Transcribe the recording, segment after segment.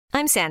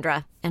I'm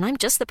Sandra, and I'm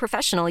just the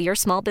professional your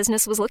small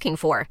business was looking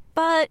for.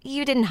 But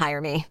you didn't hire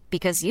me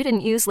because you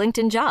didn't use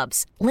LinkedIn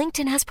Jobs.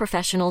 LinkedIn has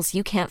professionals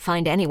you can't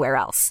find anywhere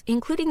else,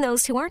 including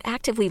those who aren't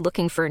actively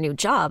looking for a new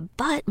job,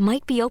 but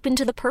might be open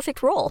to the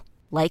perfect role,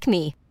 like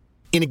me.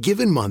 In a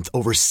given month,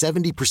 over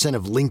 70%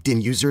 of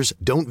LinkedIn users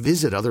don't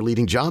visit other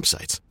leading job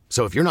sites.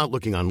 So if you're not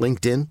looking on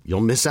LinkedIn,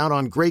 you'll miss out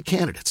on great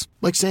candidates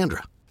like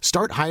Sandra.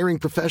 Start hiring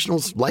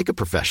professionals like a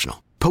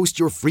professional. Post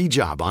your free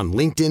job on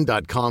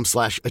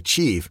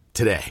linkedin.com/achieve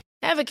today.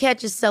 Ever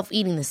catch yourself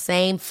eating the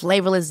same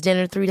flavorless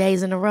dinner 3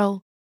 days in a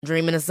row?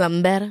 Dreaming of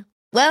something better?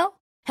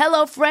 Well,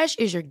 HelloFresh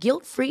is your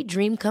guilt-free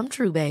dream come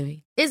true,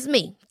 baby. It's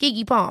me,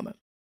 Keke Palmer.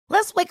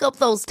 Let's wake up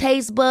those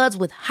taste buds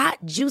with hot,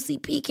 juicy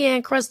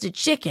pecan-crusted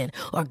chicken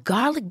or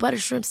garlic butter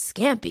shrimp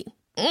scampi.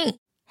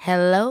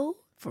 Hello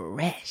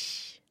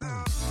Fresh.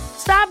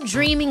 Stop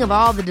dreaming of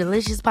all the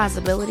delicious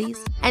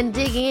possibilities and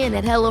dig in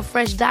at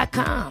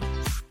HelloFresh.com.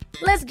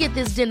 Let's get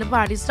this dinner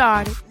party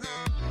started.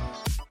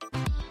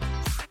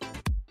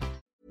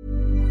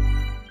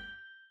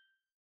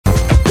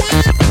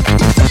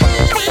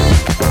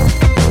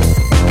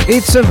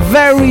 It's a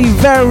very,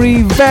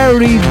 very,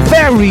 very,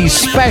 very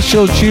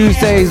special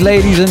Tuesday,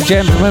 ladies and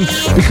gentlemen,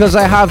 because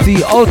I have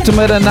the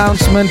ultimate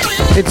announcement.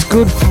 It's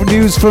good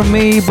news for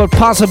me, but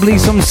possibly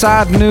some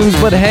sad news.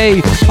 But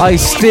hey, I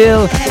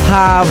still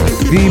have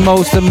the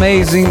most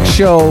amazing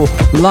show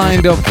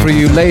lined up for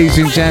you, ladies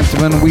and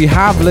gentlemen. We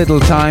have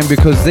little time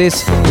because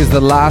this is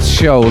the last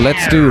show.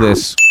 Let's do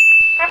this.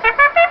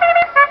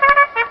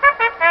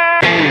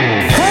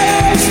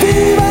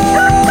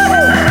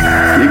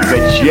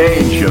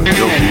 Change, you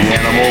filthy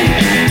animal.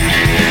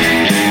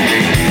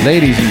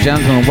 Ladies and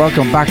gentlemen,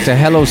 welcome back to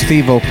Hello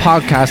Steve-O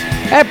Podcast,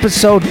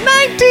 episode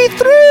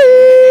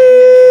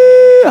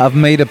 93. I've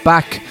made it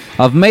back.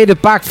 I've made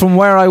it back from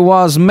where I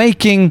was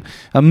making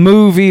a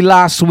movie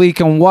last week,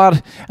 and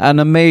what an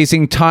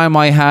amazing time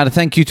I had.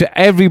 Thank you to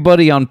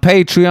everybody on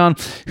Patreon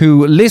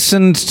who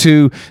listened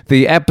to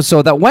the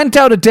episode that went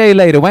out a day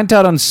later, went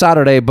out on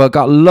Saturday, but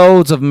got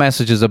loads of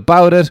messages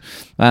about it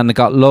and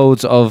got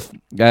loads of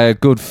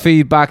good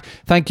feedback.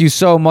 Thank you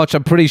so much.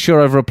 I'm pretty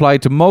sure I've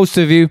replied to most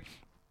of you.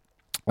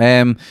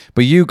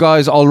 But you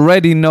guys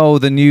already know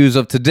the news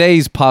of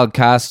today's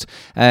podcast.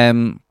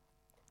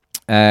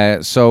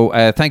 So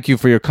thank you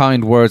for your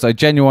kind words. I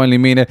genuinely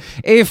mean it.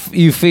 If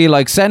you feel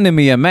like sending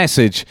me a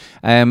message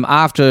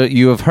after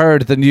you have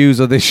heard the news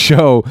of this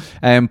show,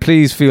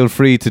 please feel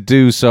free to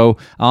do so.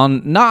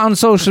 Not on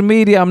social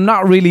media. I'm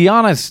not really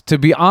honest, to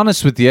be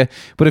honest with you.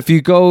 But if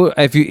you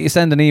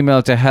send an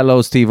email to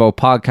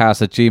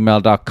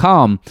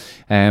hellostevopodcast@gmail.com,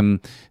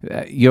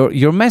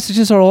 your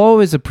messages are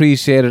always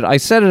appreciated. I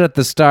said it at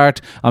the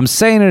start. I'm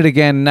saying it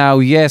again now.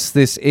 Yes,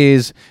 this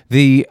is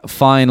the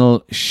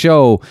final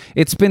show.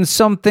 It's been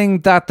something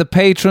that the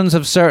patrons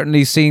have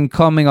certainly seen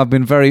coming. I've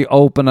been very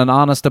open and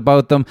honest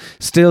about them,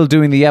 still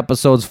doing the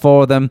episodes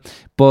for them,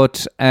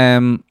 but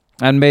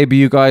and maybe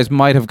you guys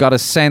might have got a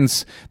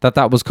sense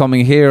that was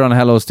coming here on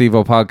Hello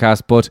Steve-O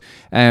Podcast, but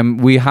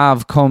we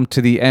have come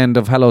to the end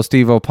of Hello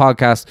Steve-O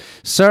Podcast,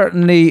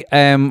 certainly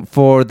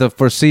for the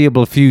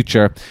foreseeable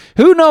future.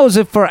 Who knows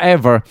if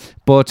forever,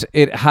 but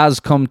it has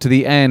come to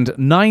the end.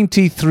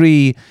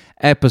 93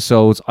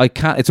 episodes.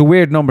 It's a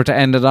weird number to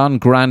end it on,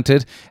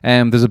 granted.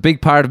 There's a big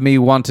part of me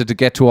wanted to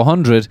get to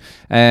 100,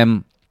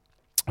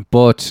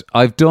 but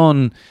I've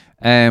done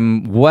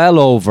well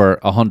over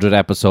 100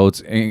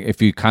 episodes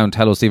if you count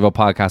Hello Steve-O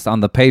Podcast on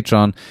the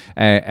Patreon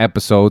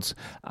episodes,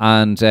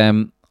 and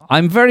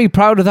I'm very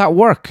proud of that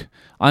work.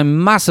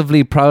 I'm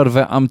massively proud of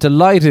it. I'm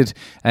delighted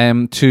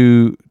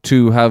to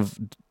have.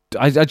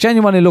 I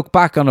genuinely look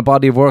back on a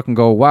body of work and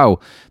go, wow,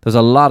 there's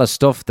a lot of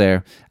stuff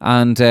there,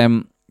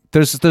 and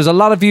There's a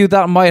lot of you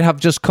that might have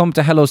just come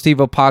to Hello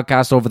Steve-O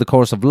Podcast over the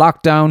course of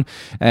lockdown,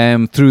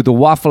 through the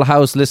Waffle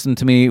House, listened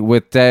to me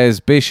with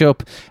Des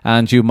Bishop,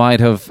 and you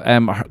might have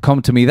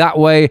come to me that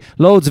way.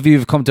 Loads of you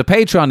have come to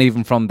Patreon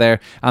even from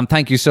there, and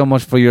thank you so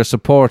much for your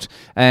support.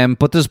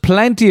 But there's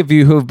plenty of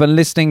you who have been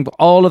listening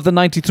all of the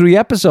 93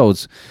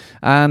 episodes,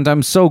 and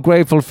I'm so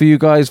grateful for you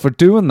guys for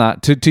doing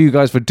that, to you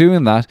guys for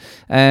doing that.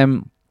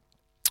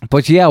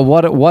 But yeah,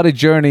 what a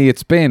journey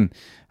it's been.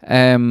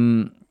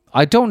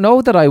 I don't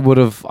know that I would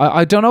have.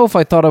 I don't know if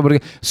I thought I would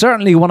have.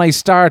 Certainly, when I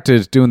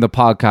started doing the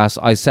podcast,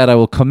 I said I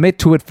will commit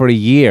to it for a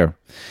year.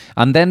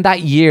 And then that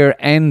year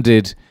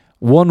ended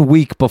 1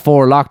 week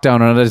before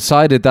lockdown, and I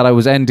decided that I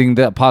was ending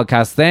the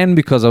podcast then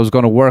because I was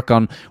going to work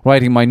on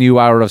writing my new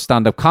hour of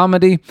stand-up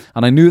comedy,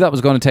 and I knew that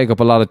was going to take up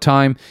a lot of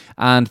time.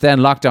 And then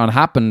lockdown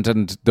happened,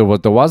 and there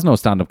was no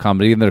stand-up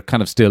comedy, and there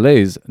kind of still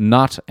is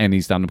not any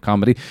stand-up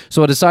comedy.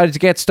 So I decided to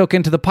get stuck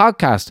into the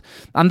podcast,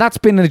 and that's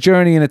been a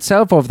journey in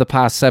itself over the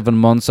past 7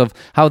 months of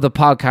how the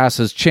podcast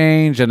has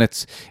changed, and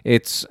it's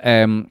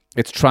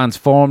it's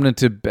transformed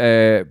into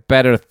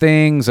better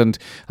things, and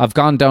I've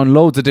gone down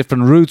loads of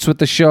different routes with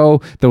the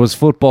show. There was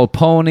Football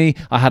Pony.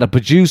 I had a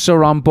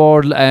producer on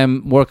board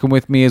working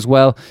with me as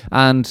well,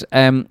 and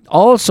we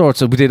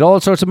did all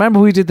sorts. Remember,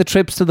 we did the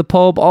trips to the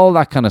pub, all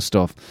that kind of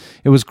stuff.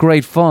 It was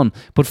great fun,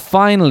 but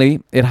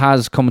finally it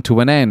has come to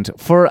an end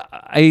for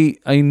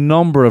a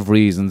number of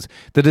reasons.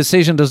 The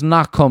decision does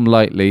not come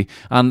lightly,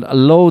 and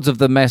loads of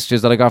the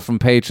messages that I got from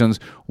patrons,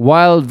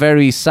 while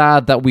very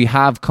sad that we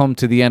have come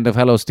to the end of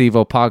Hello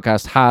Steve-O podcast,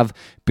 have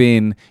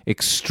been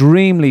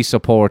extremely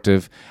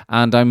supportive,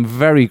 and I'm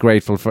very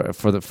grateful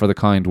for the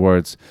kind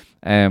words.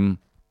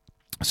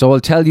 So I'll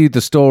tell you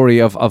the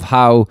story of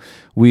how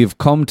we've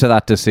come to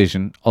that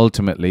decision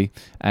ultimately.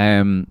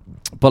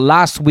 But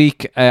last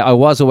week I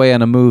was away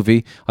on a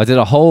movie. I did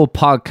a whole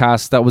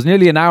podcast that was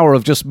nearly an hour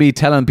of just me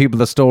telling people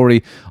the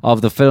story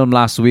of the film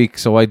last week.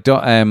 So I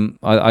got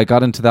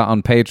into that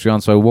on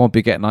Patreon, so I won't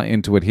be getting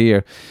into it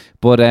here.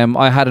 But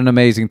I had an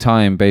amazing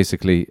time,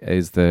 basically,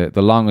 is the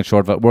long and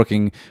short of it.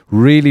 Working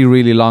really,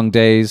 really long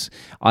days.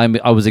 I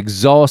was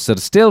exhausted,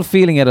 still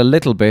feeling it a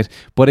little bit,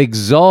 but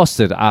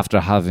exhausted after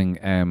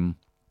having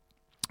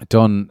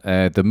done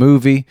the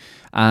movie.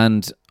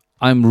 And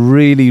I'm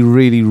really,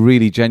 really,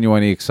 really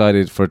genuinely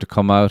excited for it to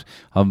come out.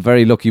 I'm a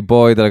very lucky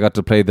boy that I got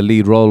to play the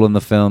lead role in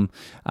the film.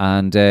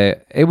 And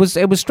it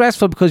was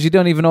stressful because you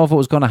don't even know if it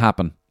was going to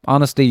happen.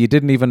 Honestly, you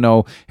didn't even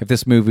know if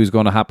this movie was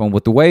going to happen.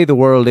 With the way the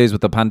world is, with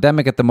the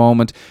pandemic at the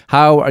moment,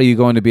 how are you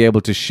going to be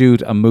able to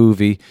shoot a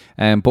movie?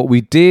 But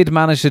we did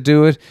manage to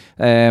do it.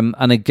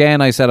 And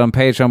again, I said on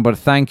Patreon, but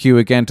thank you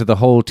again to the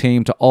whole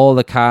team, to all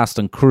the cast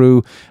and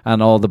crew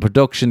and all the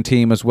production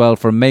team as well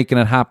for making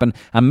it happen,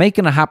 and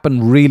making it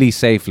happen really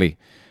safely.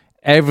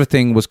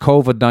 Everything was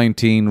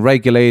COVID-19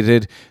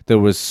 regulated. There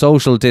was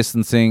social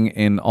distancing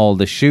in all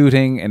the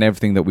shooting and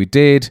everything that we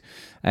did.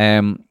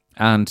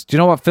 And do you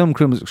know what? Film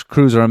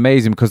crews are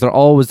amazing because they're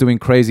always doing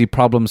crazy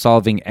problem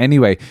solving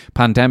anyway,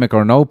 pandemic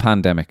or no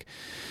pandemic.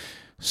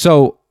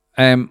 So,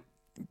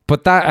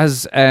 but that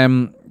has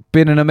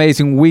been an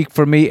amazing week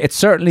for me. It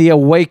certainly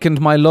awakened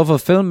my love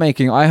of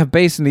filmmaking. I have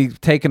basically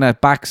taken a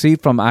back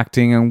seat from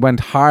acting and went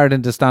hard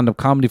into stand-up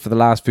comedy for the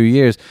last few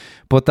years.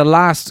 But the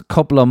last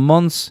couple of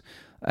months,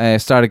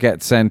 started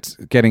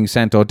getting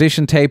sent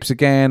audition tapes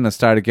again. I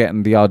started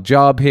getting the odd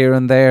job here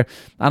and there,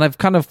 and I've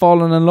kind of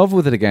fallen in love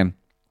with it again.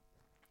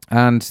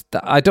 And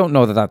I don't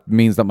know that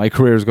means that my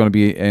career is going to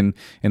be in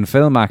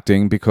film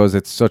acting, because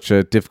it's such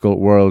a difficult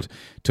world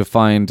to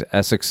find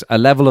a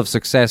level of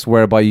success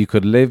whereby you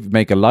could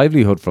make a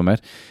livelihood from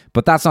it.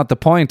 But that's not the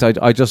point.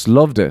 I just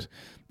loved it.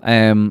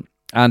 And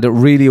it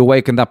really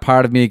awakened that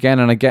part of me again.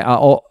 And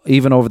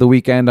even over the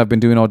weekend, I've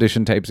been doing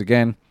audition tapes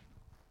again.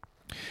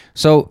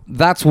 So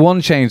that's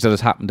one change that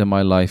has happened in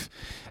my life.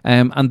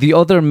 And the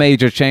other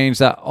major change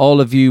that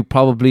all of you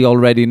probably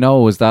already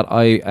know is that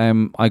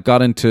I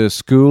got into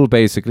school,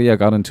 basically. I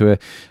got into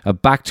a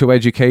back to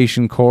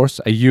education course,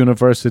 a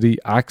university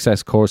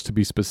access course to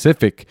be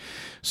specific,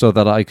 so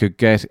that I could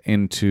get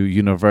into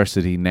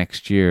university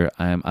next year.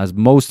 As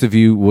most of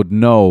you would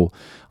know,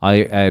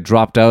 I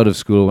dropped out of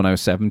school when I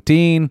was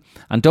 17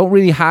 and don't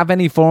really have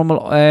any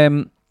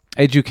formal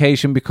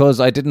education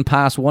because I didn't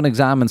pass one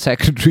exam in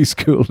secondary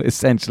school.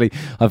 Essentially,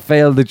 I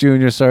failed the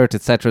junior cert,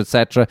 etc.,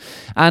 etc.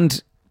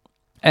 And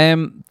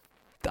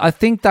I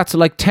think that's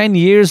like 10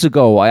 years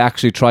ago I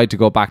actually tried to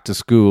go back to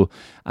school,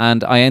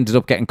 and I ended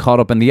up getting caught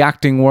up in the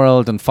acting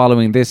world and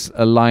following this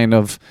line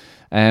of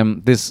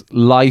this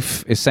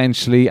life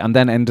essentially, and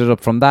then ended up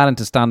from that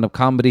into stand-up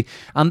comedy,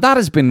 and that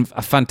has been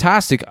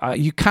fantastic.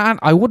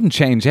 I wouldn't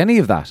change any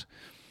of that.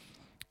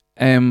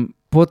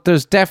 But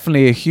there's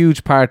definitely a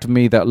huge part of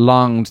me that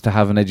longed to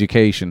have an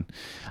education.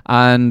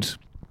 And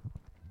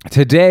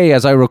today,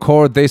 as I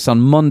record this on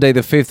Monday,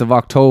 the 5th of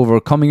October,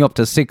 coming up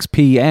to 6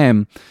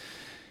 p.m.,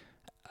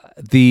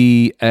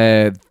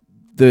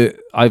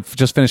 I've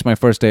just finished my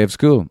first day of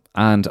school,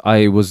 and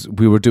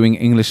we were doing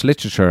English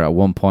literature at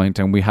one point,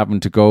 and we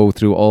happened to go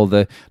through all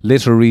the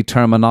literary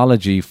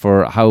terminology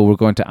for how we're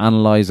going to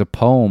analyze a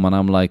poem, and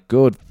I'm like,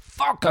 good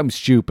fuck, I'm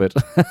stupid.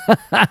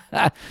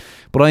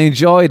 But I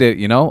enjoyed it,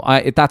 you know.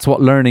 That's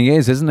what learning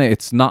is, isn't it?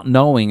 It's not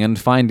knowing and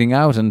finding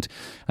out and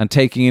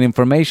taking in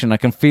information. I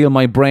can feel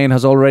my brain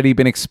has already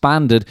been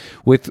expanded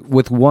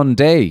with one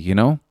day, you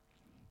know.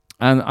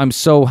 And I'm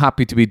so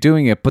happy to be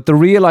doing it. But the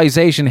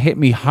realization hit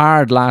me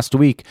hard last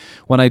week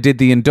when I did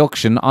the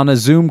induction on a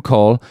Zoom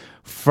call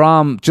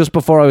from just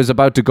before I was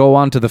about to go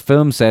onto the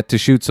film set to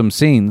shoot some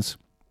scenes.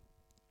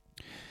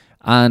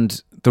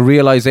 And the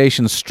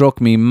realization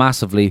struck me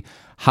massively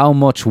how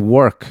much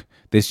work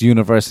this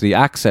university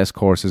access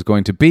course is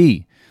going to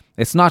be.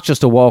 It's not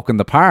just a walk in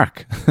the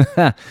park.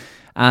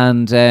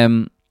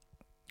 And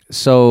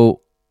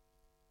so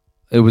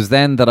it was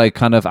then that I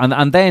kind of...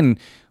 And then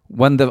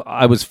when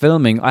I was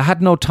filming, I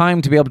had no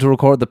time to be able to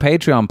record the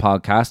Patreon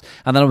podcast.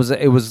 And then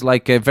it was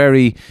like I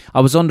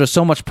was under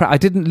so much pressure. I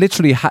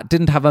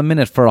didn't have a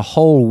minute for a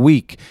whole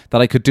week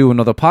that I could do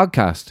another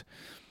podcast.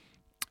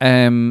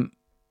 And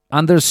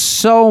there's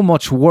so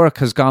much work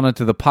has gone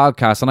into the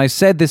podcast. And I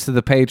said this to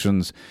the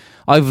patrons.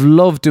 I've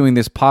loved doing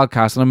this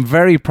podcast, and I'm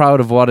very proud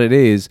of what it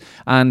is,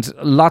 and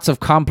lots of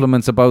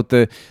compliments about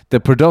the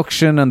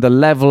production and the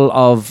level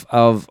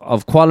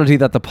of quality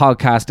that the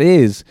podcast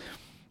is.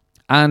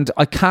 And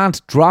I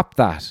can't drop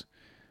that.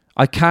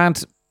 I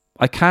can't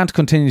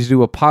continue to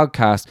do a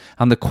podcast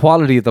and the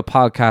quality of the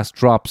podcast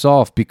drops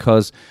off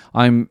because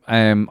I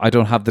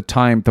don't have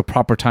the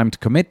proper time to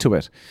commit to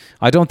it.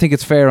 I don't think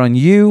it's fair on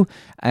you,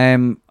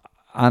 and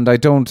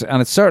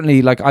it's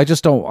certainly like I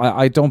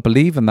don't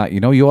believe in that. You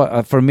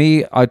know, for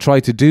me, I try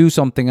to do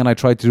something and I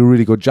try to do a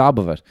really good job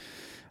of it,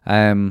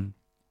 and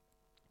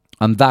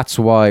that's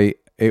why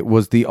it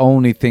was the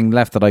only thing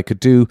left that I could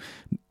do.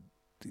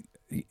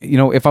 You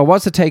know, if I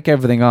was to take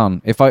everything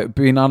on, if I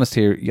being honest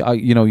here,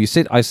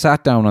 I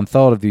sat down and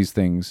thought of these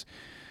things.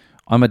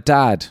 I'm a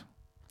dad,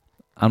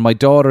 and my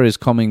daughter is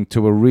coming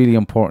to a really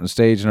important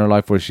stage in her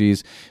life where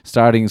she's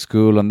starting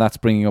school, and that's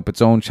bringing up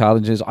its own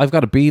challenges. I've got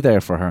to be there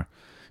for her,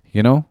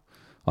 you know.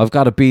 I've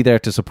got to be there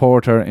to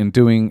support her in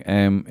doing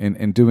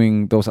in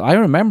doing those. I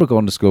remember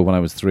going to school when I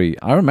was 3.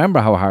 I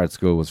remember how hard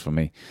school was for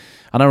me.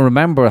 And I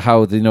remember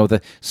how,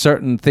 the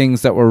certain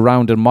things that were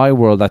around in my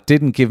world that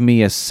didn't give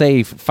me a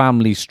safe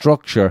family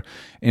structure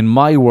in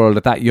my world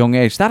at that young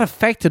age, that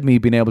affected me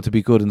being able to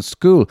be good in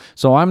school.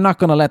 So I'm not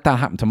going to let that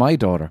happen to my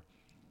daughter.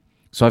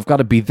 So I've got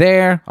to be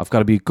there. I've got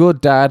to be a good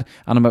dad,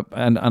 and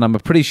I'm a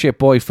pretty shit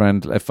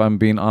boyfriend, if I'm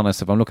being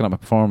honest. If I'm looking at my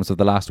performance of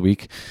the last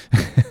week,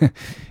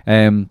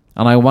 and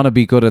I want to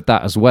be good at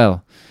that as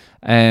well.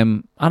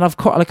 And of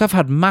course, I've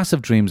had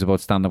massive dreams about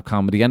stand-up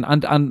comedy and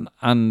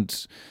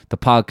the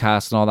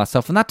podcast and all that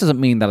stuff. And that doesn't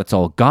mean that it's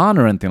all gone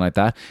or anything like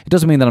that. It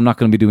doesn't mean that I'm not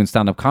going to be doing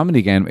stand-up comedy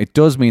again. It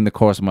does mean the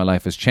course of my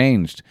life has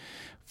changed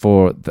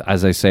for,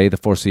 as I say, the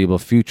foreseeable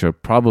future,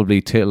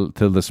 probably till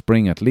the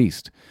spring at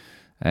least.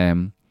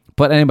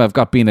 But anyway, I've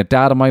got being a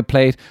dad on my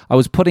plate. I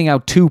was putting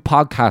out 2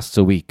 podcasts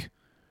a week.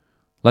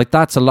 Like,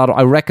 that's a lot.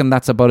 I reckon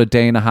that's about a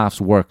day and a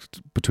half's work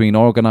between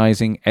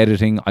organising,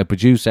 editing. I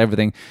produce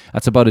everything.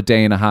 That's about a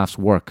day and a half's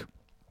work.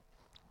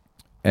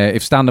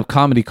 If stand-up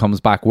comedy comes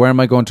back, where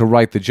am I going to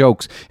write the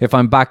jokes? If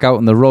I'm back out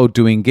on the road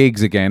doing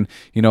gigs again,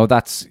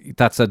 that's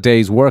a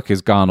day's work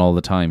is gone all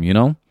the time, you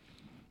know?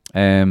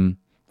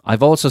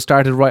 I've also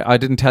started I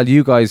didn't tell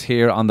you guys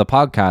here on the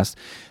podcast.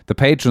 The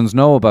patrons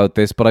know about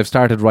this, but I've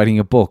started writing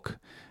a book.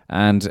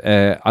 And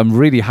I'm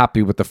really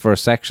happy with the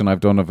first section I've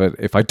done of it,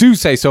 if I do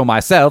say so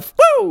myself.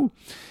 Woo!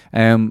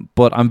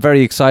 But I'm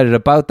very excited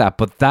about that.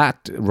 But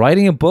that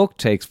writing a book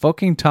takes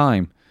fucking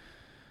time.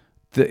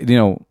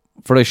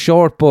 For a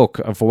short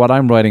book, for what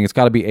I'm writing, it's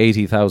got to be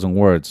 80,000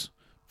 words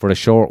for a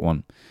short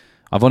one.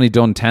 I've only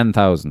done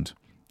 10,000.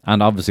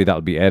 And obviously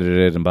that'll be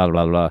edited and blah,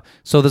 blah, blah.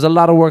 So there's a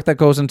lot of work that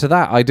goes into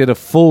that. I did a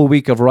full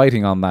week of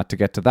writing on that to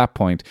get to that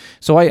point.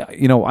 So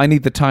I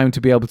need the time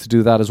to be able to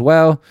do that as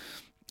well.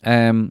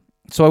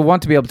 So I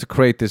want to be able to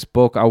create this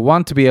book. I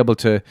want to be able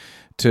to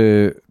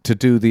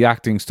do the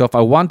acting stuff. I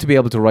want to be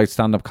able to write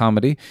stand-up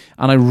comedy,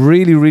 and I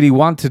really, really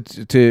want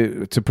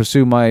to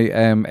pursue my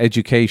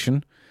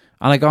education.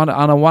 And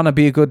I want to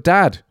be a good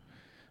dad.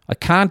 I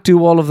can't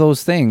do all of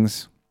those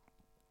things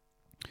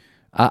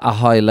at a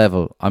high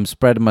level. I'm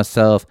spreading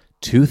myself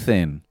too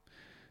thin,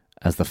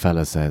 as the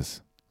fella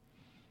says.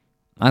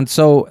 And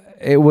so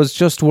it was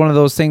just one of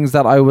those things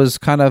that I was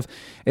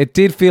it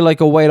did feel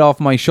like a weight off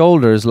my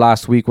shoulders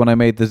last week when I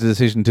made the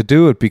decision to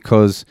do it,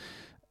 because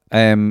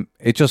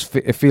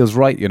it feels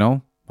right, you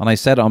know. And I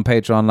said it on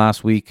Patreon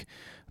last week,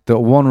 the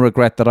one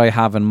regret that I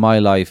have in my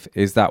life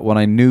is that when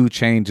I knew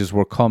changes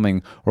were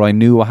coming, or I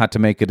knew I had to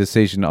make a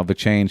decision of a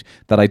change,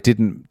 that I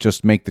didn't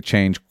just make the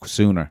change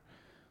sooner.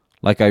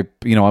 Like I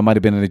might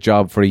have been in a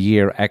job for a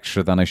year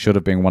extra than I should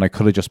have been, when I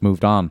could have just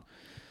moved on.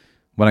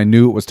 When I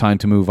knew it was time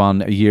to move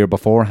on a year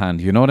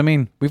beforehand. You know what I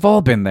mean? We've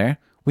all been there.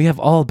 We have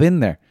all been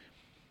there.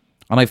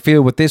 And I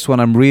feel with this one,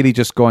 I'm really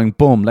just going,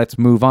 boom, let's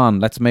move on.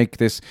 Let's make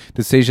this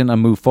decision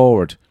and move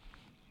forward.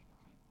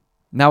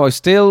 Now, I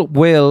still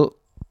will,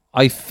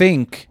 I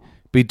think,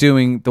 be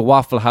doing the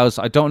Waffle House.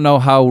 I don't know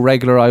how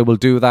regular I will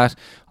do that.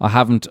 I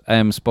haven't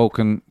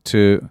spoken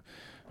to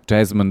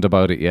Desmond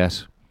about it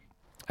yet.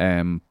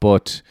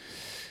 But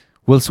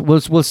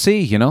we'll see,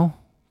 you know.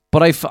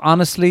 But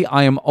honestly,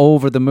 I am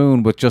over the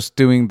moon with just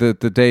doing the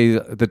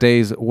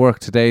day's work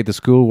today, the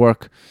school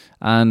work,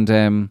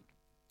 and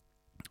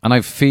I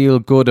feel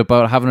good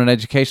about having an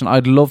education.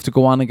 I'd love to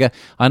go on again.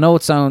 I know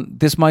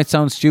this might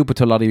sound stupid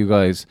to a lot of you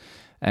guys.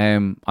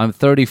 I'm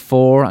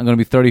 34. I'm going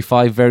to be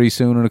 35 very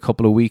soon, in a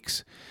couple of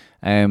weeks.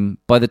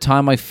 By the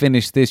time I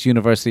finish this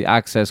university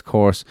access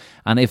course,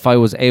 and if I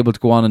was able to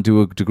go on and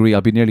do a degree, I'll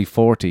be nearly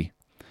 40.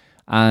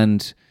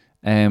 And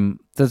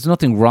there's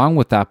nothing wrong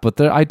with that, but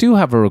I do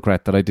have a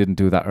regret that I didn't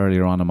do that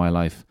earlier on in my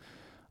life.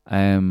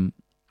 And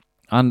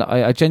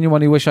I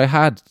genuinely wish I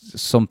had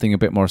something a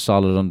bit more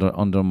solid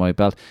under my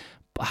belt.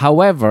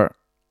 However,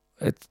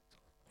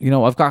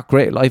 I've got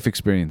great life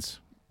experience,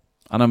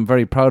 and I'm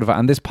very proud of it.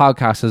 And this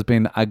podcast has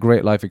been a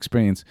great life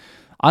experience.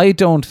 I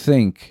don't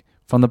think,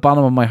 from the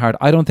bottom of my heart,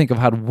 I don't think I've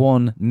had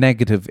one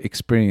negative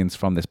experience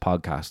from this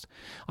podcast.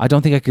 I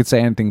don't think I could say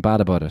anything bad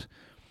about it.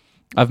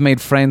 I've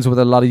made friends with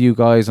a lot of you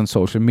guys on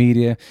social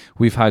media.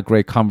 We've had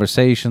great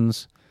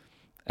conversations.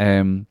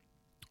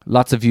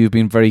 Lots of you have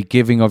been very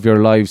giving of your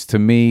lives to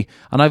me.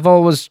 And I've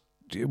always,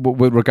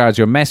 with regards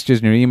to your messages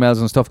and your emails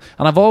and stuff,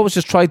 and I've always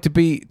just tried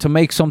to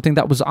make something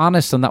that was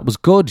honest and that was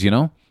good, you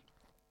know?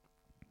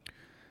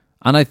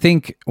 And I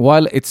think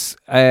while it's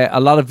a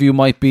lot of you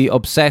might be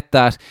upset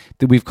that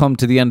we've come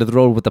to the end of the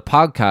road with the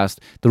podcast,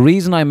 the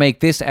reason I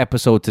make this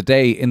episode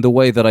today in the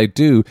way that I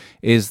do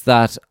is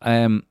that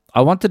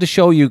I wanted to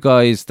show you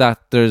guys that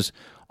there's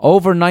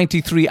over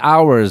 93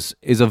 hours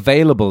is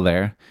available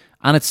there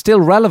and it's still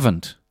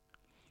relevant.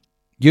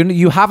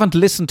 You haven't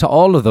listened to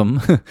all of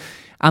them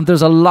and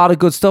there's a lot of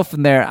good stuff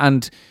in there.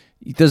 And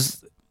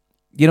there's,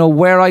 you know,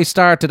 where I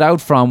started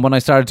out from when I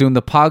started doing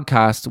the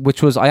podcast,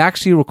 which was I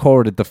actually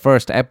recorded the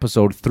first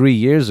episode 3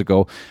 years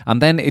ago,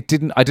 and then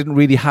I didn't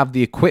really have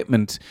the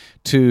equipment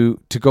to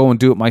go and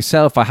do it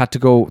myself. I had to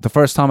go, the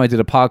first time I did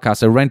a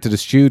podcast, I rented a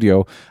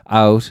studio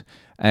out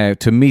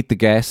to meet the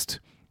guest.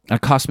 It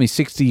cost me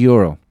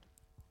 €60.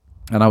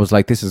 And I was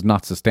like, this is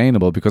not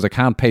sustainable because I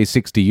can't pay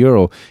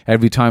 €60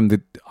 every time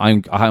that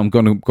I'm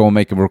going to go and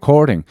make a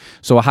recording.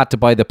 So I had to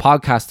buy the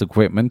podcast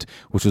equipment,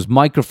 which was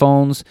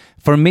microphones.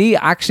 For me,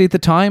 actually, at the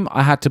time,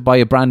 I had to buy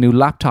a brand new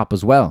laptop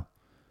as well.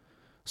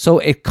 So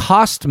it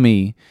cost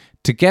me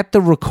to get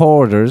the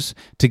recorders,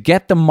 to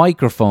get the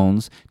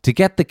microphones, to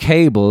get the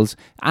cables,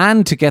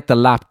 and to get the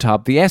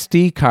laptop, the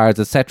SD cards,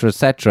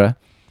 etc.,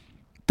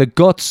 the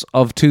guts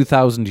of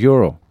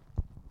 €2,000.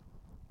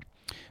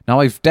 Now,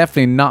 I've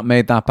definitely not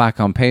made that back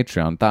on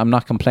Patreon. I'm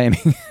not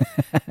complaining.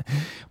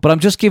 But I'm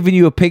just giving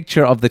you a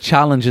picture of the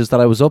challenges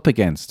that I was up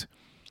against.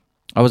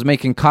 I was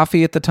making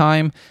coffee at the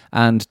time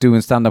and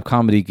doing stand-up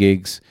comedy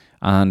gigs,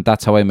 and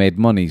that's how I made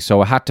money.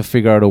 So I had to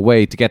figure out a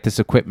way to get this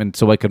equipment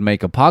so I could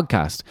make a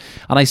podcast.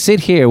 And I sit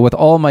here with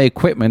all my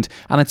equipment,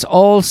 and it's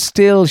all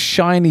still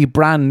shiny,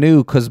 brand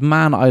new, because,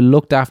 man, I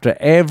looked after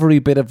every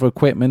bit of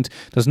equipment.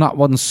 There's not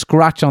one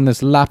scratch on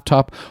this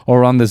laptop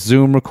or on this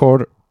Zoom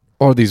recorder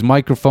or these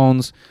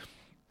microphones.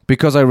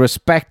 Because I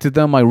respected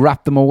them, I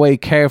wrapped them away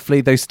carefully.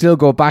 They still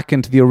go back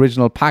into the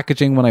original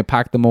packaging when I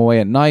pack them away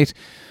at night.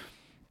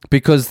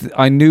 Because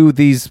I knew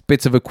these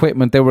bits of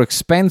equipment, they were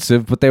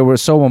expensive, but they were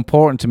so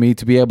important to me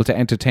to be able to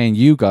entertain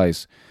you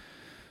guys.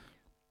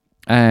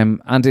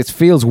 And it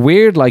feels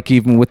weird, like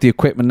even with the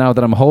equipment now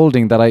that I'm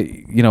holding, that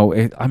I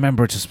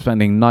remember just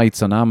spending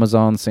nights on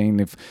Amazon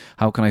saying,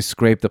 how can I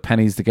scrape the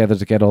pennies together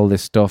to get all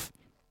this stuff?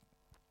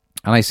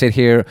 And I sit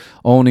here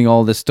owning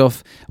all this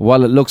stuff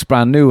while it looks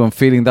brand new and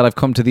feeling that I've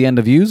come to the end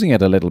of using it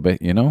a little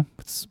bit, you know?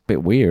 It's a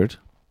bit weird.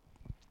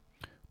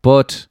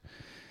 But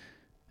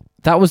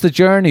that was the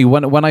journey.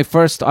 When I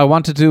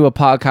wanted to do a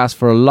podcast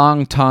for a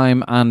long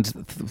time, and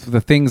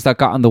the things that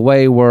got in the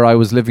way were I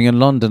was living in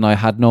London. I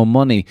had no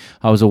money.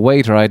 I was a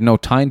waiter. I had no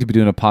time to be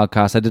doing a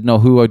podcast. I didn't know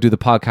who I'd do the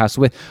podcast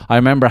with. I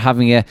remember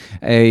having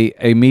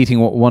a meeting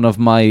with one of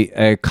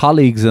my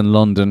colleagues in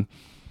London,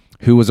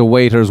 who was a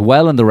waiter as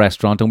well in the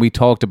restaurant, and we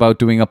talked about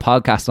doing a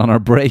podcast on our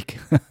break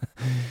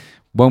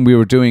when we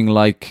were doing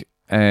like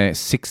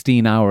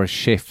 16-hour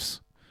shifts.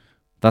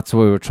 That's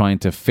what we were trying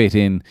to fit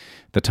in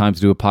the time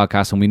to do a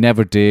podcast, and we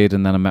never did.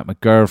 And then I met my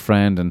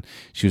girlfriend, and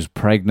she was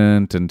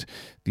pregnant, and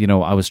you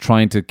know, I was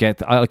trying to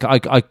get. I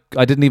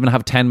didn't even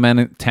have 10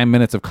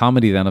 minutes of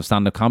comedy then, of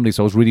stand-up comedy,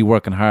 so I was really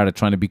working hard at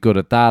trying to be good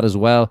at that as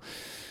well.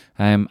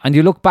 And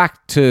you look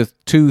back to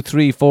 2,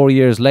 3, 4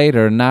 years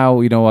later, and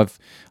now, you know,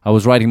 I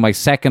was writing my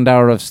second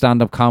hour of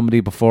stand-up comedy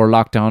before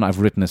lockdown. I've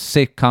written a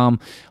sitcom.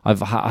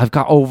 I've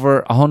got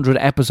over 100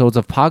 episodes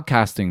of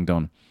podcasting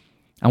done.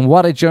 And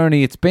what a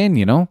journey it's been,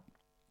 you know?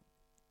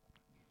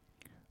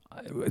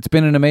 It's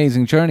been an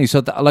amazing journey.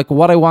 So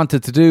what I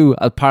wanted to do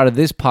as part of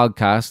this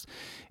podcast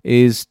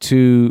is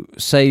to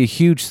say a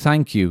huge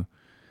thank you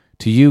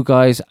to you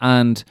guys,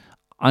 and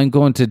I'm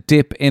going to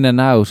dip in and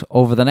out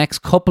over the next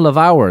couple of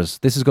hours.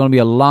 This is going to be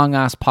a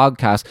long-ass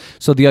podcast.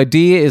 So the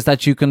idea is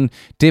that you can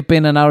dip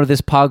in and out of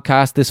this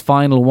podcast, this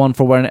final one,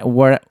 for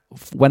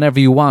whenever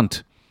you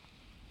want.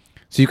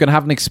 So you can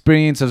have an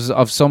experience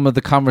of some of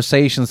the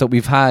conversations that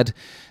we've had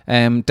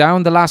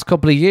down the last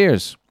couple of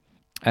years.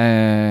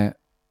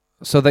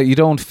 So that you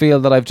don't feel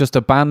that I've just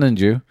abandoned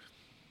you.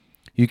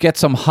 You get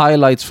some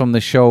highlights from the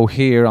show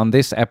here on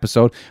this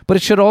episode, but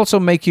it should also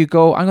make you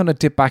go, I'm going to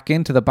dip back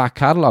into the back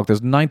catalogue.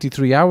 There's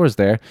 93 hours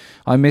there.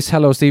 I miss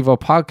Hello Steve-O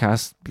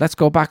podcast. Let's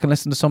go back and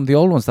listen to some of the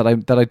old ones that I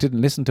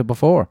didn't listen to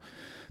before.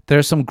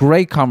 There's some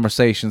great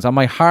conversations, and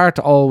my heart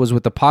always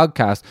with the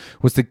podcast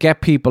was to get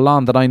people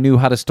on that I knew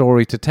had a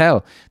story to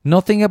tell.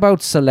 Nothing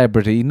about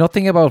celebrity,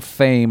 nothing about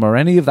fame or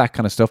any of that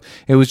kind of stuff.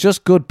 It was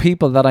just good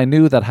people that I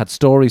knew that had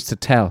stories to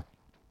tell.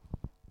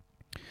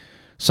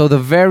 So the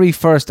very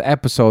first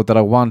episode that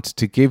I want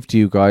to give to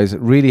you guys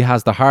really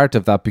has the heart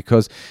of that,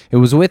 because it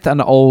was with an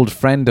old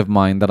friend of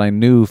mine that I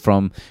knew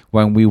from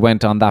when we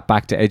went on that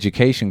Back to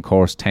Education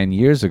course 10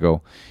 years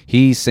ago.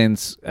 He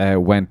since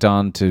went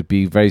on to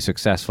be very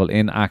successful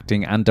in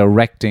acting and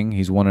directing.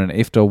 He's won an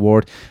IFTA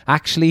award.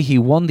 Actually, he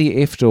won the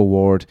IFTA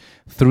award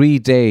 3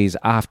 days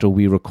after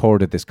we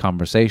recorded this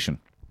conversation.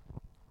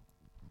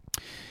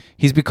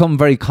 he's become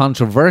very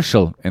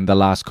controversial in the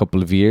last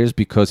couple of years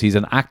because he's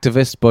an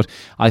activist. But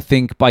I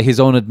think by his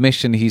own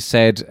admission, he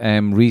said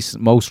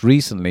most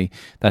recently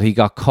that he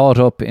got caught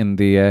up in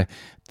the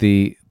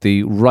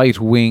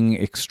right-wing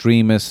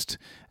extremist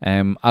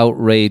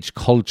outrage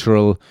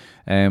cultural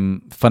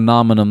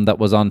phenomenon that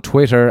was on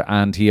Twitter,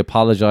 and he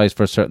apologized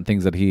for certain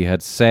things that he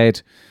had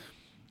said.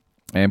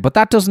 But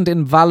that doesn't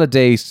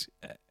invalidate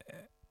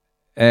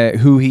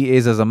who he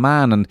is as a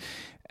man,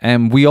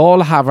 and we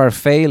all have our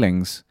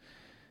failings.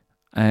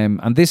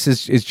 And this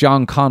is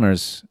John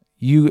Connors.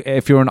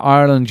 If you're in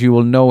Ireland, you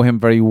will know him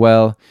very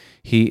well.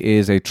 He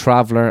is a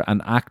traveller,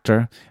 an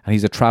actor, and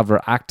he's a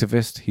traveller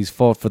activist. He's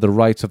fought for the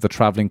rights of the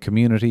travelling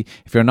community.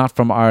 If you're not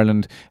from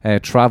Ireland,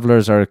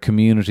 travellers are a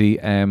community,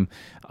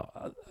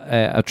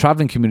 a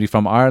travelling community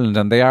from Ireland,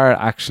 and they are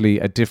actually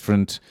a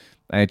different.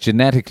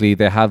 Genetically,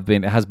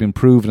 it has been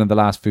proven in the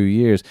last few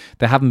years.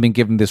 They haven't been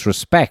given this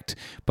respect,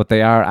 but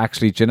they are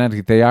actually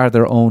genetically, they are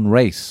their own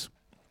race.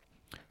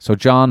 So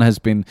John has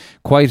been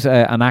quite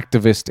an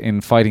activist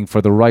in fighting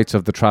for the rights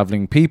of the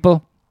travelling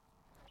people.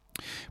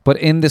 But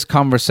in this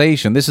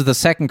conversation, this is the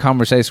second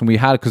conversation we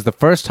had, because the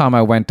first time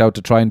I went out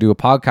to try and do a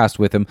podcast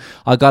with him,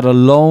 I got a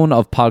loan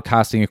of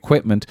podcasting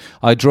equipment.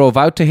 I drove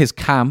out to his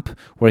camp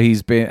where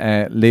he's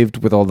been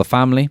lived with all the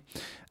family.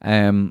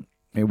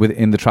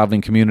 Within the travelling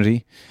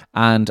community,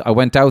 and I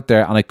went out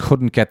there and I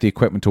couldn't get the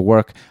equipment to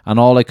work, and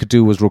all I could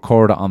do was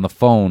record it on the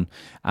phone,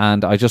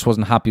 and I just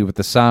wasn't happy with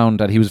the sound.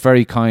 And he was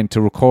very kind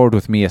to record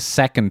with me a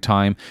second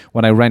time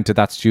when I rented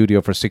that studio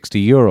for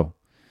 €60.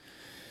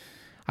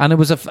 And it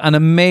was an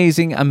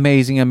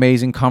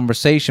amazing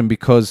conversation,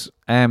 because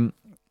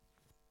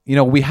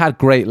we had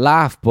great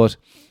laugh, but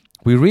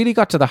we really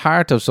got to the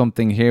heart of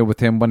something here with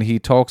him when he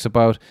talks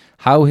about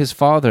how his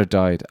father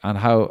died and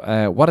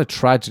how what a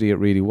tragedy it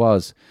really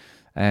was.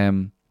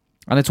 And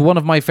it's one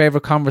of my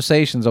favourite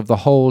conversations of the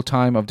whole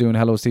time of doing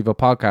Hello Steve-O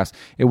podcast.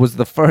 It was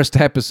the first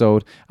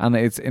episode, and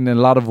it's in a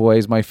lot of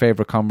ways my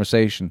favourite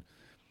conversation.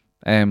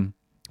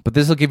 But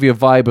this will give you a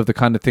vibe of the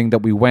kind of thing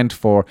that we went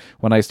for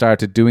when I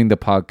started doing the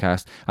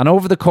podcast. And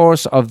over the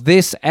course of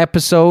this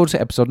episode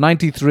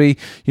 93,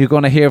 you're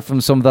going to hear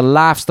from some of the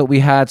laughs that we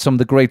had, some of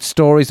the great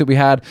stories that we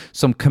had,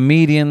 some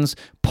comedians,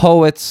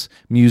 poets,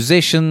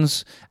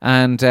 musicians,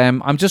 and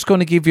I'm just going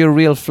to give you a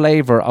real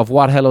flavour of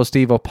what Hello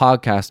Steve-O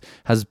podcast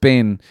has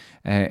been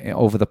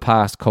over the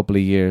past couple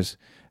of years.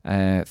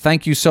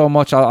 Thank you so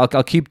much. I'll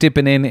keep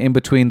dipping in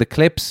between the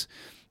clips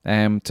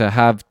to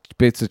have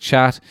bits of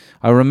chat.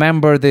 I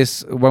remember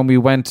this when we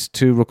went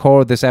to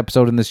record this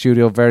episode in the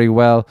studio very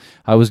well.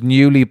 I was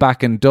newly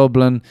back in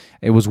Dublin.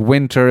 It was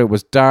winter. It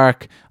was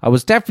dark. I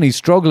was definitely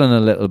struggling a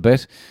little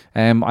bit.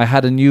 I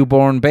had a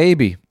newborn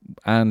baby,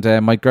 and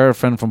my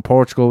girlfriend from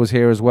Portugal was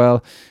here as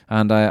well.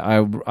 And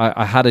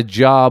I had a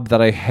job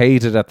that I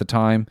hated at the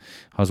time.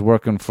 I was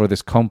working for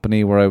this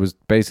company where I was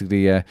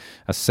basically a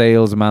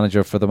sales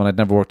manager for them, and I'd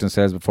never worked in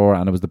sales before,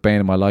 and it was the bane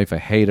of my life. I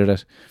hated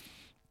it.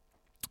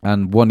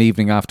 And one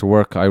evening after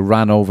work, I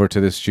ran over to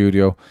the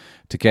studio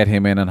to get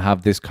him in and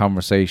have this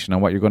conversation.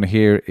 And what you're going to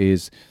hear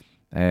is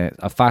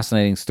a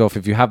fascinating stuff.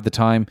 If you have the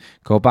time,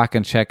 go back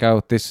and check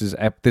out. This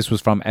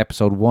was from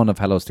episode 1 of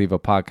Hello Steve-O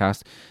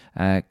podcast.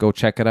 Go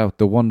check it out.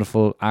 The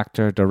wonderful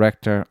actor,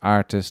 director,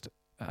 artist,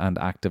 and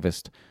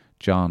activist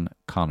John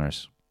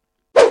Connors.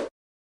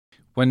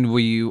 When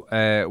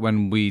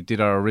we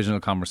did our original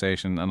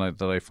conversation, and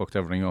I fucked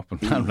everything up,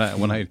 and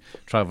when I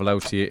travel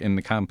out to you in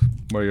the camp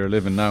where you're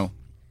living now.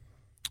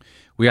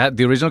 We had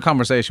the original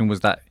conversation was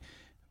that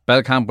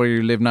Belcamp, where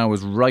you live now,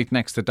 was right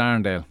next to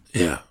Darndale.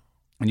 Yeah.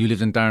 And you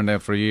lived in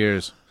Darndale for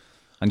years,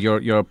 and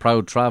you're a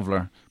proud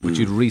traveller, but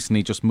you'd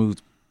recently just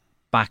moved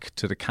back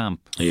to the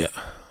camp. Yeah.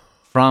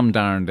 From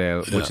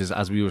Darndale, which is,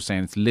 as we were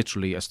saying, it's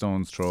literally a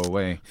stone's throw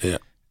away. Yeah.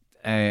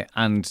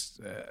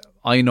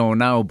 I know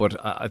now, but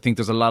I think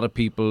there's a lot of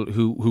people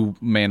who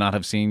may not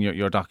have seen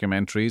your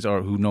documentaries,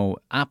 or who know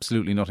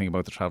absolutely nothing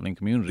about the travelling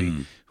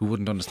community, who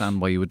wouldn't understand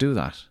why you would do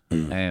that.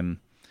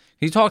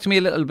 Can you talk to me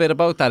a little bit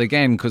about that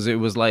again? Because it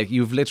was like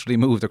you've literally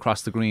moved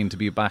across the green to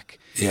be back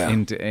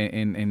in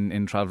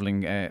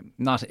travelling,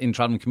 not in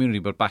travelling community,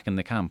 but back in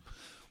the camp.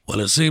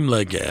 Well, it seemed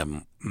like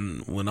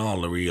when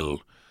all the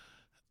real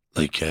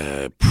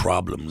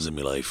problems in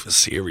my life,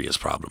 serious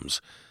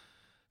problems,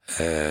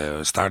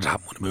 started to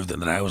happen when I moved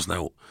into the house.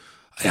 Now,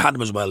 I had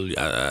them as well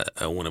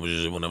when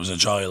I was a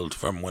child,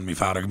 from when my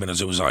father committed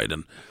suicide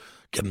and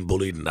getting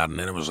bullied and that, and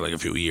then it was like a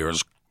few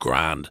years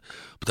grand.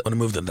 But then when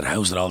I moved into the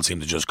house, it all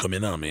seemed to just come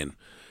in on me, and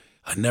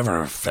I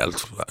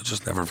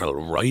just never felt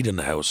right in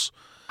the house.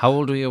 How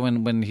old were you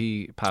when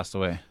he passed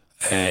away?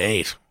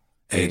 8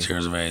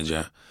 years of age,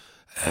 yeah.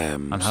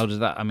 And how does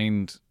that? I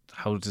mean,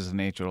 how does an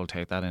 8-year-old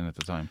take that in at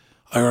the time?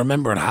 I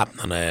remember it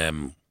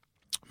happening.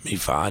 Me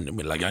father,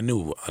 I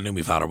knew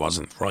my father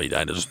wasn't right.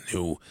 I just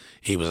knew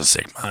he was a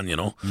sick man, you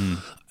know. He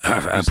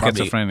was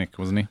schizophrenic,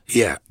 wasn't he?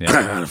 Yeah.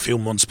 And a few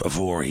months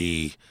before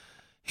he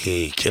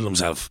killed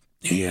himself,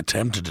 he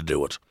attempted to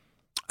do it,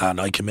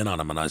 and I came in on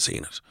him, and I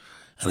seen it,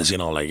 and I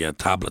seen all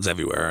tablets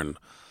everywhere, and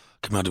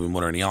came out to my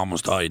mother, and he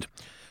almost died,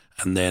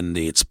 and then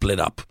it split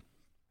up,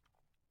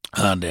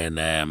 And then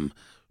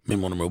my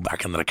mother moved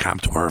back into the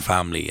camp to her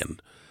family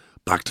and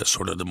back to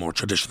sort of the more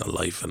traditional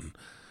life, and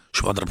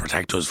she wanted to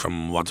protect us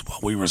from what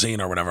we were seeing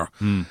or whatever.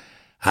 And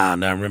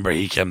I remember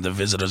he came to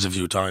visit us a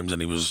few times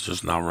and he was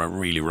just not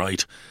really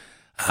right.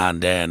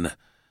 And then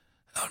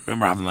I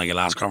remember having like a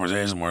last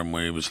conversation where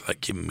he was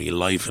like giving me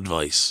life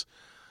advice.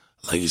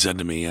 Like he said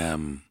to me,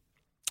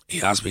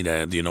 he asked me,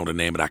 do you know the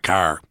name of that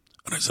car?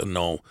 And I said,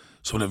 no.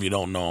 So if you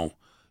don't know,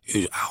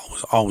 you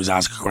always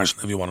ask a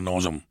question if you want to know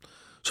something.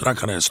 So that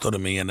kind of stood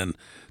in me. And then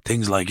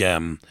things like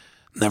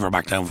never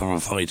back down from a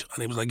fight.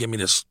 And he was like, give me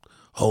this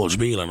whole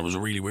spiel, and it was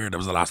really weird. That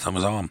was the last time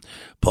I saw him.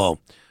 But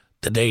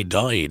the day he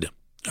died,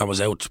 I was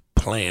out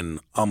playing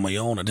on my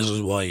own, and this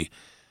is why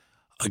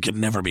I could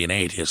never be an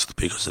atheist,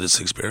 because of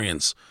this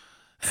experience.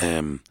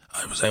 I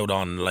was out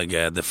on like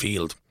the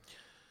field,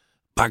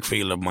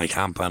 backfield of my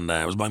camp, and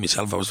I was by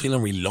myself. I was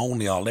feeling really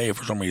lonely all day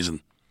for some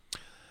reason,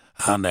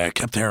 and I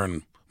kept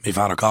hearing my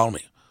father call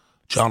me,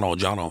 Jono,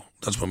 Jono.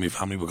 That's what my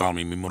family would call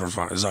me. My mother's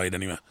side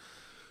anyway,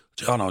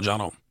 Jono,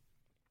 Jono.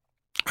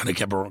 And I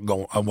kept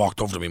going. I walked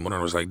over to my mother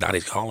and was like,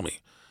 Daddy's calling me.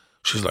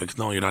 She's like,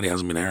 no, your daddy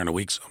hasn't been here in a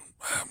week, so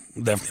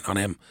definitely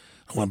not him.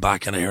 I went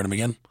back and I heard him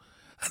again.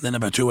 And then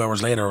about 2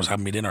 hours later, I was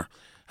having my dinner,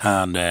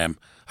 and a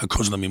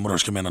cousin of my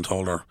mother's came in and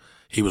told her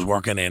he was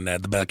working in the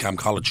Belcamp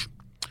College,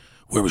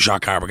 where we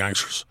shot Carver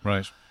gangsters.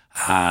 Right.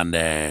 And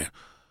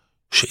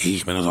he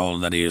came in and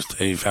told her that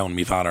he found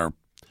my father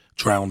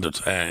drowned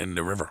in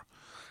the river.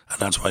 And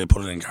that's why I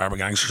put it in Carver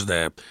gangsters.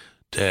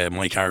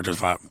 My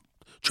character's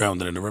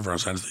drowned in the river,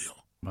 essentially.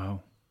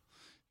 Wow.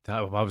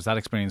 What was that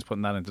experience,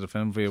 putting that into the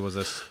film for you? Was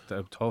it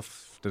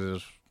tough? Did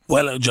it?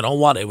 Well, do you know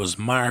what? It was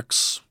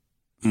Mark's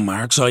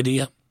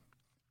idea.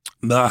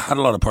 I had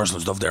a lot of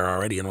personal stuff there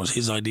already, and it was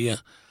his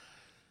idea.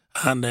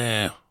 And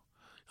I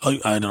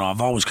don't know,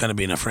 I've always kind of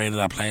been afraid of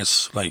that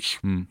place, like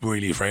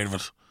really afraid of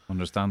it.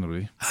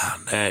 Understandably.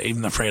 And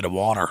even afraid of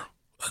water.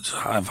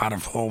 I've had a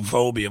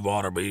phobia of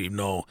water, but even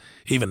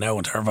now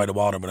I'm terrified of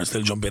water, but I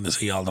still jump in the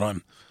sea all the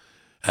time.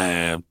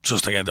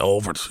 Just to get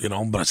over it,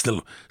 but I'm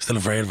still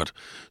afraid of it.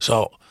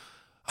 So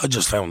I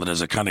just found it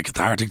as a kind of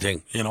cathartic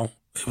thing,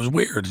 It was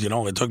weird,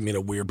 it took me to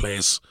a weird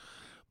place,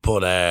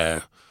 but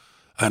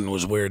and it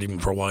was weird even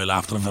for a while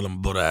after the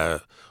film,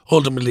 but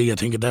ultimately I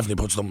think it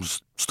definitely put some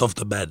stuff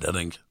to bed, I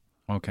think.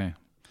 Okay.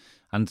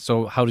 And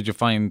so how did you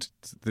find,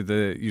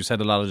 you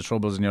said a lot of the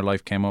troubles in your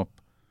life came up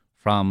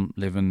from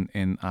living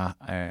in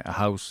a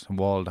house, a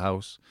walled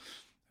house,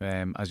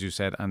 as you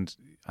said, and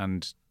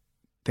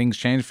things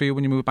changed for you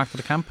when you moved back to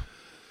the camp?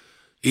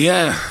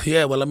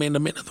 Yeah. Well, I mean, the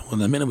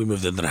minute we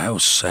moved into the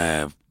house,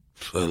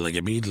 like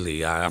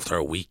immediately after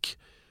a week,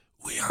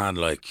 we had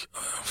like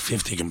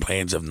 50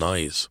 complaints of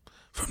noise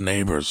from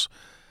neighbours,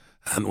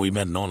 and we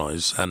made no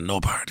noise and no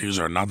parties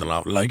or nothing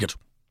like it.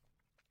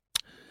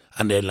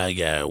 And then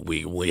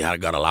we had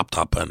got a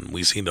laptop, and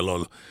we seen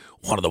one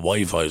of the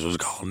Wi-Fi's was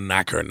called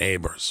Knacker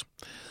Neighbours.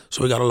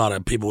 So we got a lot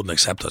of people wouldn't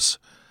accept us,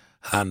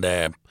 and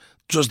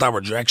just that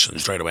rejection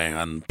straight away,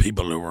 and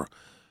people who were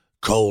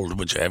cold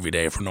with you every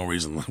day for no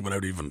reason,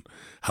 without even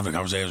having a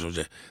conversation with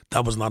you.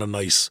 That was not a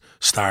nice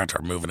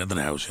starter moving into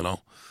the house,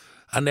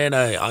 And then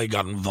I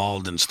got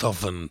involved in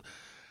stuff, and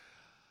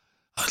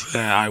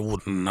I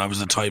was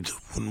the type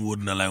that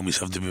wouldn't allow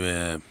myself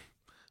to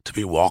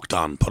be walked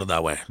on, put it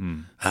that way.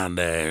 And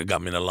it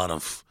got me in a lot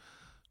of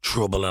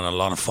trouble and a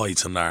lot of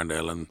fights in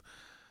Darndale, and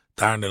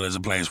Darndale is a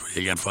place where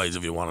you get fights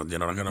if you want it,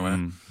 that kind of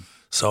way.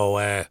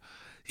 So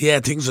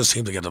things just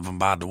seemed to get from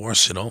bad to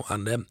worse,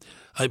 and then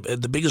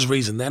the biggest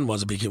reason then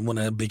was when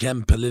I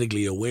became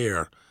politically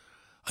aware,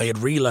 I had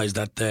realised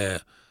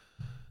that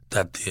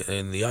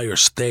in the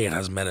Irish state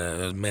has made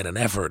an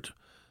effort,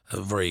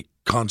 a very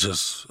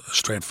conscious,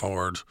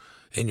 straightforward,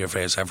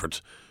 in-your-face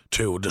effort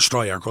to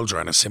destroy our culture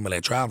and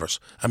assimilate travellers.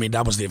 I mean,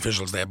 that was the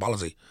official state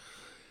policy.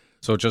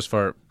 So just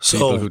for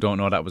people who don't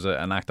know, that was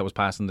an act that was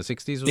passed in the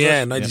 60s, was it?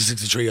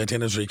 1963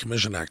 Itinerary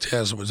Commission Act.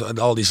 Yes, it was,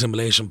 all the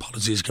assimilation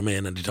policies come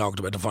in, and they talked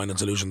about to find a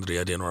solution to the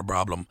itinerant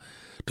problem,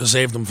 to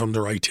save them from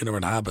their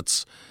itinerant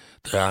habits,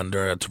 and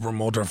to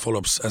promote their full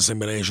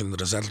assimilation into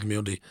the settled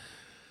community.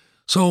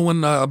 So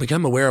when I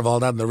became aware of all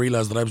that, and I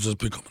realised that I was just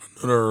becoming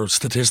another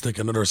statistic,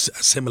 another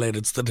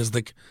assimilated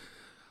statistic,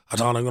 I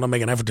thought I'm going to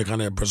make an effort to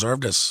kind of preserve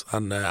this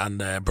and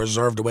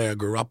preserve the way I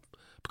grew up,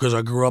 because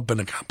I grew up in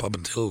a camp up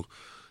until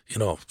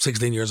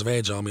 16 years of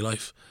age all my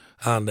life,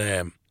 and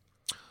I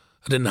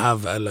didn't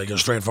have a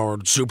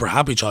straightforward, super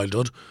happy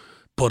childhood,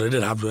 but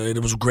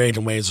it was great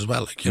in ways as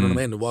well. You know what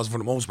I mean? It was for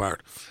the most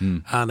part,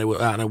 and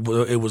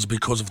it was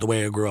because of the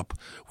way I grew up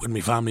with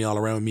my family all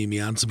around me,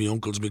 my aunts, my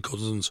uncles, my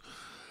cousins,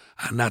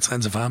 and that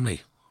sense of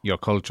family. Your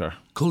culture,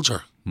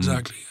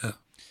 exactly. Yeah.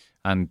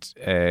 And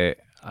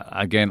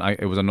again,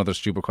 it was another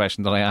stupid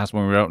question that I asked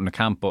when we were out in the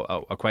camp, but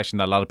a question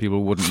that a lot of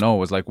people wouldn't know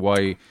was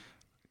why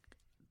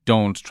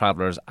don't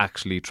travellers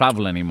actually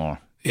travel anymore?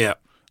 Yeah,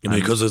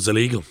 because it's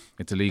illegal.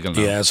 It's illegal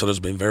now. Yeah, so there's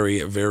been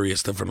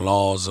various different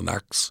laws and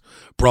acts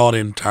brought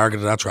in,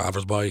 targeted at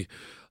travellers by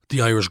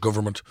the Irish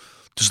government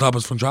to stop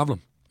us from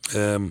travelling.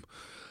 And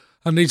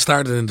they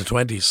started in the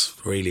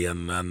 20s, really,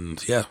 and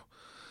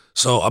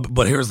So,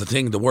 but here's the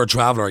thing: the word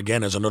traveller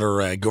again is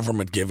another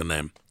government given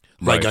name,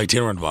 like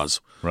itinerant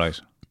was. Right.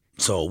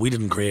 So we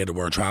didn't create the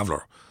word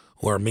traveller.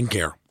 We're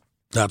minkir.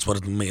 That's what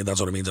it means. That's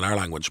what it means in our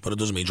language, but it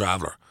doesn't mean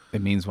traveller.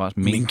 It means what?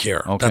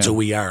 Minkir. Okay. That's who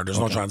we are. There's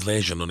no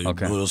translation. It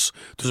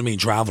doesn't mean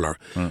traveller,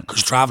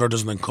 because traveller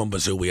doesn't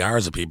encompass who we are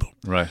as a people.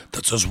 Right.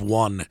 That's just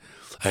one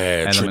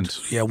element.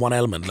 One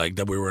element, like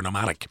that we were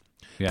nomadic.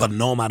 Yeah. But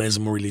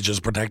nomadism really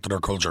just protected our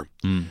culture.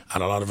 And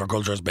a lot of our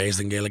culture is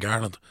based in Gaelic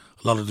Ireland.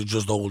 A lot of the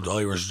just old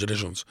Irish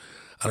traditions.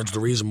 And it's the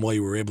reason why we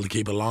were able to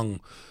keep them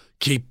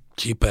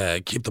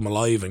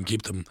alive and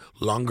keep them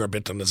longer a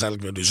bit than the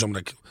Celtic community. Some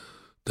of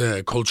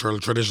the cultural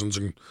traditions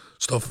and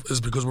stuff is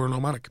because we're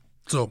nomadic.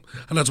 So,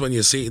 and that's when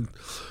you see,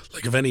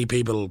 like, if any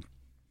people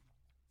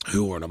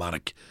who are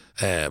nomadic,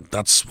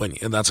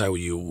 that's how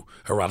you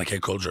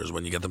eradicate cultures,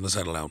 when you get them to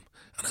settle down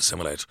and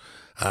assimilate.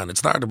 And it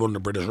started under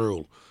British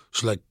rule.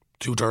 So, like,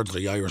 2/3 of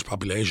the Irish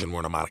population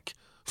were nomadic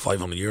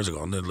 500 years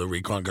ago in the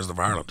reconquest of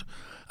Ireland.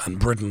 And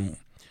Britain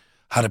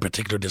had a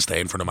particular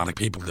disdain for nomadic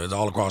people.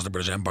 All across the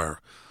British Empire,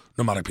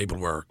 nomadic people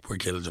were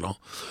killed, you know.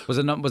 Was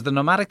the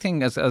nomadic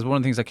thing, as one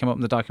of the things that came up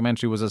in the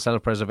documentary, was a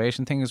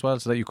self-preservation thing as well,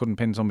 so that you couldn't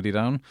pin somebody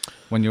down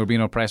when you were being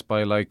oppressed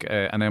by like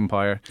an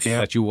empire,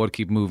 that you would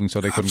keep moving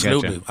so they couldn't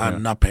get you.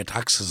 And not pay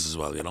taxes as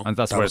well, you know. And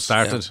that's where it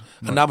started.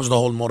 Yeah. And that was the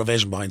whole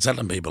motivation behind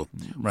settling people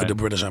with the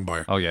British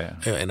Empire. Oh,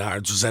 yeah. In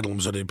Ireland, to settle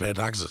them so they pay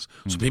taxes.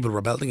 So people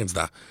rebelled against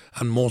that.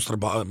 And most of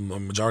the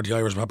majority of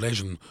the Irish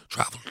population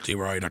travelled. They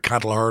were either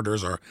cattle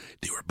herders, or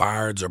they were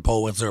bards or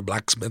poets or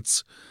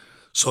blacksmiths.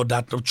 So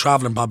that the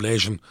travelling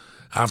population,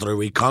 after the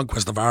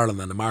reconquest of Ireland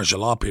and the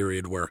martial law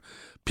period, where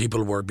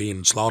people were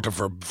being slaughtered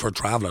for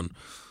travelling,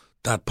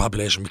 that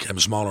population became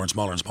smaller and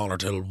smaller and smaller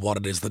till what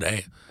it is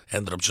today.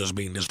 Ended up just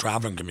being this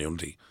travelling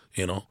community,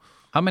 you know.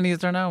 How many is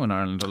there now in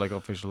Ireland, like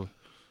official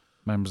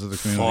members of the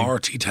community?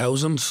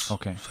 40,000.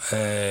 Okay.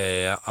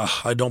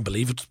 I don't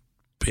believe it.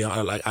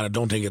 I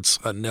don't think it's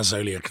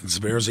necessarily a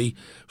conspiracy.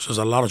 So there's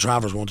a lot of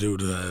travellers won't do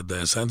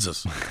the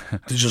census.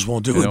 They just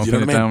won't do it. You know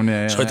what I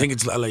mean? So I think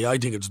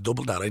it's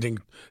double that. I think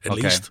at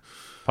least.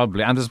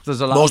 Probably. And there's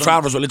a lot. Most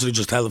travellers will literally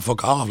just tell them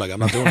fuck off. Like, I'm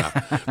not doing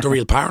that. They're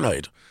real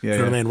paranoid. You know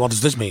what I mean? What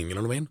does this mean? You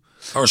know what I mean?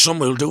 Or some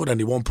will do it and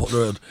they won't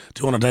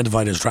they won't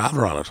identify as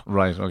traveller on it.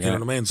 Right. Okay. You know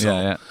what I mean?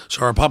 So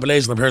so our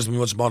population appears to be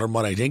much smaller than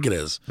what I think it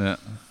is. Yeah.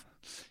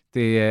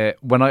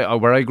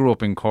 Where I grew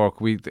up in Cork,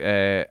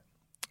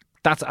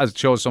 that as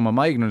shows some of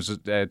my ignorance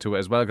to it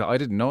as well. I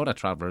didn't know that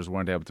travellers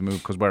weren't able to move,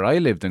 because where I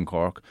lived in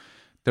Cork,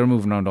 they're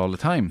moving around all the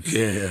time.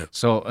 Yeah.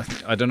 So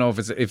I don't know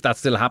if that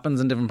still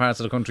happens in different parts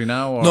of the country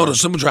now. Or? No, there's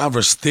some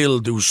travellers still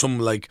do some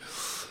like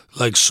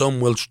some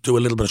will do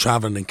a little bit of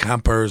travelling in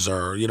campers,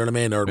 or you know what I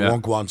mean, or they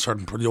won't go on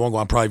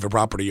private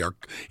property or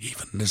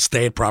even the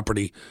state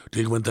property.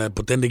 They go into,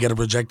 but then they get it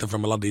rejected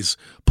from a lot of these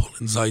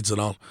pulling sites and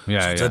all. So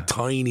it's a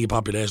tiny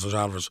population of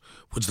travellers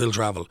would still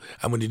travel,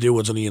 and when you do,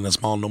 it's only in a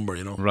small number,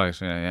 you know. Right.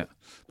 Yeah.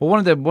 But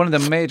one of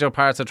the major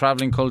parts of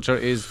travelling culture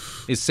is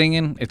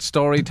singing, it's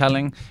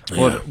storytelling.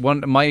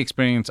 But my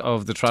experience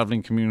of the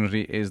travelling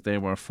community is they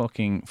were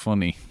fucking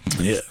funny.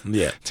 Yeah.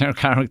 Their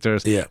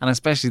characters, and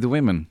especially the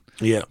women.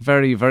 Yeah.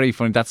 Very, very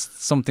funny. That's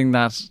something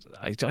that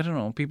I don't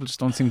know, people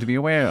just don't seem to be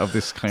aware of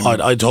this kind of.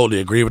 I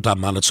totally agree with that,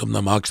 man. It's something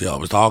I'm actually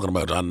always talking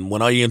about. And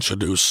when I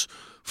introduce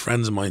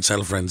friends of mine,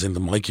 friends into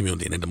my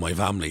community and into my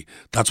family,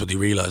 that's what they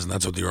realise, and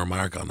that's what they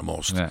remark on the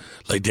most. Yeah.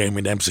 Like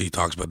Damien Dempsey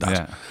talks about that.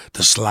 Yeah.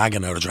 The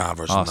slagging out of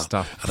travellers and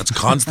it's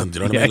constant,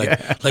 you know what I mean?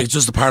 Like it's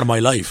just a part of my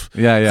life.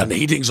 Yeah. And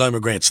he thinks I'm a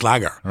great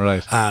slagger.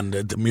 Right. And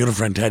the mutual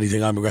friend Teddy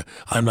thinks I'm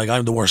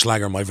the worst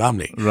slagger in my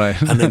family. Right.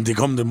 And then they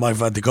come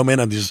in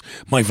and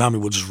my family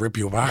will just rip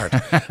you apart.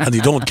 And they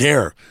don't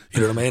care.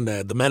 You know what I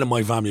mean? The men in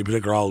my family in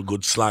particular are all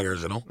good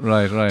slaggers, you know?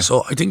 Right.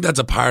 So I think that's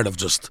a part of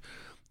just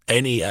I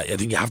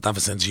think you have to have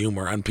a sense of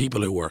humour, and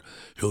people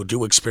who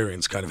do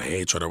experience kind of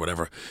hatred or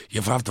whatever,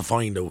 you have to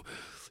find the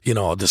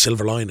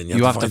silver lining.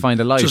 You have to find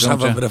a light. Just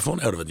have a bit of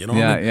fun out of it, you know.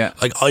 Yeah.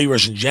 Like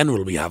Irish in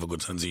general, we have a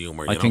good sense of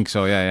humour. I think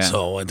so. Yeah.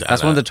 So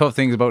that's one of the tough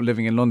things about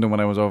living in London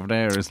when I was over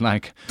there. Is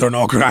like they're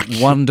not crack.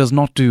 One does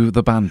not do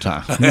the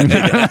banter. Do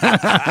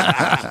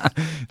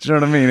you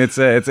know what I mean? It's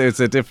a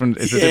different.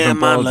 It's a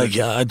different man.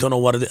 I don't know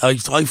what it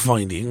is. I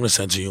find the English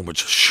sense of humour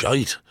just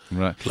shite.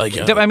 Right.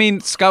 I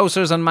mean,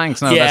 Scousers and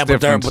Manx now. Yeah,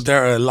 that's but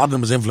a lot of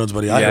them is influenced by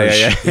the Irish.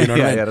 Yeah. You know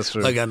what I mean? Yeah, that's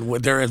true. Like, and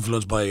they're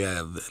influenced by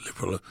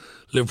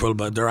Liverpool,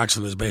 but their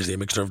accent is basically a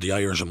mixture of the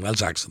Irish and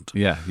Welsh accent.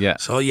 Yeah.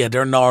 So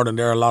they're northern.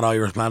 There are a lot of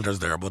Irish planters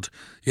there, but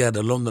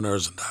the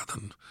Londoners and that.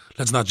 And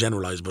let's not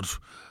generalise, but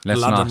a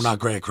lot of them are not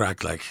great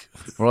crack. Like,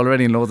 we're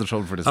already in loads of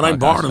trouble for this. And I'm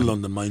born in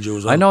London, mind you,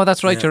 as well. I know,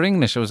 that's right. You're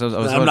English. I was I'm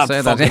about not to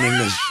say fucking that.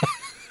 English.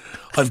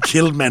 I've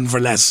killed men for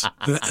less.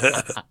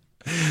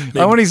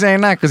 I'm only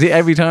saying that because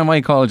every time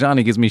I call John,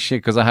 he gives me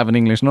shit because I have an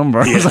English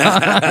number. So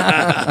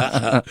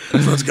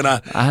it's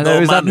gonna.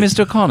 Hello, is that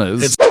Mr.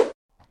 Connors?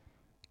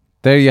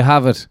 There you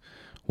have it.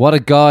 What a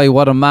guy,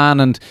 what a man.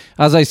 And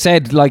as I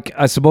said, like,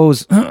 I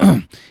suppose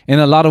in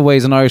a lot of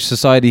ways in Irish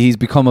society, he's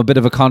become a bit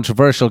of a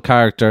controversial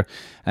character.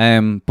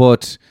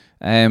 But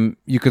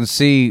you can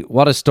see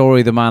what a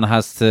story the man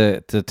has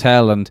to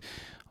tell. And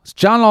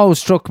John always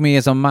struck me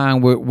as a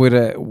man with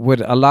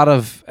a lot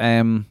of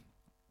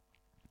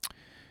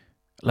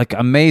like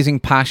amazing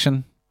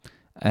passion,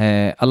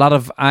 a lot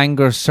of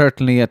anger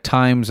certainly at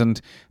times,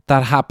 and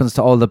that happens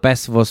to all the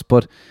best of us,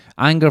 but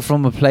anger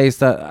from a place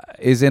that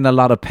is in a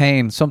lot of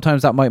pain.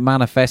 Sometimes that might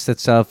manifest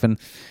itself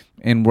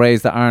in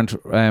ways that aren't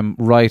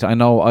right. I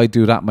know I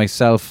do that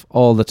myself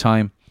all the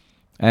time.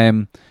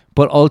 But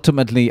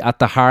ultimately, at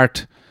the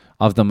heart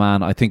of the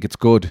man, I think it's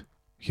good.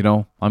 You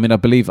know, I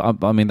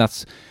mean,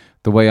 that's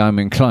the way I'm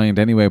inclined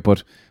anyway,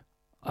 but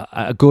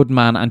a good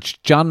man. And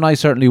John and I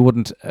certainly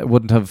wouldn't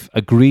have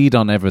agreed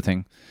on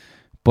everything,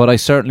 but I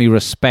certainly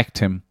respect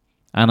him.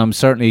 And I'm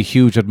certainly a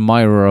huge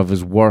admirer of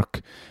his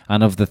work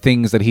and of the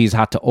things that he's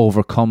had to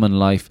overcome in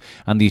life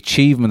and the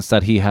achievements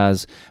that he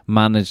has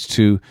managed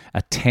to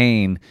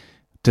attain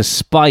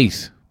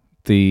despite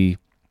the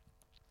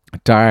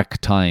dark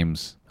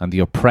times and the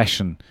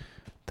oppression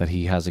that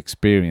he has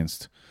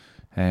experienced.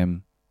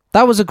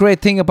 That was a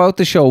great thing about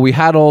the show. We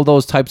had all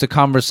those types of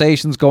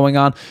conversations going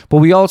on, but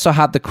we also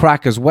had the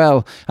crack as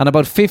well. And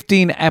about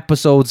 15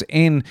 episodes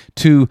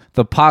into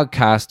the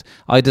podcast,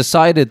 I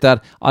decided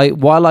that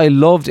while I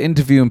loved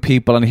interviewing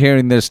people and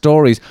hearing their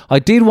stories, I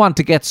did want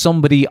to get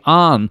somebody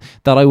on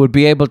that I would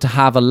be able to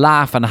have a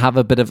laugh and have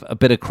a bit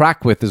of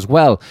crack with as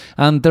well.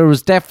 And there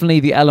was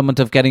definitely the element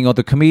of getting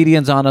other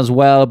comedians on as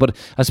well, but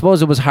I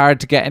suppose it was hard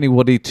to get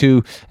anybody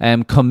to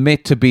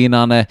commit to being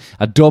on a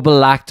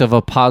double act of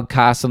a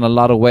podcast in a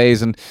lot of ways.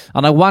 And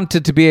I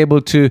wanted to be able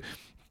to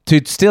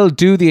still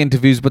do the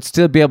interviews, but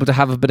still be able to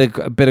have a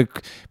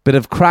bit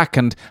of crack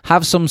and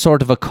have some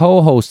sort of a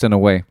co-host in a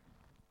way.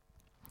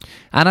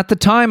 And at the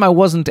time, I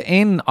wasn't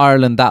in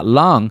Ireland that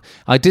long.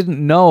 I didn't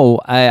know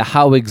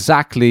how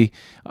exactly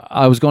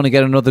I was going to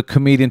get another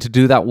comedian to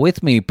do that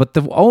with me. But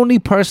the only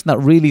person that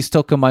really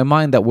stuck in my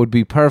mind that would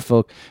be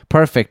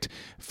perfect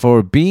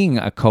for being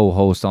a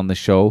co-host on the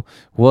show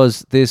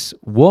was this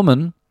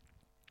woman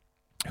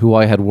who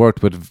I had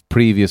worked with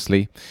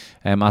previously.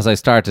 As I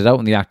started out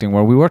in the acting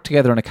world, we worked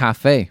together in a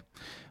cafe.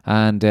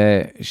 And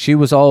she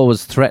was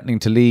always threatening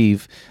to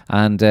leave,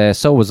 and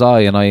so was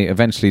I, and I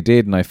eventually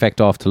did, and I fecked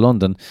off to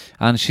London,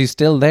 and she's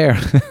still there.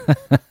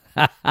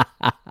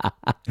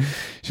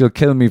 She'll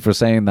kill me for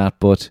saying that,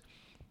 but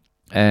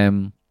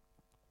Jenna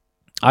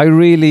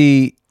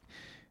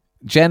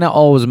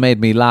always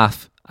made me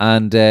laugh,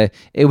 and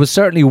it was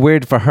certainly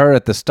weird for her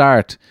at the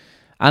start.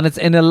 And it's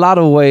in a lot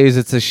of ways,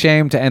 it's a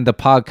shame to end the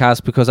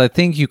podcast, because I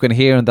think you can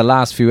hear in the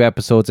last few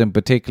episodes in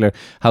particular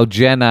how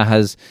Jenna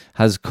has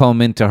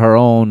come into her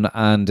own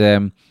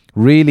and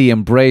really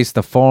embraced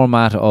the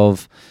format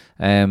of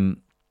the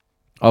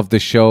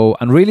show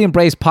and really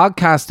embraced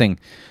podcasting.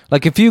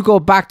 Like if you go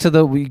back to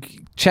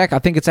I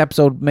think it's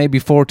episode maybe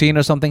 14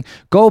 or something,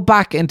 go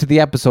back into the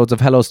episodes of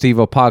Hello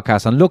Steve-O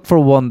podcast and look for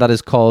one that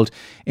is called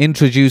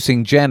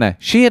Introducing Jenna.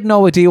 She had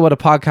no idea what a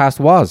podcast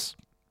was.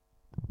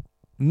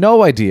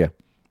 No idea.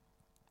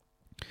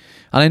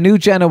 And I knew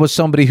Jenna was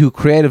somebody who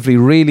creatively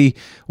really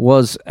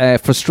was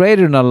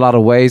frustrated in a lot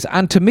of ways,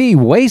 and to me,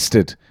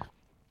 wasted.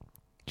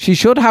 She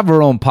should have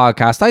her own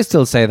podcast. I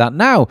still say that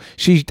now.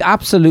 She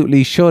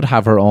absolutely should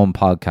have her own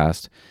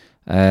podcast.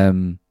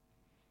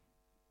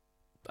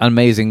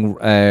 Amazing.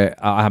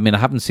 I mean, I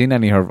haven't seen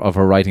any of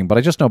her writing, but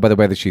I just know by the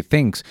way that she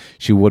thinks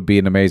she would be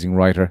an amazing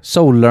writer.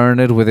 So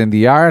learned within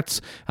the arts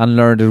and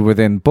learned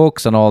within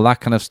books and all that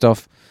kind of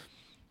stuff.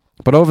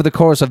 But over the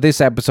course of this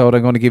episode,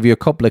 I'm going to give you a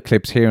couple of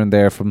clips here and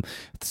there from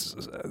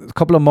a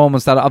couple of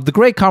moments of the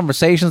great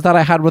conversations that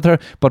I had with her,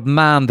 but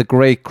man, the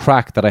great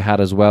crack that I had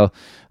as well.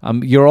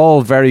 You're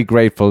all very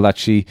grateful that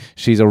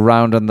she's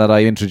around and that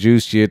I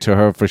introduced you to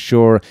her for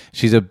sure.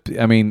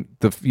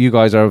 You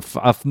guys are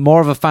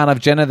more of a fan of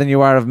Jenna than you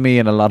are of me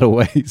in a lot of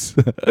ways.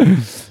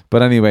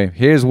 But anyway,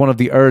 here's one of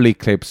the early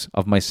clips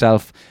of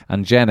myself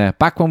and Jenna,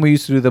 back when we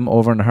used to do them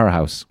over in her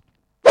house.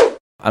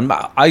 And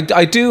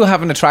I do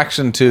have an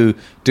attraction to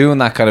doing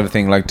that kind of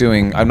thing, like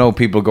I know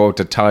people go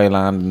to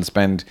Thailand and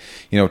spend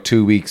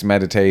 2 weeks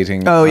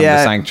meditating on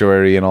the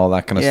sanctuary and all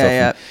that kind of stuff,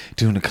 and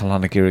doing a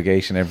colonic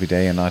irrigation every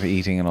day and not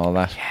eating and all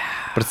that.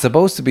 But it's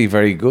supposed to be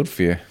very good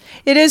for you.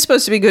 It is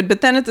supposed to be good,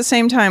 but then at the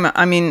same time,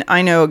 I mean,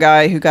 I know a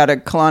guy who got a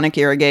colonic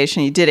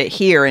irrigation. He did it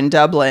here in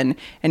Dublin,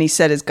 and he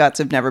said his guts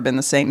have never been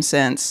the same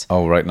since.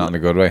 Oh, right, not in a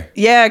good way.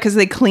 Yeah, because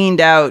they cleaned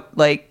out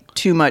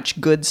too much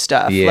good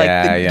stuff.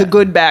 The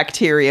good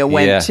bacteria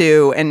went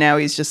to, and now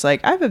he's just like,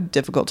 I have a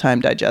difficult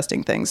time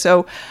digesting things.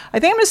 So I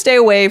think I'm going to stay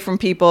away from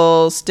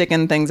people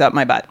sticking things up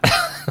my butt.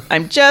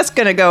 I'm just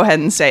going to go ahead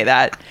and say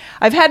that.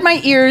 I've had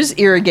my ears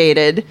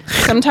irrigated,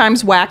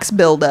 sometimes wax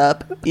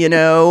buildup,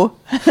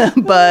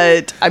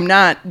 but I'm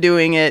not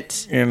doing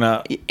it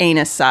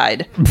anus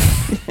side,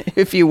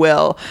 if you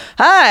will.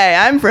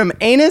 Hi, I'm from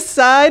Anus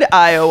Side,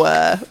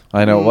 Iowa.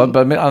 I know,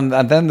 but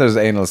and then there's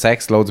anal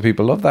sex. Loads of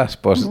people love that,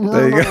 but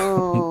there you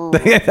go.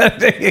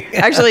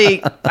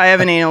 Actually, I have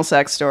an anal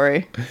sex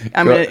story.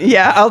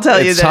 I'll tell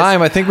you this. It's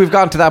time. I think we've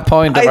gotten to that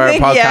point of our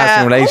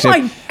podcasting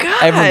relationship. Oh my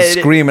God. Everyone's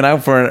screaming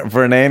out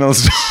for an anal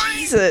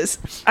story.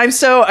 Jesus.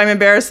 I'm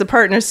embarrassed. The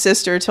partner's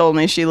sister told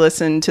me she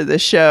listened to the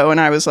show, and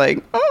I was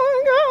like, oh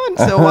my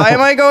God. So why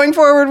am I going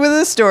forward with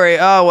this story?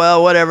 Oh,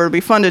 well, whatever. It'll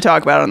be fun to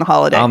talk about on the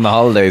holiday. On the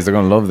holidays, they're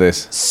going to love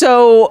this.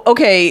 So,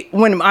 okay,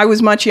 when I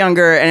was much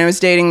younger and I was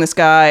dating this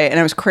guy and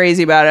I was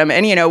crazy about him,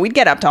 and, we'd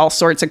get up to all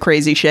sorts of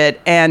crazy shit,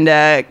 and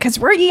because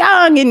we're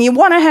young and you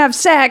want to have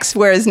sex,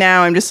 whereas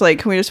now I'm just like,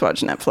 can we just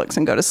watch Netflix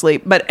and go to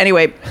sleep? But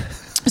anyway,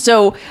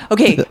 so,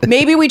 okay,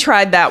 maybe we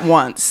tried that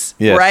once,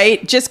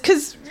 right? Just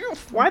because...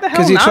 Why the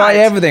hell not? Because you try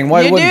everything.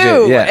 Why wouldn't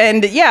you? Yeah.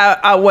 And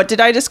what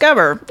did I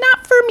discover?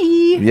 Not for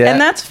me. Yeah.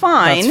 And that's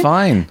fine. That's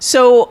fine.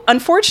 So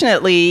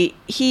unfortunately,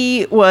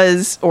 he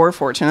was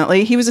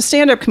a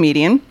stand-up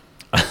comedian.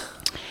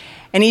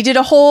 And he did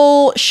a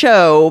whole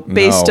show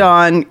based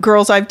on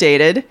girls I've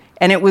dated.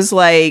 And it was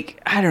like,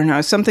 I don't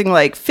know, something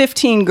like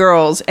 15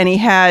 girls. And he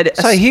had...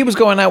 So he was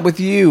going out with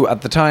you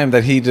at the time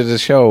that he did a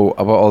show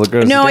about all the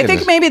girls. No, I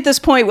think maybe at this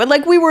point,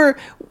 like we were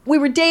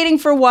dating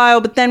for a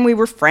while, but then we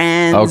were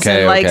friends.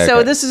 Okay,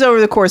 so this is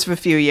over the course of a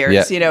few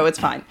years. Yeah. It's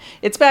fine.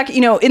 It's back,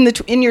 in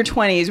your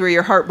 20s where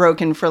you're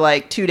heartbroken for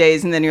like 2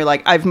 days, and then you're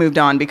like, I've moved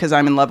on because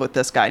I'm in love with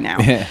this guy now.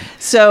 Yeah.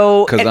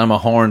 So because I'm a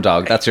horn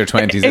dog. That's your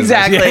 20s.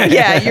 Exactly.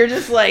 Yeah. You're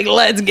just like,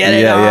 let's get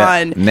it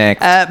on.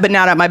 Next, but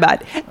not on my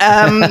butt.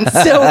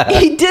 So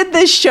he did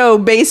this show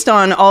based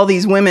on all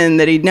these women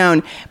that he'd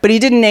known, but he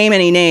didn't name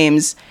any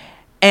names.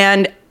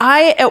 And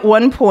I, at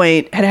one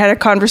point, had a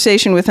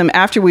conversation with him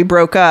after we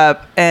broke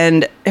up,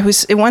 and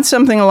it went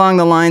something along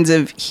the lines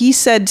of, he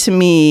said to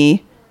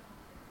me,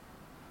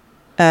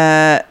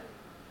 no,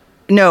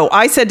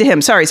 I said to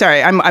him, sorry,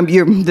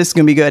 this is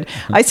going to be good.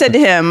 I said to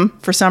him,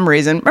 for some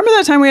reason, remember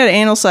that time we had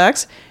anal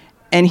sex?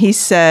 And he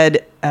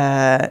said,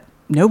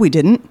 no, we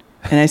didn't.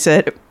 And I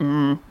said,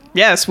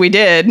 yes, we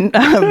did.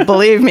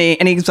 Believe me.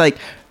 And he was like,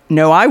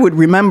 no, I would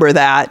remember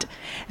that.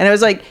 And I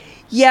was like,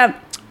 yeah,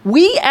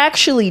 we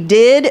actually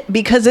did,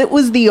 because it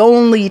was the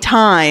only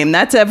time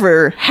that's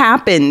ever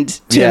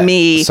happened to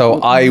me. So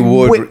I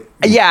would...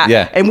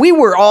 Yeah. And we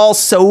were all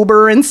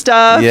sober and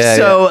stuff.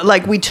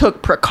 Like we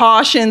took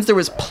precautions. There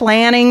was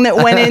planning that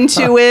went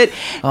into it.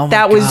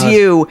 That was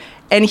you.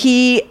 And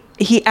he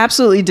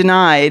absolutely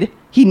denied.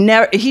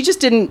 He just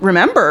didn't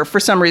remember for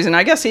some reason.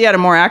 I guess he had a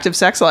more active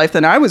sex life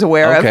than I was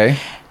aware of.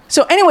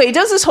 So anyway, he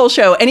does this whole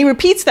show, and he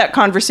repeats that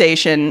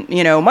conversation,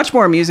 much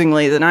more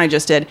amusingly than I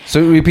just did.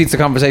 So he repeats the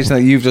conversation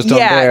that you've just done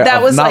there,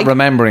 that was not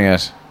remembering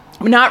it.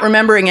 Not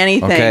remembering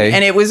anything. Okay.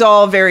 And it was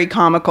all very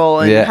comical,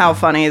 and how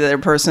funny that a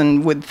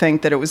person would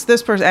think that it was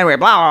this person. Anyway,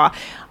 blah, blah.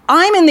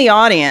 I'm in the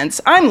audience.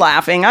 I'm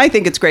laughing. I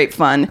think it's great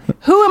fun.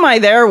 Who am I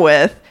there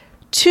with?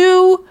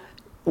 Two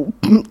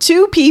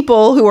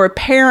people who are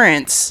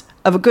parents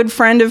of a good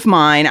friend of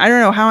mine. I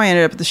don't know how I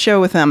ended up at the show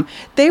with them.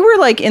 They were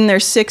like in their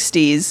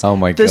 60s. Oh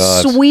my God. The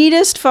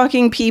sweetest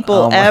fucking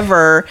people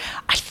ever.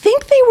 I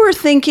think they were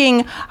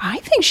thinking, I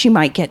think she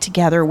might get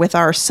together with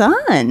our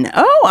son.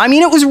 Oh, I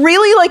mean, it was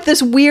really like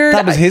this weird...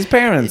 That was his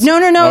parents?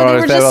 No. They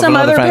were just some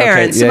other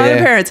parents. Other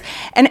parents.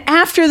 And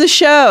after the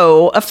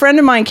show, a friend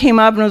of mine came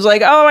up and was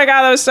like, oh my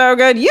God, that was so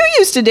good. You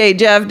used to date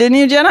Jeff, didn't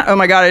you, Jenna? Oh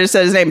my God, I just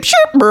said his name.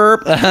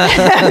 Burp.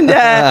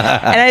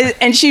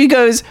 And she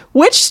goes,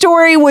 which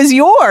story was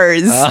yours?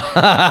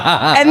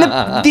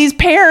 And these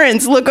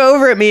parents look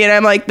over at me, and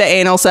I'm like, the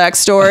anal sex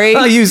story.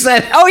 Oh, you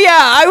said? Oh yeah,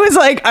 I was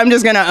like, I'm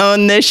just gonna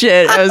own this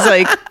shit. I was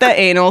like, the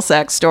anal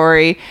sex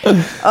story.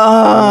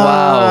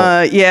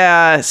 Wow.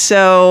 Yeah.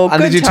 So.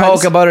 And did you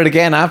talk about it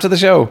again after the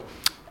show?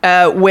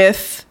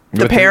 With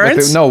the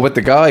parents? With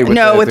the guy.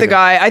 With the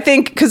guy. I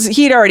think because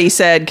he'd already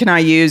said, can I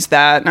use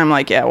that? And I'm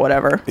like, yeah,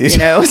 whatever.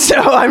 So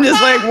I'm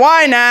just like,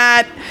 why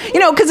not?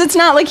 Because it's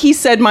not like he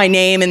said my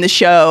name in the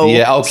show.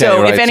 Yeah, okay.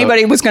 So if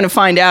anybody was going to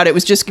find out, it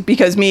was just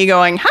because me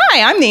going,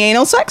 hi, I'm the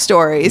anal sex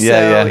story.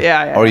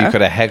 Yeah. Or you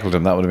could have heckled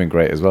him. That would have been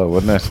great as well,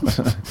 wouldn't it?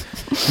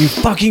 You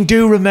fucking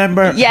do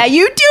remember. Yeah,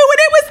 you do. And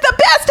it was the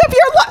best of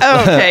your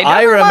life. Okay.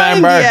 I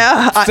remember.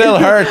 Yeah. Still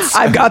hurts.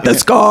 I've got the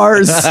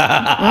scars.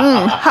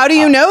 How do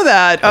you know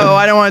that? Oh,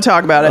 I don't want to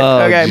talk about it. Oh,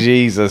 okay.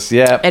 Jesus.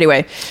 Yeah.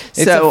 Anyway,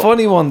 it's a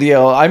funny one,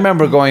 deal. I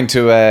remember going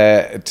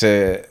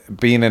to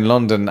being in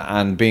London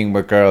and being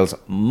with girls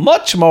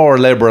much more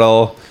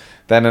liberal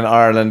than in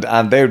Ireland,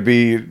 and they would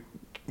be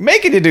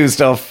making you do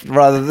stuff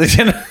rather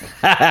than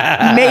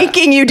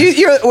making you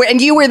do and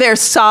you were there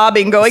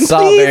sobbing, going,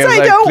 please,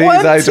 I don't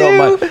want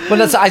to.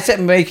 But I said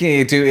making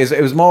you do is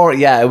it was more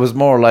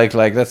like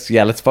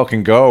let's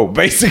fucking go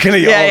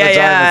basically all the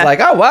time. It's like,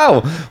 oh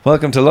wow,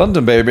 welcome to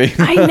London, baby.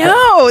 I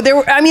know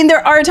there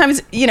are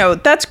times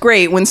that's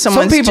great when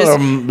some people are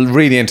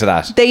really into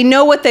that. They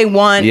know what they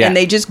want and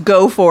they just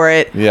go for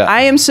it.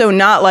 I am so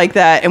not like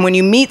that, and when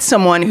you meet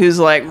someone who's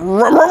like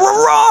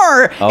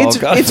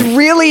it's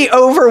really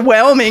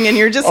overwhelming. And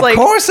you're just like,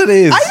 of course it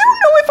is. I don't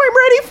know if I'm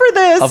ready for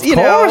this.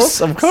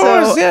 Of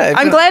course. So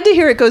I'm glad to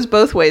hear it goes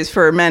both ways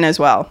for men as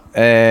well.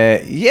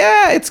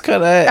 It's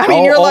kind of. I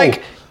mean,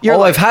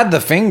 I've had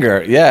the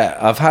finger. Yeah,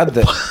 I've had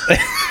the.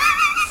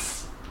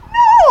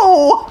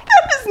 No,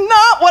 that is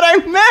not what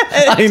what I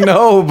meant. I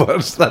know,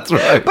 but that's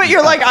right. But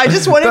you're like, I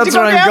just wanted to That's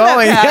go where I'm down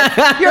going. that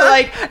path. You're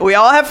like, we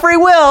all have free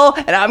will,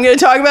 and I'm going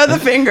to talk about the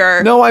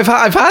finger. No, I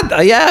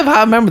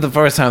remember the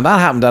first time that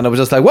happened, and it was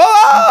just like,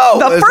 whoa!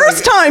 The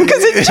first time,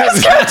 because it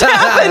just kept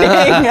happening.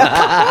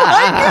 Oh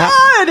my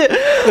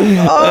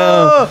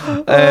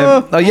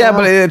God.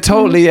 But it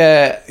totally,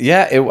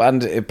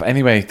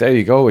 anyway, there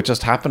you go. It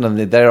just happened, and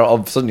there all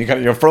of a sudden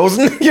you're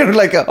frozen. You're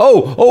like,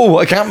 oh,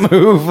 I can't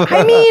move.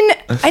 I mean,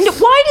 and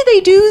why do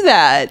they do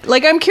that?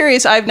 Like, I'm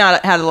curious. I've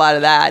not had a lot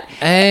of that.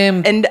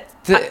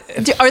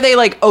 Are they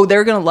like, oh,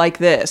 they're gonna like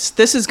this?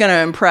 This is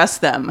gonna impress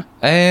them.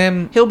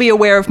 He'll be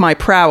aware of my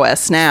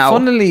prowess now.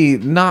 Funnily,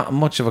 not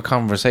much of a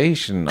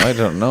conversation. I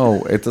don't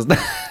know. It doesn't.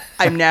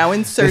 I'm now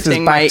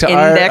inserting my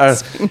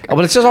index.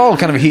 Well, it's just all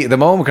kind of heat of the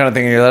moment kind of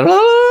thing. And you're like,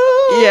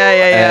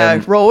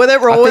 yeah. Roll with it.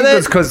 I think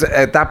it's because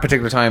at that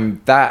particular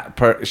time,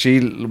 she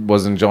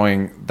was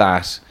enjoying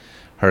that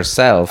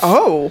herself.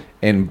 Oh.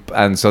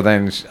 And so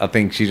then I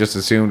think she just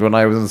assumed when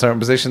I was in a certain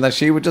position that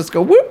she would just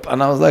go whoop,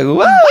 and I was like,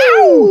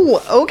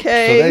 whoa.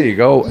 Okay. So there you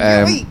go.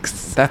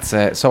 Yikes. That's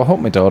it. So I hope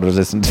my daughter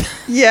listened.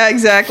 Yeah,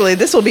 exactly.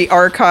 This will be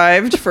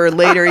archived for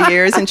later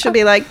years, and she'll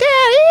be like,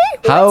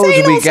 Daddy, how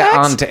did we get sex?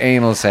 On to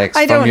anal sex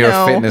I from don't your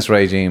know. fitness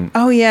regime?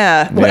 Oh,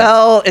 yeah.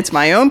 Well, it's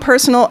my own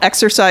personal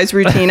exercise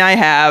routine I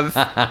have.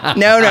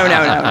 No.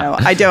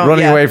 I don't.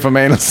 Running away from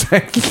anal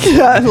sex.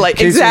 Like,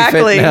 Keeps me fit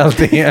exactly. and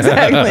healthy.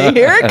 Exactly.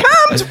 Here it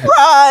comes.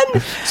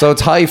 Run. So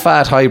it's high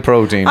fat, high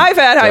protein. High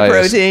fat, high diet.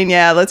 protein.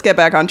 Yeah, let's get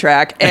back on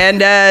track.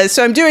 And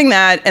so I'm doing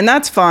that, and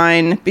that's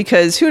fine,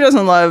 because who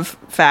doesn't love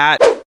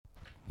fat?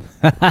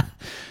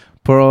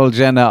 Poor old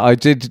Jenna. I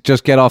did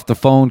just get off the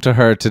phone to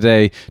her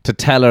today to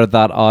tell her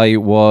that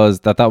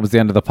that was the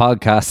end of the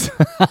podcast.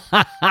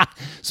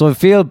 So I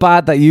feel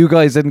bad that you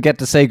guys didn't get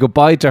to say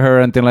goodbye to her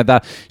or anything like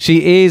that.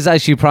 She is,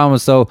 as she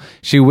promised, though,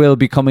 she will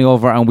be coming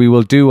over and we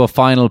will do a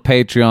final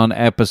Patreon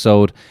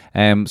episode.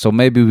 So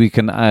maybe we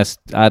can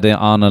add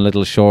on a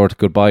little short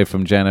goodbye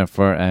from Jenna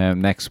for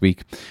next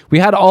week. We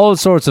had all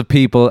sorts of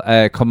people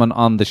coming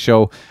on the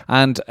show,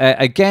 and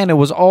again, it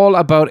was all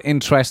about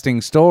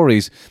interesting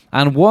stories.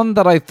 And one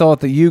that I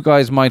thought that you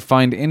guys might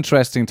find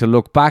interesting to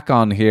look back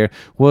on here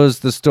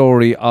was the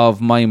story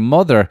of my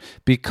mother,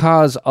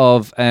 because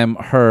of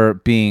her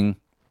being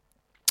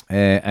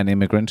an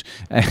immigrant,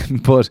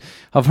 but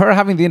of her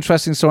having the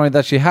interesting story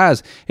that she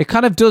has. It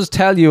kind of does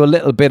tell you a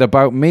little bit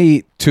about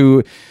me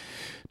to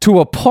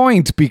a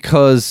point,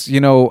 because, you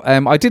know,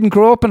 I didn't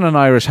grow up in an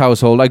Irish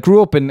household. I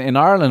grew up in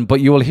Ireland,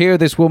 but you will hear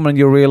this woman and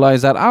you'll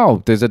realise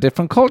that, there's a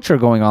different culture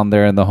going on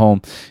there in the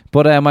home.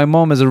 But my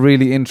mum is a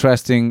really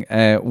interesting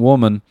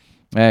woman.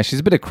 She's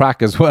a bit of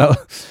crack as well.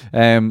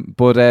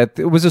 But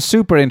it was a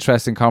super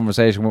interesting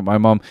conversation with my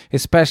mum,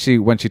 especially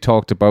when she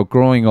talked about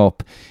growing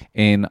up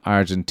in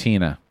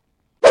Argentina.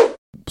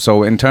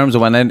 So in terms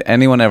of when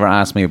anyone ever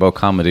asked me about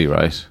comedy,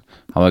 right,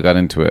 how I got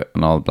into it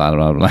and all blah,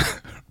 blah, blah,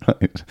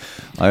 right,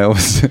 I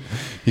always,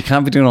 you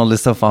can't be doing all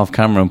this stuff off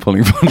camera and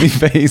pulling funny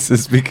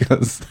faces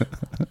because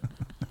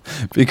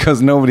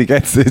nobody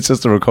gets it. It's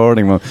just a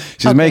recording mode.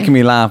 She's making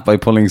me laugh by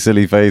pulling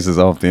silly faces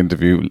off the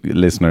interview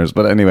listeners.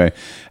 But anyway,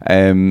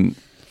 when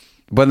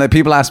the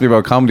people ask me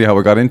about comedy, how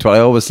I got into it, I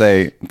always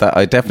say that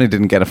I definitely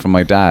didn't get it from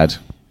my dad.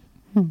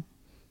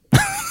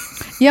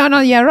 Yeah, no,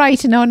 you're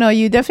right. No,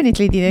 you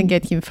definitely didn't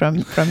get him from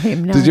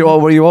him. No. Did you?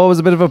 Were you always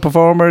a bit of a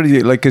performer?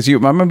 Because I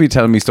remember you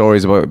telling me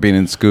stories about being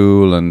in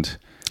school and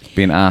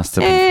being asked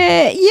to.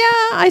 Yeah,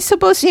 I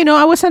suppose,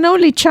 I was an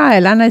only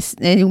child,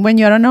 and when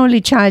you're an only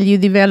child, you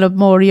develop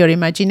more your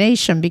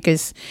imagination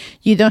because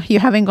you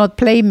haven't got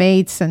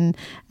playmates, and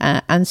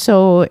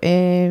so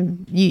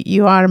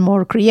you are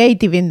more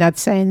creative in that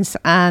sense.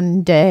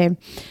 And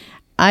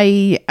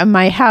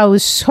my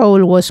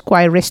household was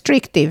quite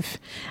restrictive,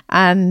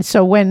 and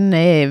so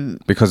when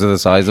because of the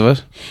size of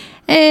it.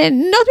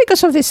 Not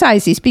because of the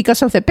size, it's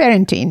because of the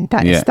parenting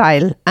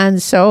style.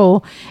 And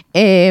so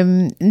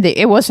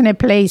it wasn't a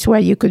place where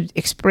you could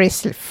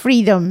express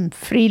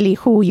freely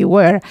who you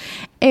were.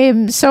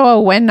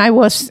 So when I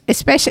was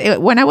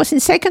in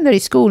secondary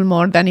school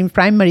more than in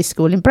primary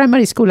school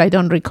I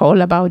don't recall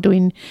about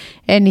doing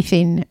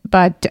anything.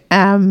 But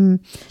in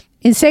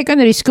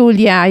secondary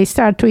school, I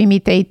started to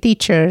imitate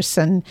teachers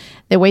and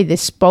the way they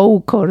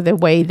spoke or the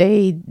way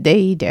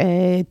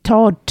they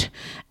taught.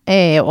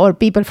 Or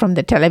people from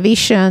the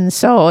television.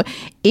 So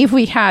if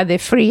we had a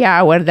free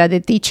hour that the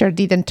teacher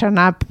didn't turn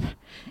up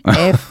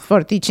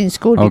for teaching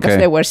school because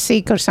they were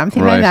sick or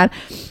something like that.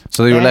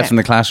 So you were left in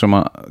the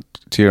classroom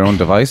to your own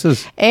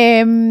devices?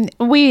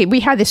 We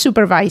had a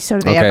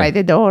supervisor there by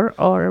the door,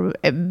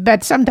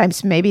 but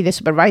sometimes maybe the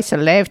supervisor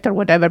left or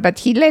whatever, but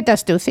he let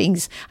us do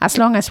things as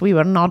long as we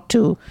were not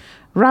too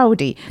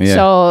rowdy.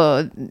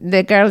 So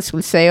the girls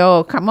will say,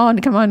 oh, come on,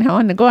 go on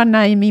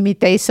and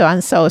imitate so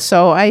and so.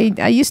 So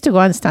I used to go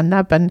and stand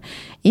up and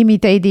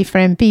imitate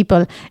different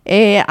people.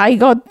 I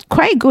got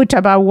quite good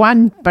about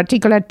one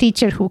particular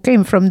teacher who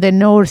came from the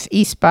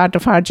northeast part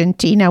of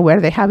Argentina,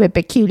 where they have a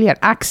peculiar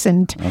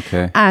accent.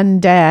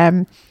 And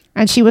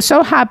And she was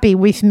so happy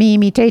with me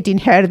imitating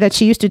her that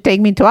she used to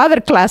take me to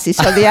other classes,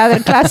 so the other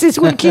classes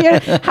would hear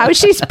how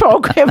she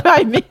spoke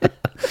about me.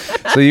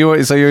 You're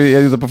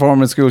the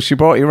performance school. She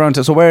brought you around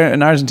to. So where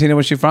in Argentina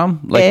was she from?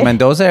 Like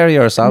Mendoza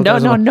area or Salta?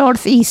 No,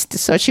 northeast.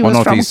 So she was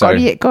from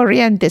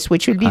Corrientes,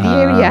 which will be the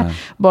area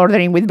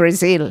bordering with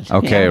Brazil.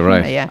 Okay,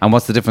 right. Yeah. And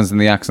what's the difference in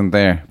the accent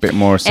there? A bit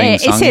more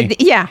sing-songy?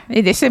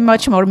 It is a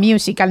much more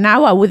musical.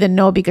 Now I wouldn't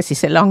know because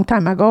it's a long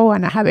time ago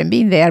and I haven't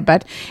been there,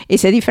 but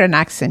it's a different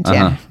accent,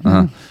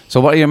 So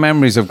what are your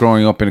memories of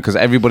growing up in? Because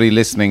everybody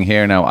listening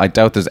here now, I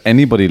doubt there's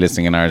anybody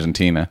listening in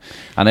Argentina.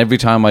 And every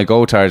time I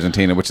go to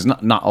Argentina, which is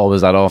not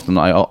always that often,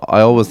 I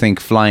always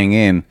think flying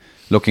in,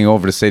 looking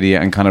over the city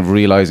and kind of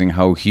realizing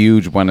how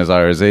huge Buenos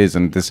Aires is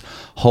and this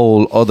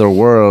whole other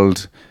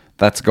world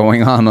that's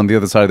going on the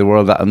other side of the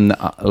world. That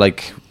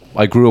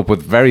I grew up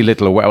with very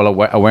little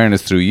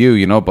awareness through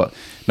you, but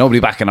nobody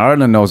back in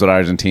Ireland knows what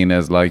Argentina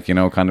is like,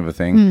 kind of a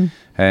thing.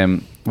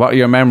 What are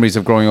your memories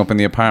of growing up in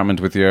the apartment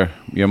with your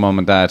mum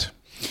and dad?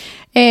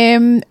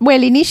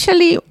 Well,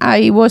 initially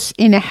I was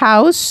in a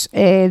house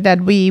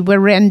that we were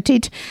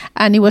rented,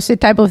 and it was a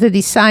type of the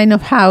design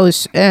of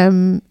house,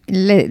 I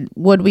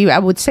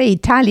would say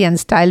Italian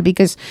style,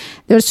 because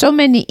there were so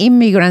many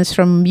immigrants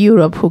from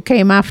Europe who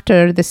came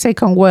after the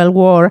Second World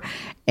War,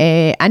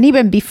 and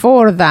even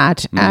before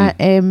that,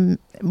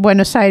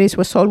 Buenos Aires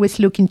was always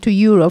looking to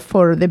Europe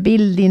for the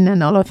building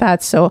and all of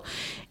that. So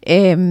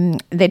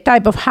the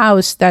type of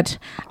house that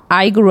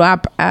I grew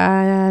up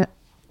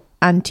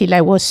until I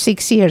was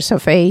 6 years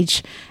of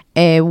age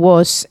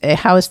was a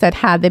house that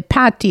had a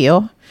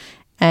patio.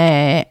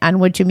 And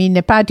what you mean,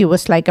 the patio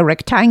was like a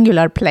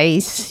rectangular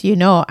place,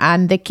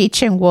 and the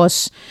kitchen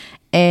was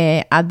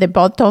at the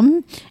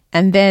bottom.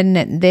 And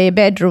then the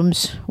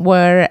bedrooms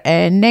were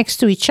next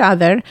to each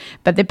other,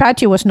 but the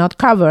patio was not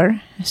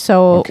covered.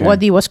 So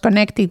what it was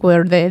connected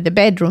were the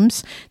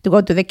bedrooms. To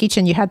go to the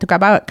kitchen, you had to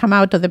come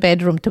out of the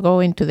bedroom to go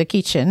into the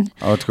kitchen.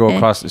 Oh, to go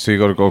across. So you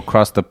got to go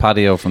across the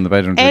patio from the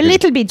bedroom. A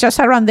little bit, just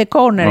around the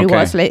corner. Okay. It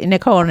was in a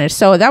corner.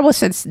 So that was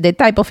the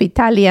type of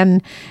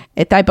Italian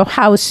type of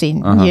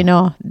housing,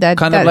 that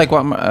kind of like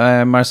what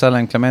Marcella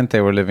and Clemente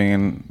were living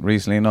in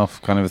recently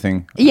enough, kind of a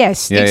thing.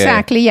 Yes,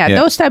 exactly. Yeah,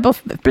 those type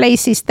of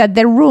places that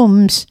the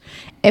rooms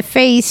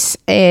face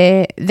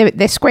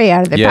the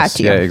square, the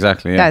patio. Yeah,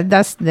 exactly. Yeah.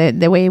 That's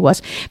the way it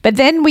was. But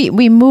then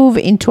we moved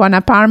into an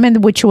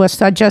apartment which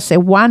was just a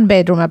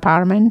one-bedroom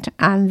apartment,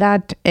 and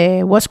that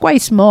was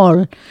quite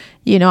small.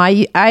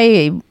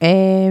 I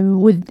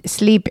would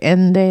sleep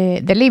in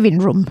the living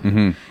room,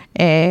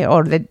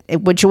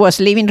 which was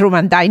living room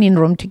and dining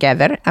room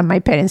together, and my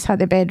parents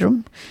had a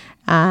bedroom,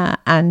 I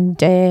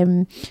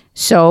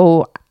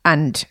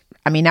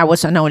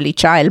was an only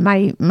child.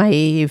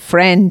 My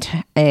friend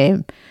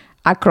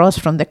across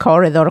from the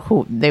corridor,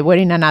 they were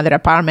in another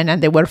apartment,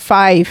 and there were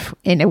 5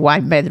 in a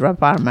one-bedroom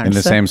apartment. In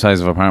the same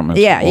size of apartment?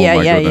 Yeah.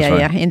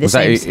 In the was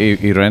same. Was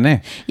that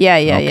Irene? Yeah.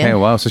 Okay,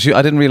 wow. So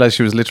I didn't realize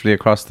she was literally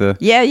across the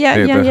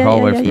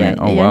hallway from me.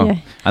 Oh, wow.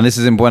 And this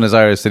is in Buenos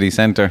Aires city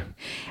center?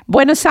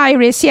 Buenos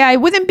Aires, it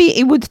would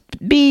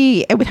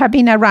have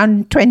been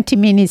around 20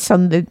 minutes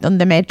on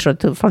the metro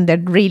from the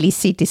really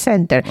city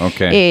center.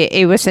 Okay.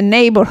 It was a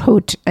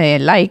neighborhood,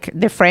 like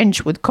the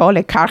French would call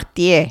a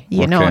quartier,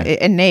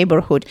 a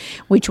neighborhood,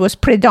 which was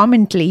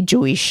predominantly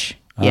Jewish.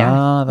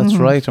 Yeah. That's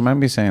right. I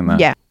remember you saying that.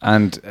 Yeah.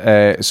 And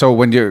so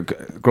when you're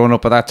growing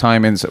up at that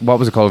time, what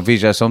was it called?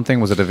 Villa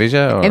something? Was it a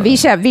Villa? Or?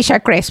 Villa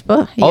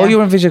Crespo. Yeah. Oh, you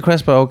were in Villa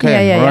Crespo.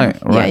 Okay. Right.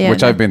 Yeah,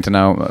 which I've been to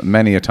now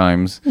many a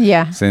times.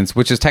 Yeah. Since,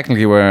 which is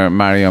technically where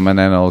Mario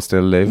Menino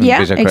still live. In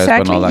Villa Crespo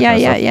exactly. And all that kind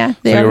of stuff. Yeah.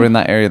 So you were in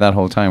that area that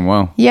whole time.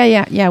 Wow.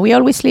 Yeah. We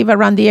always live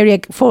around the area,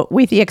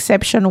 with the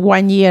exception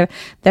one year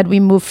that we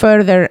moved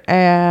further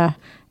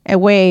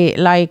away,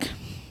 like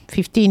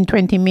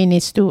 15-20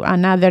 minutes to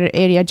another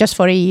area just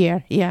for a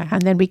year,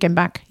 and then we came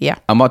back.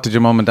 And what did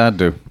your mom and dad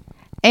do?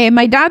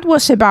 My dad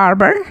was a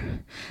barber,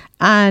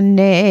 and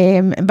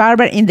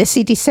barber in the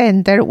city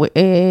center,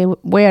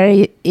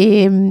 where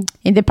in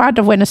the part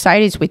of Buenos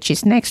Aires, which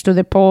is next to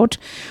the port,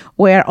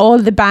 where all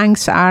the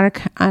banks are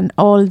and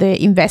all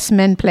the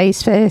investment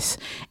places,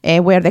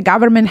 where the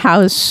government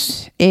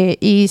house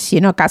is,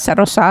 Casa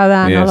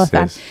Rosada and all of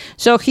that.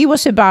 So he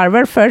was a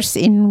barber first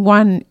in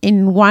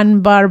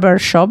one barber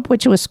shop,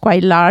 which was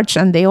quite large,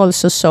 and they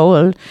also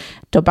sold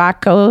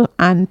tobacco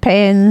and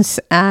pens,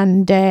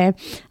 and there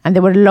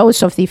were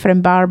loads of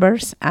different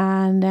barbers,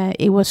 and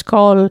it was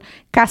called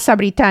Casa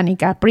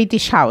Britannica,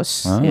 British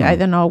House. Oh. I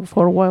don't know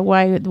for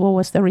why, what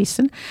was the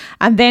reason.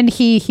 And then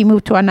he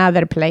moved to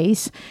another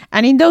place.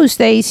 And in those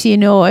days,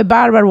 a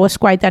barber was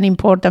quite an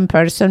important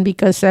person,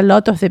 because a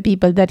lot of the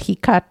people that he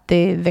cut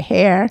the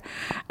hair,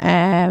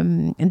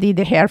 did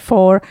the hair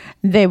for,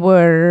 they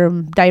were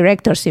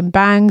directors in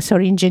banks or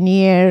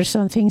engineers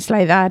and things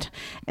like that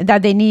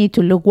they needed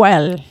to look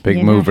well.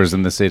 Big movers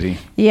in the city.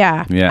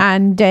 Yeah.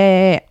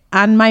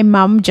 And my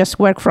mom just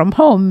worked from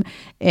home.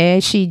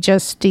 She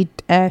just did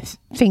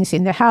things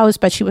in the house,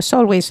 but she was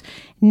always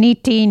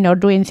knitting or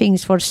doing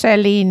things for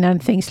selling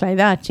and things like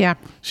that. Yeah.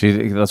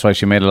 That's why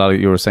she made a lot of,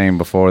 you were saying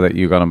before that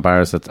you got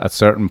embarrassed at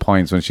certain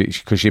points when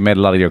because she made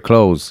a lot of your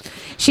clothes.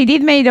 She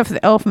did made of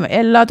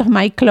a lot of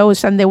my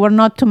clothes, and they were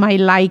not to my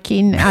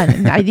liking,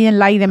 and I didn't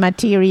like the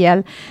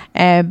material,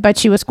 but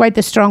she was quite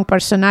a strong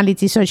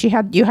personality, so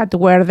you had to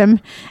wear them,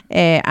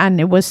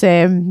 and it was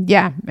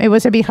it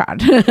was a bit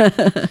hard.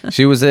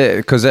 She was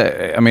because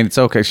I mean, it's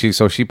okay.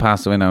 She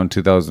passed away now in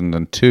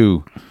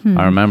 2002.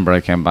 I remember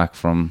I came back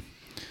from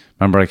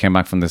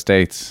the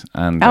States,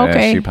 and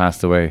she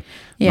passed away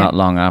not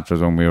long after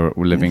when we were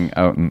living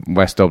out in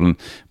West Dublin.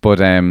 But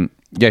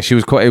she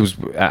was quite. It was,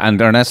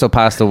 and Ernesto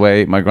passed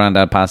away. My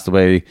granddad passed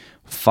away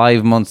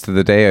 5 months to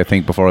the day, I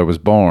think, before I was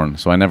born.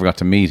 So I never got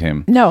to meet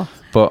him. No.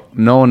 But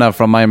Nona,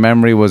 from my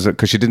memory, was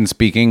because she didn't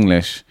speak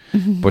English,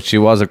 but she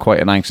was quite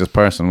an anxious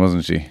person,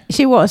 wasn't she?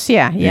 She was,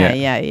 yeah.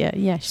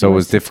 So it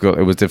was difficult.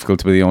 It was difficult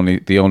to be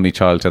the only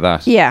child to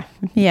that. Yeah.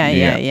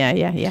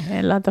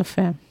 A lot of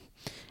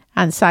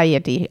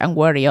anxiety and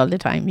worry all the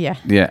time. Yeah.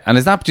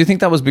 And do you think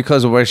that was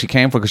because of where she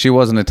came from? Because she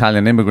was an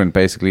Italian immigrant,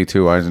 basically,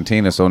 to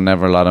Argentina, so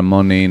never a lot of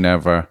money,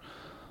 never.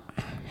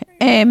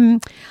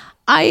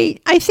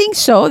 I think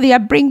so. The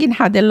upbringing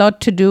had a lot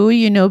to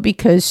do,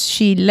 because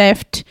she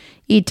left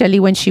Italy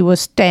when she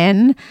was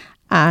 10,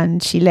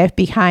 and she left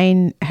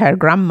behind her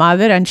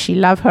grandmother, and she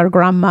loved her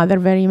grandmother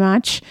very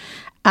much.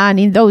 And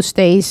in those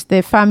days,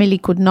 the family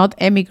could not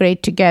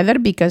emigrate together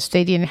because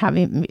they didn't have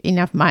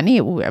enough money.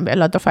 A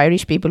lot of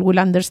Irish people will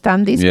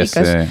understand this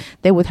because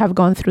they would have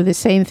gone through the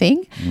same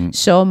thing.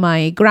 So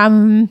my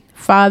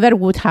grandfather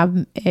would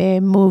have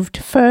moved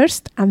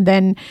first, and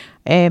then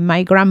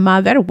my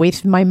grandmother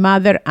with my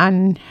mother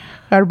and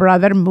her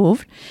brother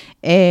moved.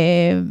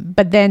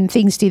 But then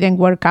things didn't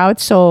work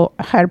out, so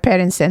her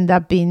parents ended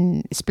up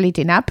being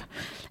splitting up.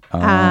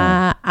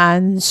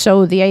 And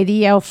so the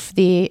idea of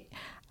the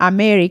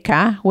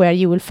America, where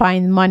you will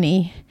find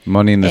money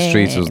in the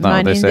streets, was not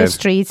what they said. Money in the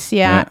streets,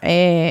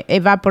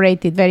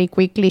 evaporated very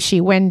quickly.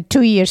 She went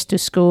 2 years to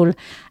school,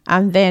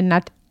 and then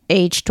at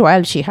age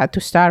 12, she had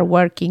to start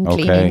working,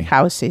 cleaning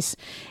houses.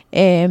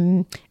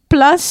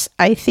 Plus,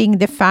 I think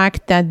the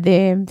fact that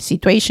the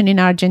situation in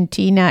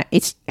Argentina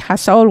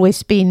has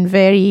always been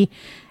very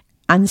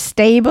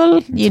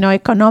unstable,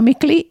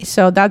 economically.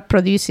 So that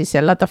produces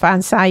a lot of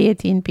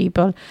anxiety in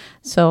people.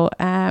 So,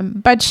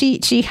 but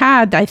she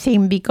had, I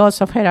think,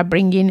 because of her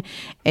upbringing,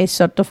 a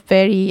sort of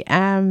very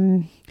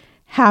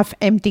half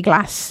empty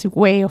glass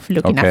way of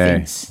looking at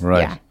things.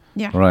 Right.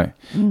 Yeah. Right.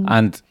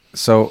 And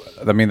so,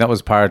 I mean, that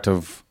was part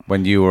of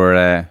when you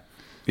were.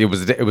 It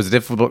was a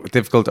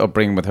difficult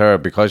upbringing with her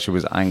because she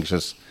was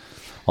anxious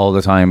all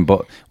the time.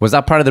 But was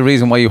that part of the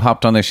reason why you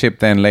hopped on a ship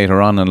then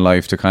later on in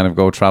life to kind of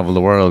go travel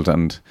the world?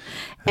 And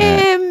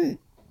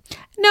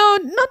no,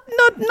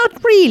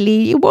 not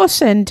really. It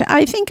wasn't.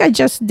 I think I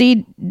just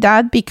did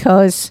that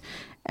because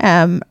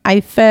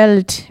I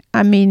felt.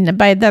 I mean,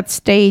 by that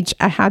stage,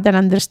 I had an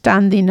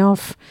understanding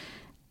of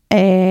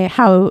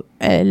how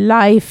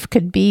life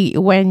could be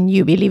when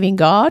you believe in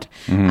God,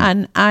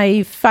 and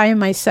I find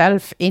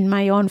myself in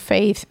my own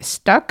faith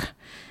stuck.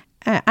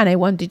 And I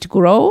wanted to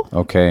grow.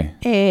 Okay.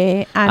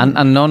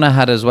 And Nona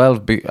had as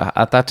well.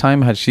 At that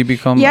time, had she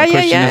become a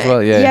Christian as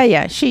well?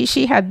 Yeah.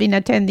 She had been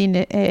attending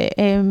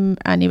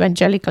an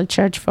evangelical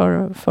church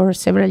for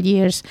several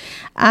years,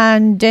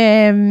 and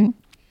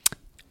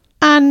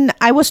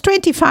I was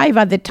 25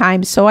 at the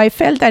time, so I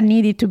felt I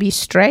needed to be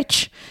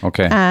stretched.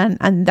 Okay.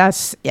 And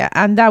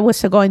that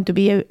was going to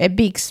be a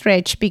big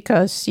stretch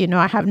because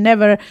I have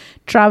never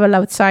traveled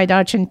outside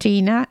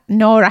Argentina,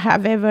 nor I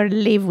have ever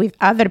lived with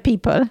other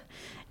people.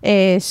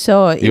 Which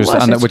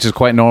is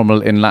quite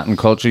normal in Latin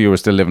culture. You were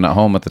still living at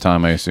home at the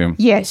time, I assume.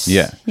 Yes.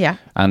 Yeah.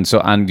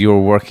 And you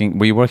were working.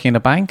 Were you working in a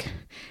bank?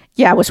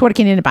 Yeah, I was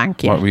working in a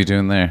bank. Yeah. What were you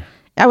doing there?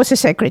 I was a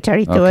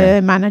secretary to a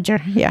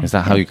manager. Yeah. Is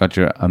that how you got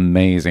your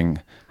amazing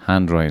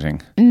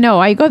handwriting? No,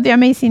 I got the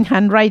amazing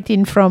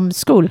handwriting from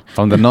school.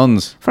 From the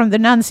nuns? From the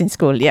nuns in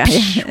school, yeah.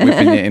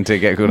 Whipping you into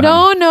get good.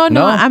 No.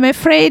 I'm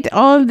afraid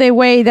all the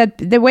way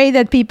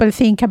that people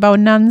think about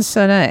nuns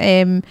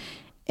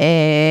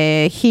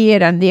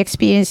here and the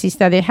experiences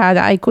that they had,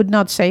 I could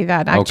not say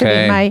that.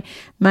 Actually,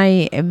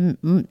 my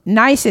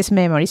nicest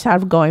memories are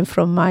going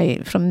from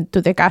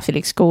to the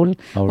Catholic school,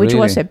 which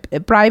was a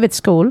private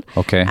school.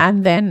 Okay.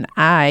 And then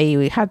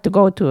I had to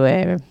go to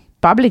a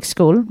public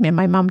school.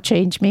 My mom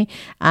changed me,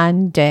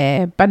 and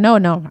but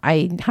no,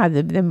 I had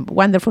the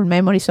wonderful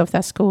memories of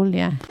that school.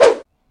 Yeah.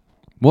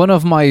 One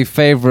of my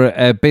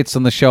favourite bits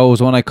on the show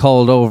was when I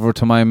called over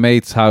to my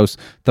mate's house,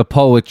 the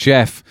poet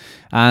Jeff,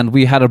 and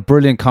we had a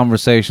brilliant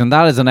conversation.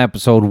 That is an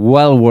episode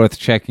well worth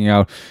checking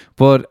out.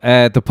 But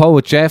the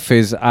poet Jeff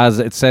is, as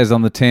it says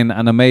on the tin,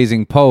 an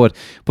amazing poet.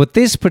 But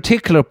this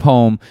particular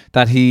poem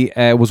that he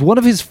was one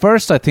of his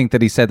first, I think,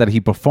 that he said that he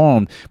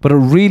performed, but it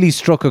really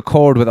struck a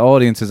chord with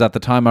audiences at the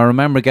time. I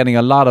remember getting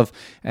a lot of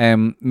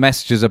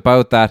messages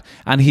about that,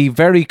 and he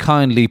very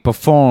kindly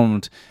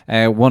performed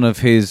one of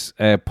his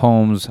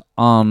poems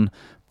on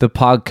the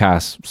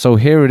podcast. So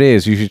here it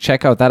is. You should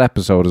check out that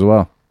episode as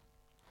well.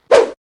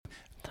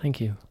 Thank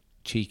you.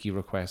 Cheeky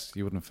request.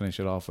 You wouldn't finish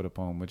it off with a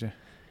poem, would you?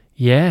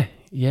 Yeah.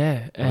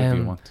 Whatever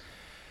you want.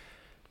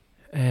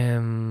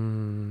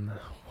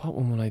 What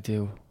one will I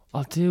do?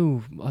 I'll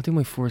do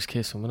my first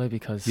kiss one, will I?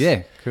 Because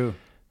cool.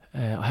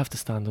 I have to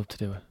stand up to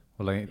do it.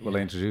 Will I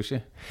introduce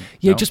you?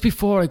 Yeah, No? just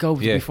before I go,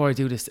 before I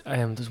do this,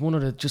 there's one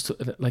other, just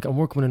like I'm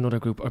working with another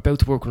group, or about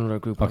to work with another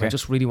group, and I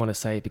just really want to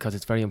say it because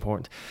it's very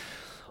important.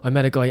 I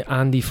met a guy,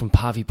 Andy from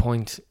Pavy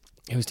Point,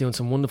 who's doing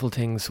some wonderful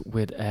things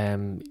with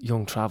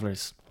young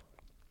travellers,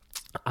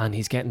 and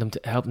he's getting them to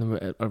helping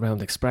them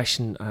around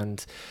expression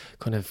and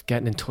kind of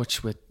getting in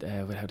touch with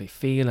how they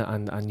feel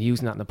and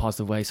using that in a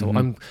positive way. So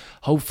I'm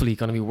hopefully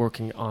going to be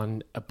working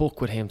on a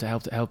book with him to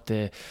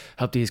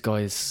help these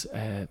guys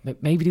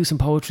maybe do some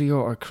poetry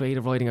or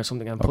creative writing or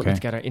something and put it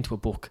together into a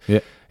book. Yeah,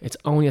 it's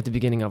only at the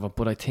beginning of it,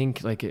 but I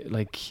think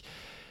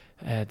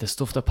the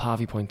stuff that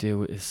Pavy Point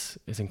do is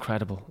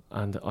incredible,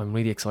 and I'm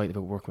really excited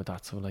about working with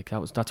that. So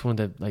that's one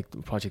of the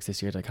projects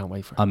this year that I can't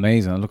wait for.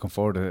 Amazing! I'm looking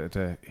forward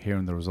to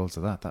hearing the results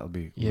of that. That'll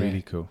be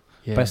really cool.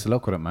 Yeah. Best of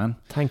luck with it, man.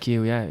 Thank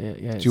you. Yeah.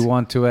 Do you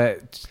want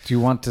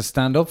to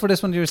stand up for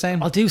this one? You were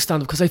saying? I'll do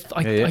stand up because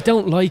I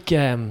don't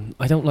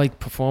like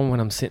performing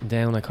when I'm sitting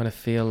down. I kind of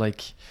feel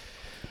like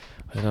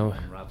I don't know.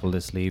 Unravel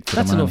this lead.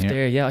 That's enough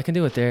there. Yeah, I can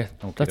do it there.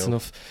 Okay, that's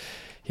enough.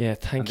 Yeah,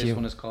 thank you. This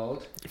one is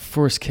called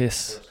First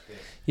Kiss.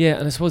 Yeah,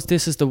 and I suppose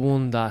this is the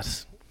one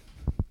this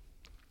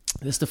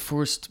is the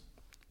first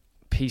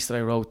piece that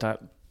I wrote that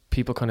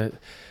people kind of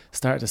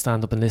started to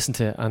stand up and listen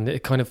to, and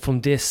it kind of from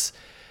this,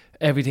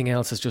 everything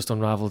else has just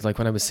unraveled. Like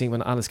when Alice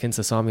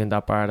Kinsa saw me in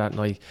that bar that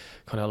night,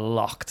 kind of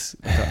locked.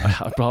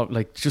 I brought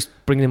just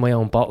bringing in my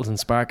own bottles and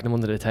sparking them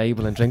under the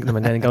table and drinking them,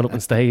 and then going up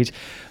on stage,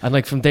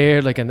 and from there,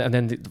 and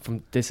then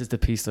from this is the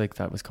piece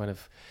that was kind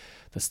of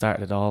that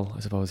started it all, I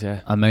suppose.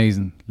 Yeah.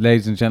 Amazing.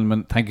 Ladies and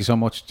gentlemen, thank you so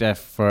much, Jeff,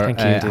 for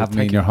having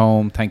me in your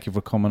home. Thank you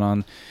for coming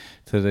on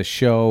to the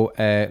show.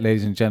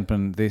 Ladies and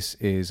gentlemen, this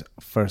is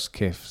First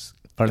Kiss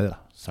by the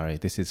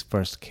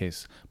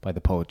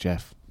poet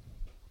Jeff.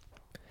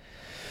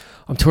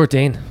 I'm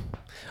 13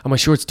 and my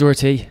shirt's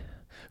dirty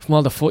from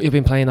all the foot you've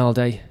been playing all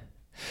day.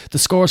 The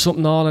score's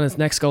something all and it's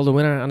next goal the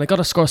winner, and I got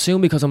to score soon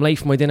because I'm late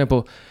for my dinner,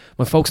 but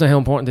my folks know how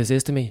important this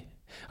is to me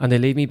and they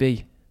leave me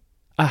be.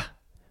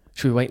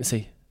 Should we wait and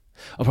see?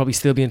 I'll probably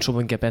still be in trouble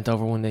and get bent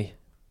over one knee.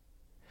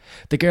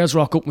 The girls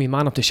rock up with me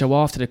man up to show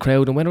off to the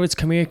crowd, and whether it's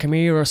come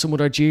here or some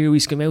other jeer, we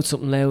scream out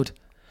something loud.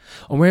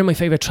 I'm wearing my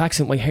favourite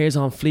tracksuit, my hair's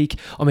on fleek.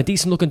 I'm a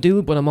decent looking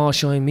dude, but I'm all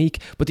shy and meek.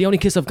 But the only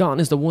kiss I've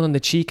gotten is the one on the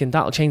cheek, and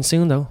that'll change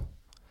soon though.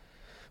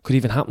 Could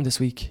even happen this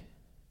week.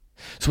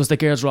 So as the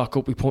girls rock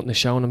up, we put in the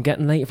show, and I'm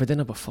getting late for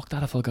dinner, but fuck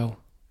that if I'll go.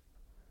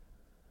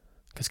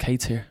 Because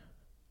Kate's here.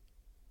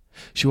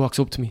 She walks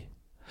up to me,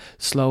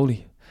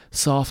 slowly,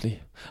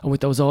 softly, and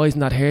with those eyes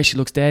and that hair she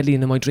looks deadly,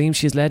 and in my dreams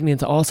she has led me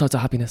into all sorts of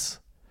happiness.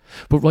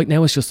 But right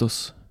now it's just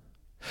us.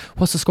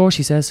 What's the score,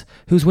 she says?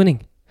 Who's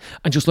winning?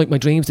 And just like my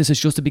dreams, this is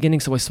just the beginning,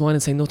 so I smile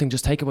and say nothing,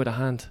 just take her by the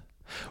hand.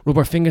 Rub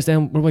my fingers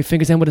down by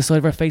the side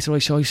of her face so I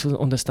show she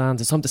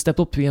understands. It's time to step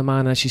up to be a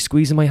man, and as she's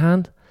squeezing my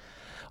hand,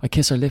 I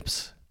kiss her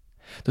lips.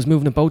 There's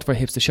moving in both of her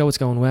hips to show it's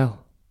going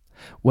well.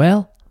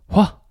 Well?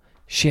 What?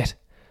 Shit.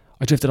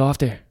 I drifted off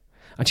there.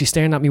 And she's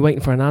staring at me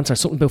waiting for an answer.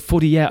 Something about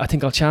footy, yeah, I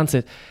think I'll chance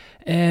it.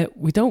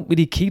 We don't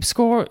really keep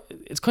score.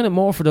 It's kind of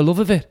more for the love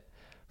of it.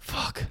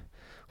 Fuck.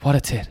 What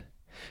a tit.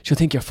 She'll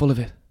think you're full of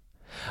it.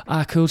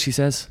 Cool, she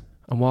says,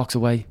 and walks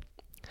away.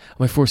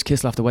 My first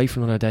kiss left away for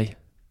another day.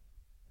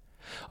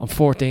 I'm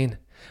 14,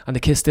 and the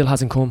kiss still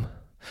hasn't come.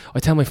 I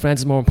tell my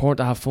friends it's more important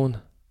to have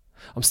fun.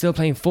 I'm still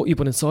playing footy,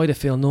 but inside I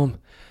feel numb.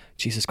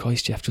 Jesus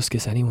Christ, Jeff, just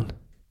kiss anyone.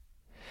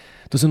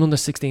 There's an under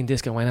 16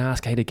 disco and I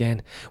ask Kate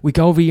again. We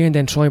go over here and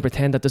then try and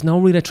pretend that there's no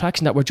real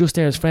attraction, that we're just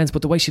there as friends,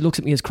 but the way she looks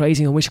at me is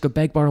crazy, and I wish I could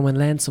beg, borrow and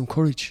lend some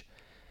courage.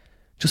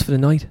 Just for the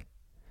night.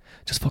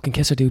 Just fucking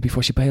kiss her, dude,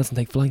 before she bails and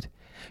take flight.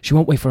 She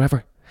won't wait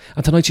forever.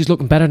 And tonight she's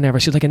looking better than ever.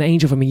 She's like an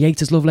angel from me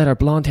Yeats' love letter,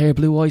 blonde hair,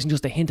 blue eyes and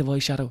just a hint of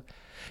eyeshadow.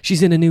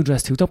 She's in a new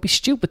dress too. Don't be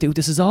stupid, dude,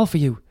 this is all for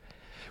you.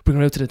 Bring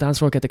her out to the dance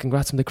floor, get the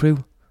congrats from the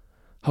crew.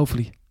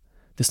 Hopefully,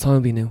 this time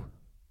will be new.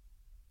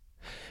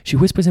 She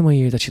whispers in my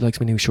ear that she likes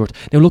my new shirt.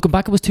 Now looking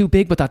back, it was too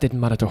big, but that didn't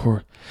matter to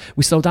her.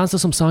 We slow dance to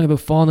some song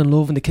about falling in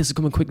love, and the kiss is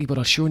coming quickly, but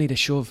I'll sure need a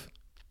shove.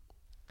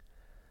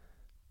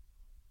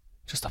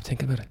 Just stop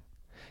thinking about it.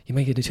 You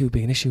make it too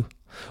big an issue.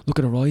 Look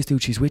at her eyes,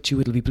 dude, she's with you,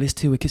 it'll be bliss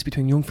too. A kiss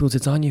between young fools,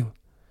 it's on you.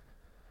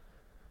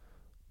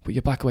 But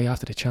you back away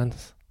after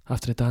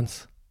the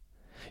dance.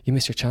 You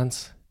miss your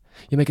chance.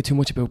 You make it too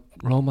much about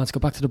romance. Go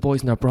back to the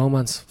boys and their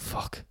bromance.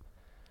 Fuck.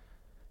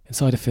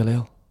 Inside I feel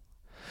ill.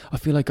 I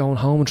feel like going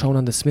home and throwing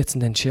on the Smiths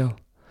and then chill.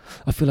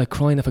 I feel like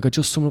crying if I could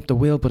just sum up the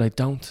will, but I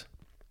don't.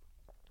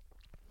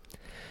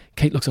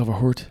 Kate looks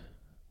overhurt.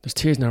 There's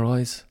tears in her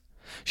eyes.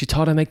 She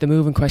thought I'd make the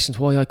move and questions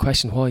why. I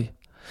question why.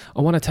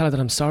 I want to tell her that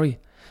I'm sorry.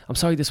 I'm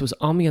sorry this was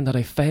on me and that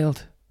I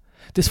failed.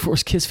 This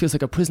first kiss feels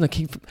like a prison. I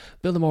keep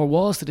building more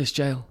walls to this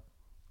jail.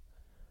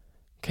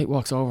 Kate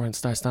walks over and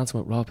starts dancing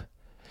with Rob.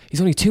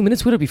 He's only 2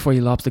 minutes with her before he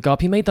lobs the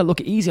gob. He made that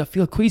look easy. I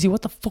feel queasy.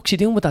 What the fuck's she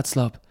doing with that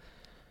slob?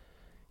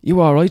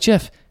 You alright,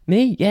 Jeff?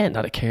 Me? Yeah,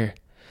 not a care.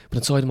 But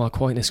inside I'm all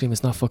quiet and I scream,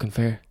 it's not fucking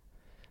fair.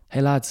 Hey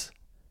lads,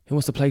 who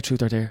wants to play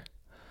truth or dare?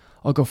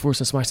 I'll go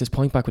first and smash this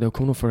point back without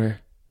coming up for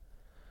air.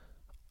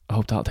 I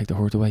hope that'll take the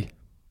hurt away.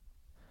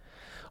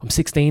 I'm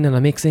 16 and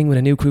I'm mixing with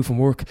a new crew from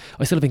work.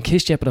 I still haven't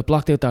kissed yet, but I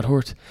blocked out that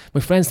hurt.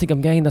 My friends think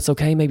I'm gay, that's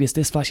okay, maybe it's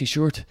this flashy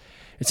shirt.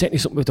 It's certainly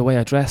something with the way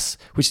I dress,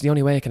 which is the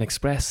only way I can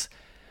express.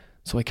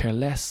 So I care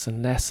less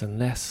and less and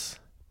less.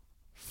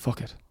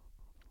 Fuck it.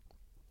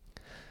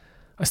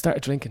 I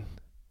started drinking.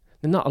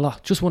 Not a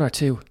lot, just 1 or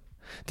 2.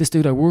 This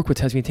dude I work with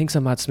tells me he thinks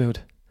I'm mad smooth.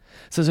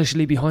 Says I should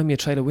leave behind me a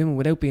trail of women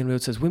without being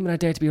rude. Says women are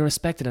there to be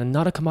respected and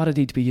not a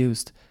commodity to be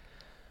used.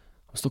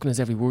 I'm stuck in his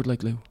every word like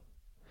glue.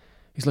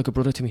 He's like a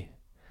brother to me.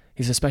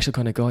 He's a special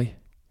kind of guy.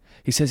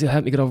 He says he'll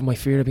help me get over my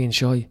fear of being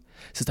shy.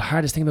 Says the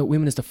hardest thing about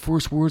women is the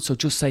first word, so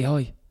just say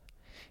hi.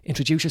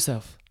 Introduce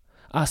yourself.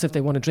 Ask if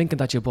they want a drink and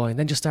that you buy, and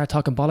then just start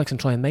talking bollocks and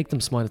try and make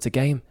them smile. It's a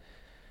game.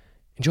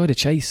 Enjoy the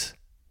chase.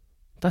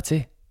 That's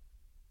it.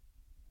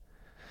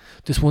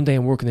 This one day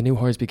I'm working, the new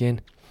hires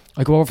begin.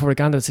 I go over for a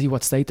gander to see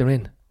what state they're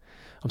in.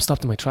 I'm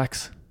stopped in my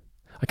tracks.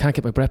 I can't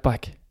get my breath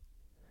back.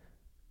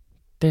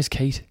 There's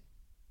Kate.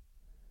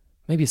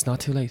 Maybe it's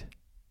not too late.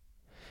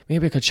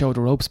 Maybe I could show her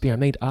the ropes, be her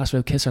mate, ask her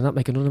out, kiss her, not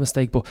make another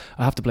mistake, but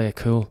I have to play it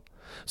cool.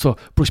 So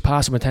brush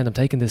past her and pretend I'm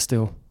taking this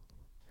stool.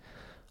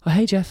 Oh,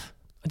 hey Jeff,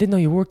 I didn't know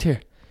you worked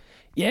here.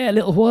 Yeah, a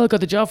little while,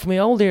 got the job for my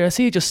old here. I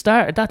see you just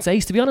started. That's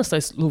ace. To be honest,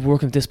 I love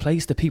working at this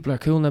place. The people are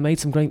cool and I made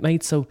some great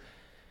mates. So,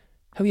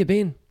 how you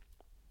been?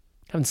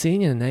 Haven't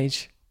seen you in an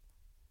age.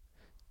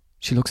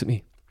 She looks at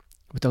me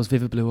with those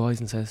vivid blue eyes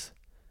and says,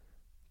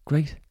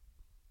 great.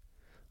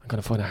 I'm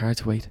going to find it hard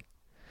to wait.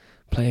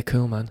 Play it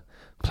cool, man.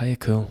 Play it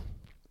cool.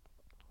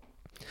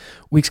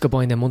 Weeks go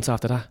by and then months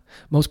after that.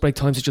 Most break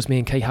times it's just me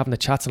and Kate having the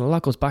chats and a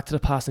lot goes back to the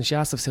past and she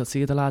asks if I still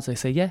see the lads. I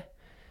say, yeah,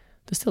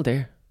 they're still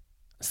there.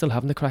 Still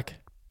having the crack.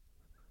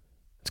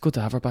 It's good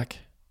to have her back.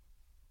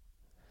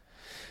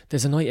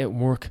 There's a night out in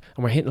work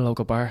and we're hitting a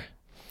local bar.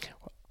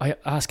 I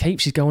ask Kate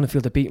if she's going to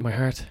feel the beat in my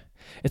heart.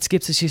 It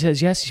skips as she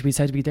says yes, she'll be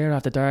said to be there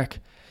after dark.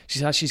 She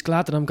says she's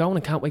glad that I'm going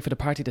and can't wait for the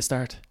party to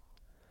start.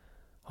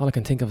 All I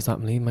can think of is that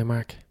I'm leaving my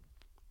mark.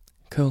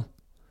 Cool.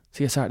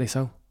 See you Saturday,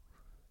 so.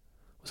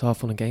 It was all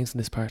fun and games in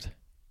this part.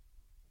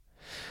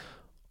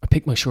 I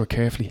pick my shirt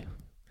carefully.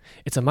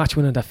 It's a match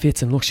winner that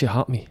fits and looks shit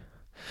hot me.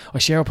 I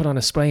share her put on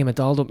a spray and a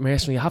dolled up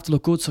mercenary. I have to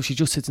look good, so she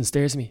just sits and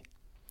stares at me.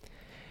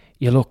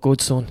 You look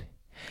good, son.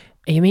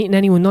 Are you meeting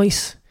anyone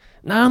nice?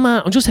 Nah,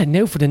 man, I'm just heading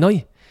out for the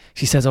night.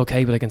 She says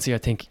okay, but I can see her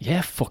think,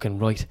 yeah, fucking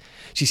right.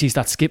 She sees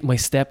that skip in my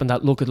step and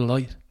that look of the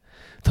light.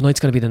 Tonight's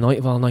going to be the night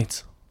of all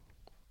nights.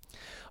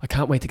 I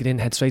can't wait to get in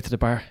and head straight to the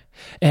bar.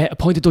 A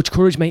pint of Dutch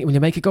courage, mate, will you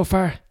make it go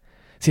far?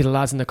 See the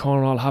lads in the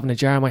corner all having a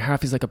jar. My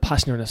heart feels like a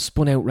passenger in a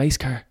spun out race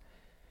car.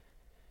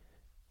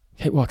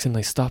 Kate walks in and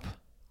I stop.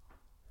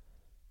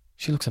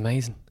 She looks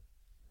amazing.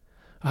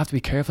 I have to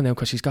be careful now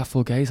because she's got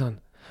full gaze on.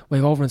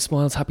 Wave over and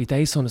smiles, happy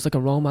day, son. It's like a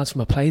romance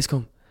from a play's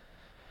come.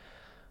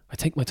 I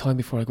take my time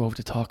before I go over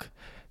to talk.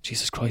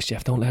 Jesus Christ,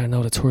 Jeff, don't let her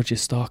know the turd you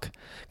stalk.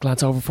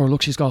 Glance over for her,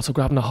 look, she's also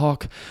grabbing a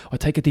hawk. I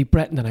take a deep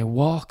breath and then I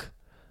walk.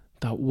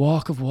 That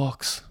walk of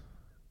walks.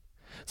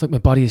 It's like my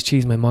body is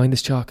cheese, my mind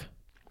is chalk.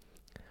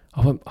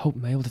 I hope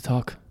I'm able to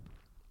talk.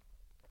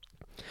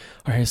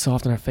 Her hair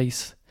soft on her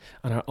face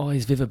and her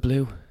eyes vivid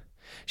blue.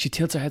 She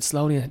tilts her head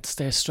slowly and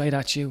stares straight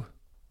at you.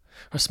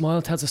 Her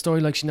smile tells a story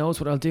like she knows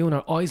what I'll do, and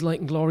her eyes light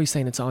in glory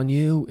saying it's on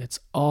you, it's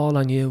all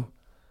on you.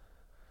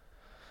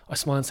 I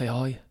smile and say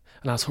hi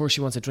and ask her if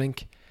she wants a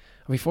drink,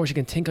 and before she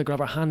can think I grab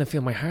her hand and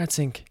feel my heart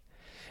sink.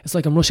 It's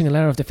like I'm rushing a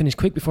letter, I have to finish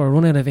quick before I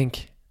run out of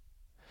ink.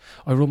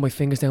 I rub my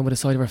fingers down by the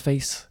side of her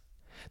face.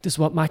 This is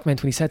what Mac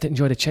meant when he said to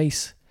enjoy the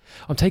chase.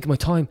 I'm taking my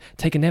time,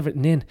 taking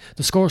everything in.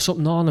 The score's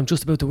something on, I'm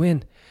just about to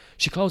win.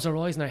 She closes her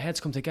eyes and our heads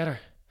come together.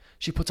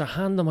 She puts her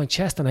hand on my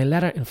chest and I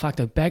let her, in fact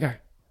I beg her.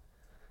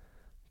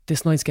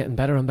 This night's getting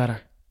better and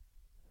better.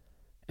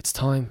 It's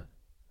time.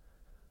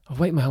 I've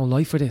waited my whole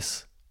life for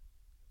this.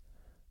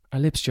 Our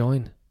lips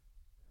join.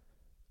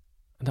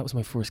 And that was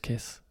my first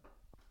kiss.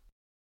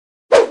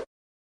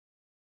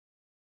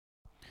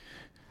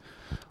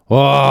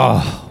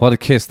 Oh, what a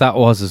kiss that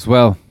was as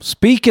well.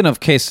 Speaking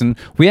of kissing,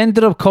 we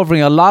ended up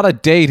covering a lot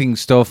of dating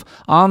stuff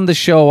on the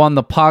show, on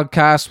the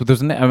podcast.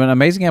 There's an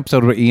amazing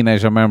episode with Inej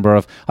I remember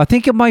of. I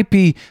think it might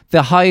be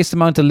the highest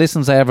amount of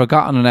listens I ever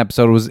got on an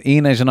episode was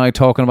Inej and I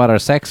talking about our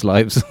sex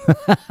lives.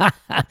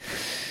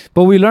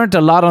 But we learned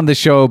a lot on the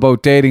show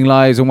about dating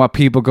lives and what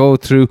people go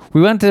through.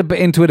 We went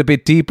into it a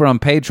bit deeper on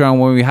Patreon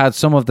when we had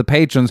some of the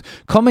patrons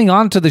coming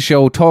onto the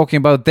show talking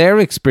about their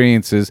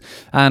experiences.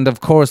 And of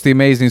course, the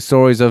amazing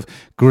stories of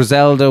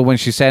Griselda when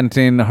she sent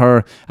in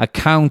her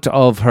account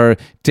of her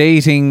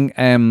dating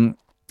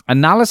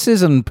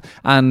analysis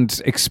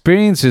and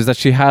experiences that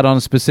she had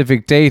on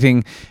specific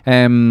dating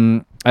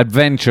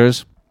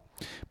adventures.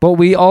 But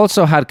we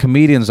also had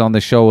comedians on the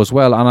show as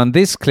well. And on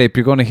this clip,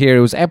 you're going to hear it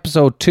was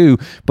episode 2,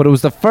 but it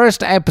was the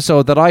first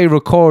episode that I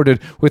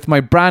recorded with my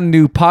brand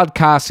new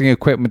podcasting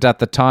equipment at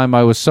the time.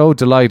 I was so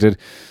delighted.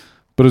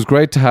 But it was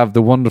great to have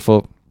the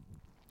wonderful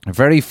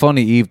Very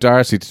funny, Eve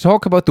Darcy, to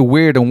talk about the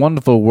weird and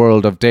wonderful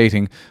world of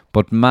dating,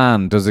 but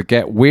man, does it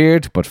get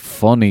weird but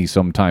funny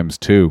sometimes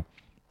too.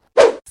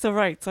 So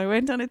I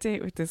went on a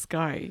date with this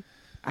guy.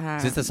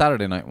 Is this the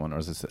Saturday night one, or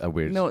is this a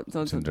weird? No,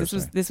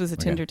 this was a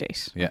Tinder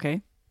date. Yeah.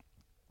 Okay.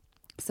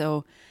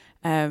 So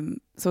it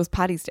was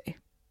Paddy's Day,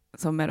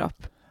 so I met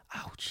up.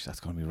 Ouch, that's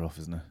going to be rough,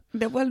 isn't it?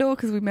 No,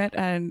 because we met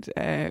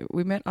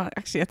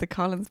actually at the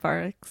Collins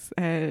Barracks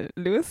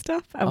Lewis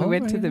stop, and we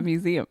went to the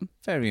museum.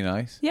 Very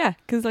nice. Yeah,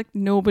 because like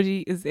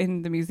nobody is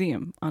in the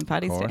museum on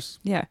Paddy's Day.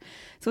 Yeah,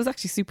 so it was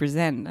actually super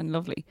zen and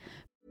lovely.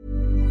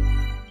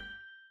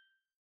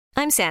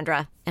 I'm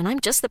Sandra, and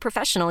I'm just the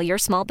professional your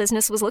small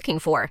business was looking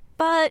for.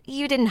 But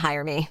you didn't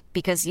hire me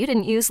because you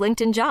didn't use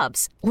LinkedIn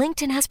Jobs.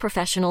 LinkedIn has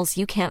professionals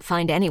you can't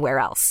find anywhere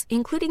else,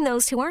 including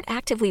those who aren't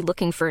actively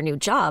looking for a new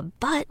job,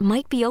 but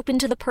might be open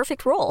to the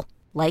perfect role,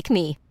 like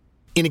me.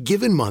 In a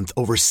given month,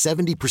 over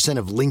 70%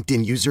 of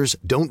LinkedIn users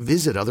don't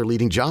visit other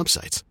leading job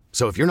sites.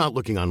 So if you're not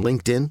looking on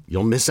LinkedIn,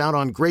 you'll miss out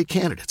on great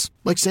candidates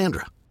like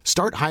Sandra.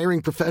 Start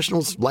hiring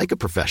professionals like a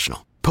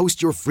professional.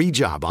 Post your free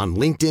job on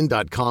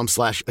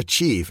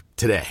linkedin.com/achieve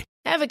today.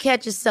 Ever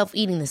catch yourself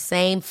eating the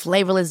same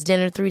flavorless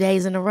dinner 3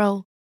 days in a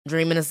row?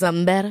 Dreaming of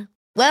something better?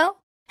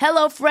 Well,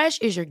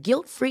 HelloFresh is your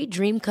guilt-free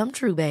dream come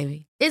true,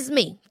 baby. It's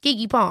me,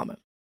 Keke Palmer.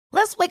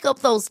 Let's wake up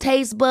those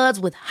taste buds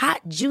with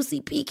hot,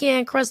 juicy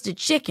pecan-crusted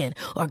chicken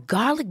or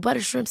garlic butter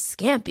shrimp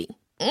scampi.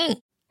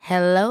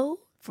 Hello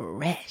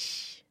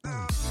Fresh.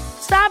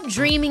 Stop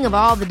dreaming of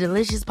all the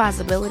delicious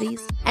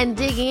possibilities and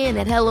dig in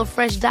at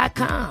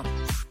HelloFresh.com.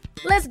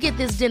 Let's get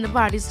this dinner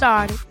party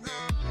started.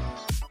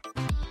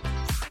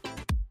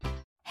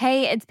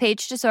 Hey, it's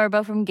Paige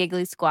DeSorbo from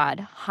Giggly Squad.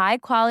 High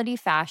quality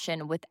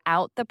fashion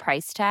without the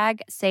price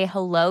tag. Say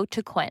hello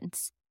to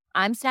Quince.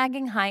 I'm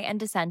snagging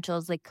high-end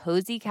essentials like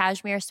cozy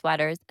cashmere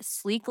sweaters,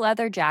 sleek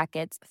leather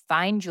jackets,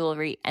 fine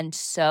jewelry, and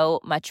so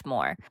much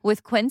more.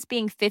 With Quince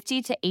being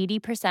 50 to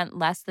 80%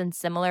 less than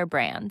similar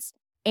brands.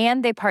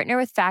 And they partner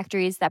with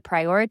factories that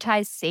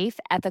prioritize safe,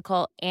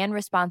 ethical, and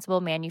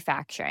responsible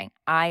manufacturing.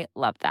 I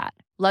love that.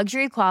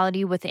 Luxury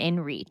quality within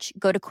reach.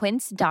 Go to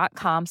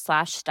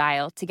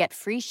quince.com/style to get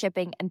free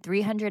shipping and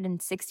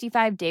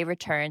 365-day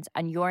returns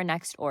on your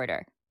next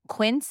order.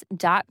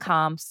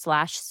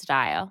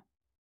 Quince.com/style.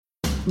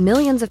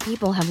 Millions of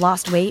people have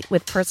lost weight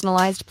with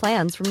personalized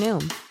plans from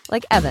Noom.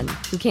 Like Evan,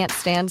 who can't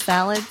stand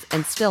salads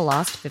and still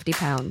lost 50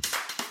 pounds.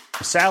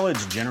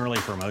 Salads generally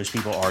for most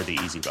people are the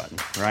easy button,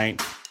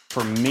 right?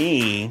 For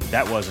me,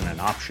 that wasn't an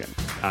option.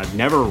 I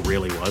never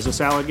really was a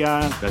salad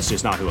guy. That's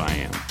just not who I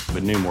am.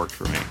 But Noom worked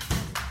for me.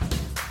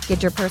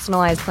 Get your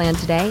personalized plan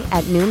today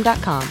at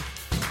Noom.com.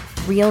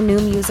 Real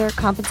Noom user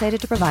compensated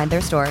to provide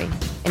their story.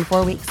 In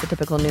 4 weeks, the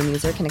typical Noom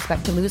user can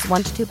expect to lose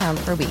 1 to 2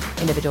 pounds per week.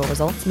 Individual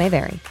results may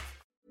vary.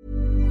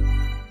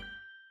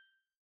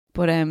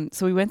 But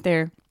so we went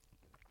there,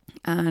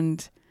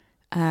 and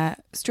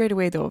straight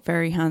away though,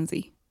 very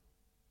handsy,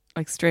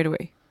 like straight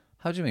away.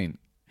 How do you mean?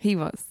 He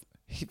was.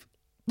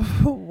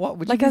 What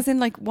would you like, as in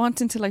like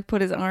wanting to like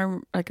put his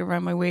arm like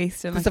around my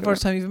waist. And that's like, the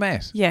first time you've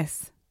met?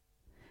 Yes.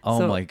 Oh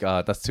so, my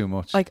God, that's too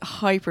much. Like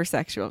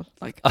hypersexual.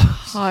 Like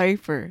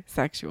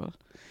hypersexual.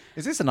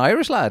 Is this an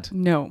Irish lad?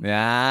 No.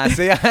 Yeah,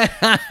 see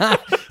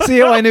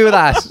how I knew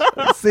that.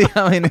 See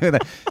how I knew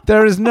that.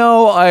 There is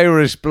no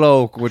Irish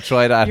bloke would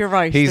try that. You're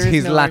right.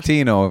 He's no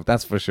Latino, Irish.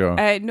 That's for sure.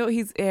 No,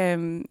 he's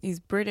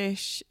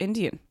British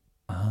Indian,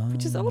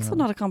 which is also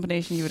not a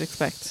combination you would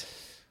expect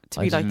to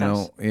be like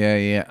that.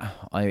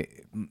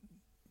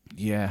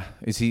 Yeah.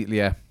 Is he?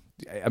 Yeah.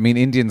 I mean,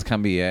 Indians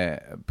can be. I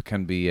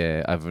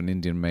have an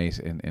Indian mate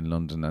in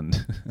London, and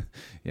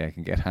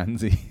can get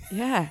handsy.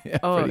 Yeah.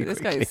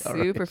 This guy is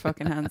super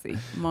fucking handsy.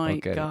 My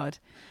God.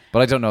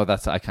 But I don't know.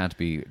 I can't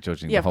be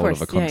judging the whole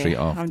of a country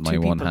off my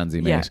one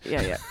handsy mate.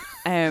 Yeah.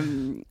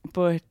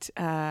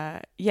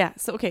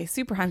 So okay,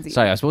 super handsy.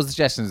 Sorry, I suppose the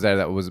suggestion is there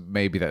that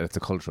it's a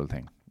cultural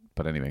thing.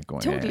 But anyway, go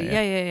on. Totally.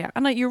 Yeah.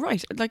 And you're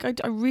right. Like I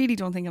really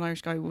don't think an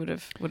Irish guy would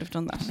have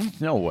done that.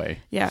 No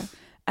way. Yeah.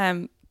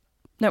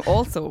 Now,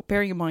 also,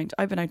 bearing in mind,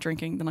 I've been out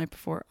drinking the night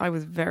before. I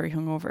was very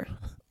hungover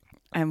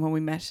when we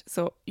met.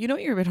 So,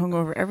 you're a bit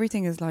hungover.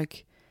 Everything is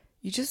like,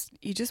 you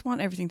just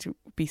want everything to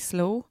be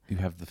slow. You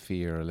have the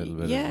fear a little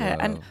bit. Yeah,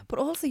 as well. but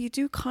also you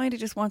do kind of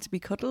just want to be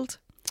cuddled.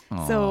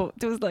 Aww. So,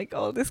 there was like,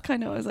 I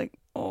was like,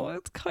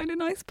 it's kind of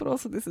nice, but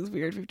also this is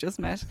weird. We've just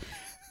met.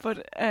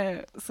 But,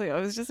 so I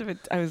was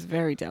I was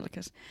very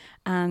delicate.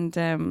 And,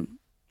 so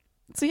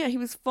yeah, he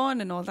was fun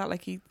and all that.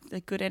 Like, he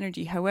like good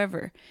energy.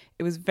 However,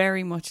 it was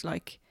very much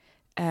like,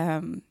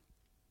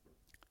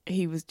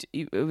 he was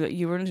you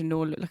were under no,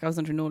 like I was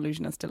under no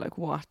illusion as to like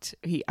what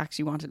he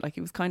actually wanted. Like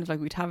it was kind of like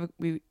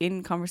we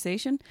in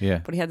conversation,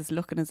 but he had this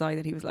look in his eye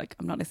that he was like,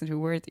 I'm not listening to a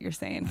word that you're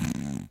saying,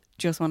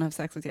 just want to have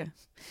sex with you.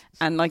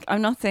 And like,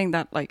 I'm not saying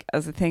that like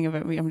as a thing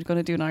about me. I'm going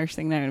to do an Irish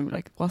thing now and be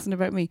like, it wasn't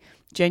about me.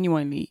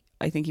 Genuinely,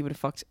 I think he would have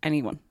fucked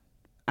anyone.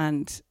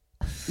 And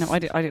no, I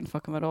didn't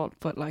fuck him at all,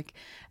 but like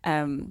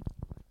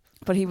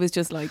but he was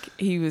just like,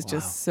 he was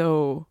just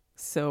so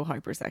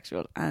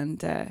hypersexual.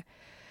 And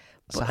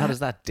So how does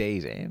that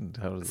date end?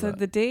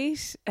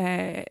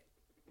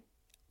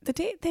 The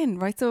date then,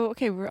 right? So,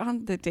 okay, we're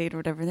on the date or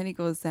whatever. And then he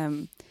goes,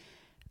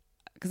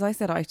 because I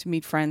said I have to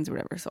meet friends or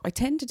whatever. So I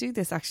tend to do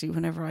this actually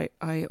whenever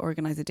I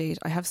organise a date.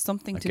 I have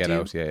something to get do.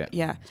 Out,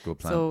 yeah. It's a good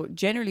plan. So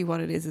generally what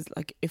it is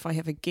like if I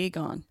have a gig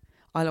on,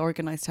 I'll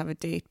organise to have a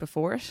date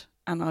before it.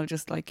 And I'll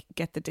just like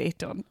get the date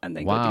done and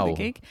then go do the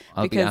gig.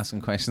 I'll be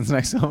asking questions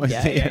next time I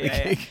see a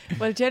gig.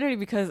 Well, generally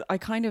because I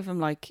kind of am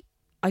like,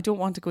 I don't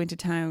want to go into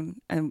town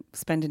and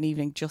spend an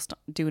evening just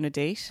doing a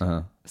date.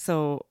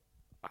 So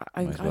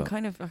I'm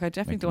kind of like, I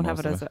definitely don't have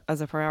it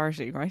as a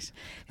priority, right,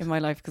 in my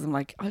life, because I'm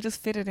like, I'll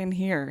just fit it in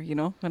here, you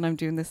know, when I'm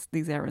doing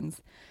these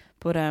errands.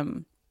 But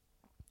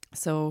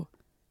so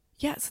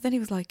then he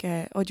was like,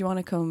 oh, do you want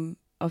to come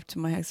up to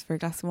my house for a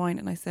glass of wine?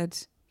 And I said,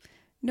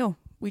 no,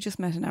 we just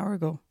met an hour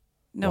ago.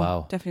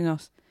 No, definitely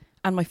not.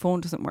 And my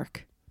phone doesn't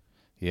work.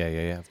 Yeah,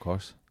 of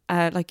course.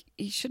 Like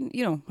he shouldn't,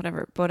 you know,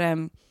 whatever. But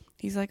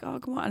he's like, oh,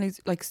 come on, and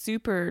he's like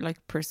super like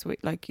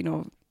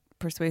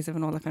persuasive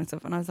and all that kind of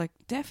stuff. And I was like,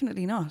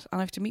 definitely not. And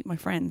I have to meet my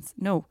friends.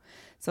 No.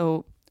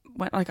 So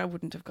I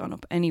wouldn't have gone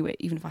up anyway,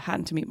 even if I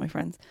hadn't to meet my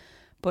friends.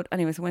 But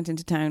anyways, I went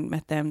into town,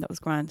 met them. That was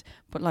grand.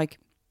 But like,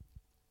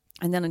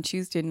 and then on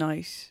Tuesday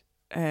night,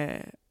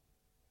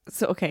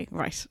 so okay,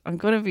 right. I'm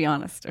going to be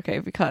honest, okay,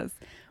 because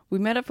we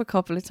met up a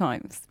couple of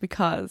times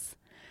because.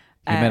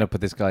 You met up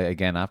with this guy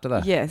again after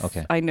that? Yes.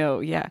 Okay. I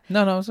know, yeah.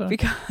 No, sorry.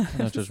 Because,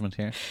 no judgment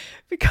here.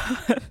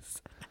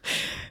 Because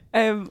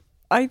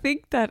I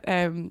think that,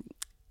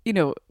 you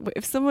know,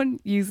 if someone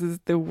uses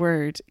the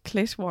word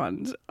clit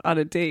wand on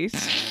a date,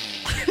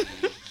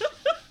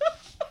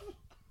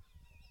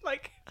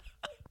 like,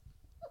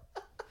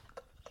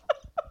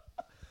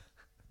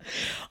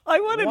 I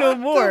want to know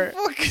more.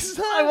 What the fuck is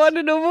that? I want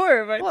to know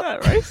more about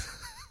that, right?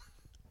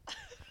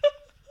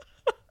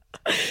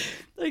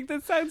 Like,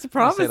 that sounds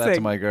promising. I'll say that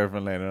to my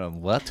girlfriend later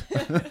on. What?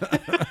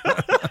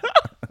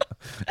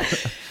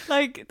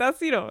 Like,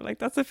 that's, you know, like,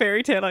 that's a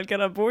fairy tale I'd get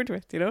on board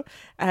with, you know?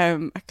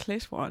 A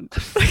clit wand.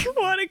 Like,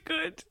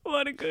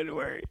 what a good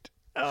word.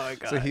 Oh, my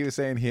God. So he was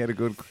saying he had a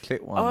good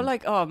clit wand. Oh,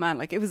 like, oh, man.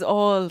 Like, it was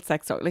all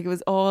sex talk. Like, it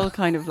was all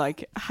kind of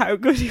like how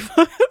good he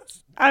was.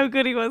 How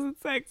good he was in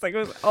sex. Like, it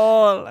was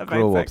all about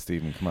Grow sex. up,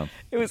 Stephen. Come on.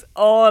 It was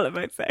all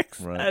about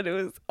sex. Right. And it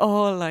was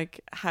all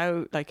like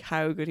how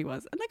good he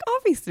was. And like,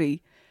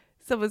 obviously,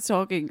 someone's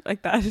talking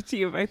like that to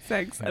you about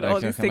sex and all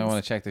these things. I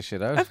want to check this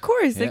shit out. Of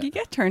course, like you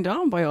get turned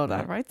on by all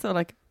that, right? So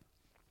like,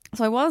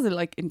 so I was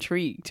like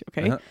intrigued,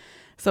 okay?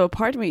 So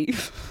part of me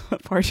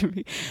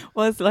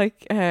was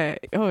like, oh,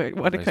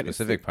 what a kind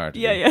specific part.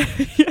 Yeah,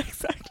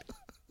 exactly.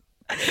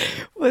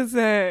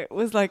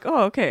 was like,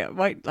 oh, okay, I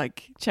might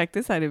like check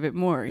this out a bit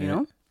more, you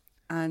know?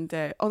 And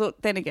although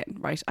then again,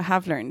 right, I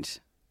have learned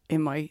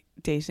in my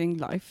dating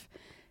life,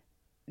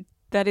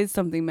 that is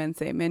something men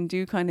say. Men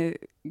do kind of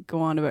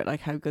go on about like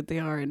how good they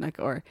are and like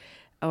or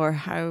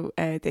how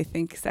they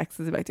think sex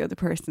is about the other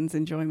person's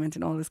enjoyment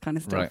and all this kind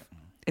of stuff. Right.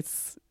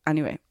 It's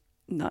anyway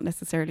not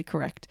necessarily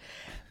correct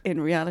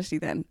in reality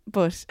then.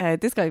 But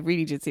this guy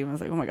really did seem. I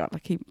was like, oh my God,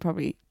 like he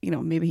probably, you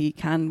know, maybe he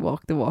can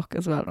walk the walk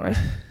as well, right?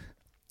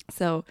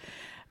 So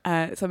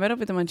I met up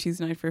with him on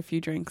Tuesday night for a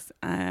few drinks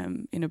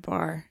in a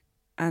bar,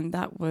 and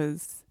that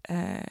was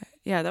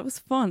that was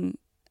fun.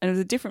 And it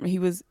was he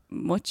was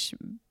much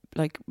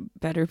like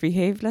better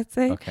behaved, let's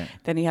say,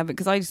 than he had,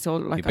 because I just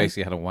told, like, he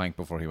basically had a wank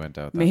before he went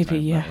out. Maybe,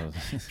 yeah.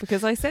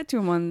 Because I said to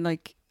him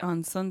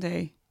on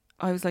Sunday,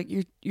 I was like,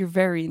 you're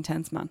very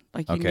intense, man.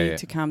 Like, you need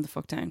to calm the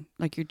fuck down.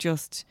 Like,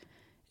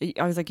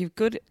 I was like, you've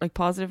good, like,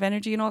 positive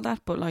energy and all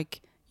that, but like,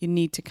 you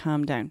need to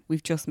calm down.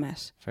 We've just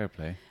met. Fair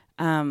play.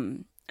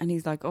 And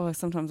he's like, oh,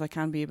 sometimes I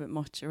can be a bit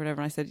much or whatever.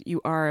 And I said,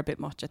 you are a bit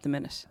much at the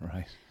minute.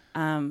 Right.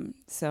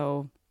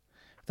 So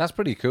that's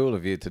pretty cool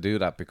of you to do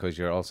that, because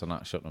you're also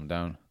not shutting him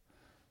down.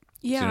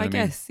 Yeah, I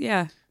guess.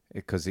 Yeah.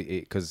 Because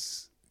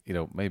you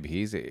know, maybe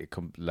he's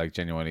like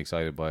genuinely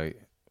excited by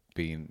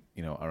being,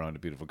 you know, around a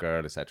beautiful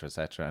girl,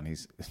 etc., and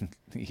he's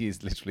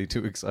literally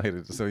too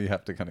excited. So you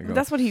have to kind of go.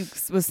 That's what he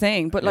was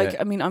saying. But like,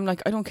 I mean, I'm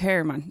like, I don't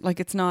care, man. Like,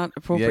 it's not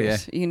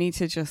appropriate. You need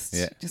to just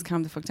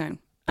calm the fuck down.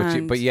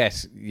 But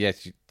yes,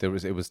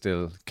 it was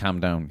still calm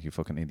down, you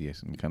fucking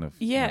idiot, and kind of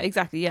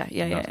exactly,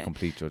 not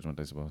complete judgment,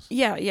 I suppose.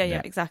 Yeah,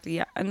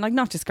 exactly, and like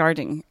not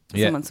discarding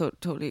someone so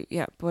totally,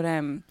 but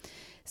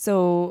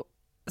so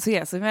we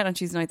met on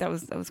Tuesday night. That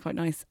was quite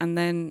nice, and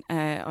then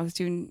I was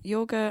doing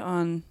yoga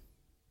on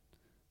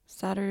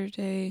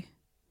Saturday.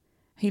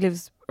 He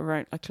lives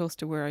around like close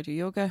to where I do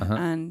yoga,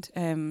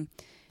 and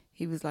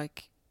he was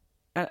like,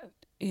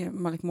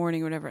 like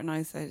morning or whatever, and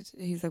I said,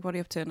 he's like, what are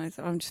you up to? And I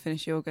said, I'm just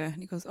finished yoga, and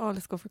he goes, oh,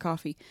 let's go for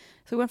coffee.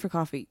 So we went for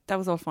coffee. That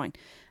was all fine,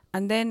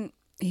 and then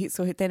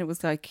then it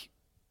was like,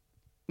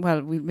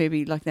 well, we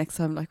maybe like next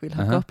time like we'll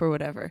hook up or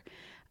whatever,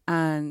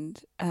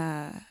 and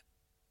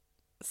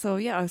so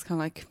I was kind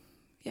of like,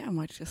 I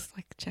might just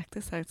like check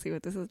this out, see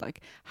what this is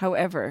like.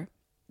 However,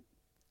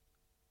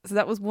 so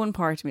that was one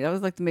part of me. That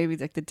was like maybe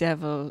like the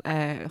devil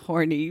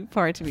horny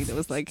part of me that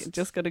was like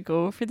just gonna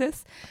go for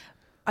this.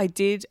 I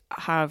did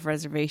have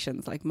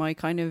reservations. Like, my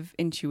kind of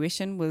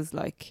intuition was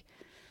like,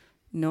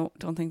 no,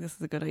 don't think this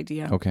is a good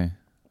idea. Okay.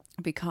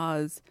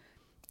 Because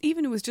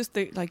even it was just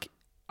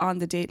on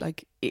the date,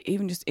 like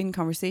even just in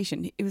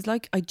conversation, it was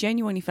like I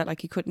genuinely felt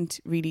like he couldn't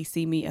really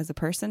see me as a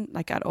person,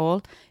 like at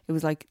all. It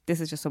was like,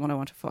 this is just someone I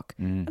want to fuck,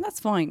 and that's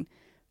fine.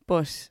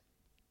 But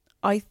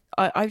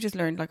I've just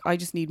learned, like, I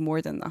just need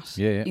more than that.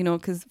 Yeah. You know,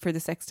 because for the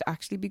sex to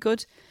actually be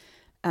good.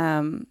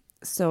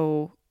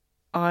 So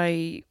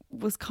I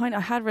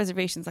had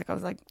reservations. Like I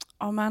was like,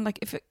 oh man, like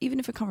even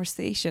if a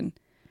conversation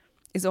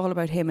is all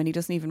about him and he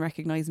doesn't even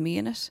recognize me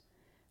in it,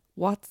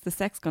 what's the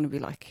sex going to be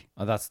like?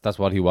 Oh, that's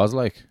what he was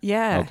like?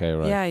 Yeah. Okay,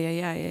 right.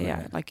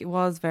 Yeah. Right. Like it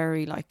was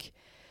very like,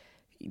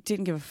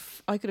 didn't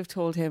give I could have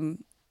told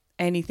him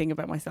anything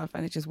about myself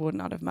and it just would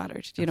not have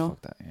mattered, you know?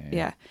 Fuck that.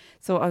 Yeah.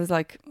 So I was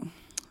like,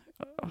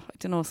 I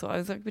don't know. So I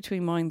was like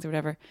between minds or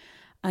whatever.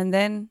 And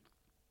then,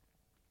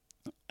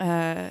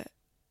 over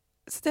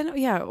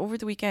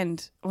the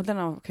weekend, I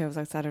was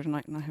out Saturday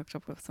night and I hooked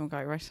up with some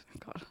guy, right?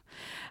 God.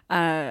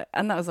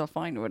 And that was all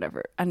fine or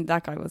whatever. And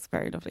that guy was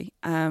very lovely.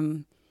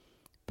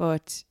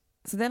 But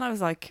so then I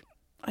was like,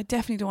 I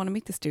definitely don't want to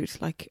meet this dude.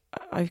 Like,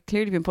 I've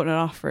clearly been putting it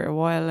off for a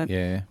while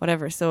and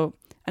whatever. So,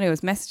 and I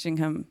was messaging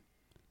him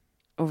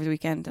over the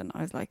weekend and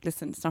I was like,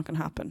 listen, it's not going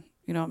to happen.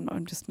 You know, I'm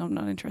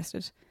not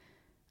interested.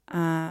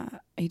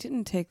 He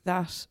didn't take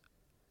that.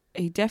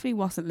 He definitely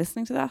wasn't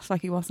listening to that.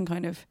 Like, he wasn't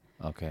kind of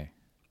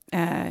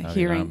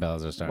hearing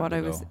what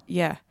I was.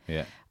 Yeah.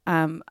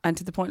 And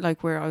to the point,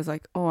 like, where I was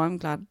like, oh, I'm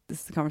glad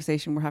this is a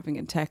conversation we're having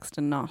in text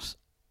and not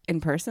in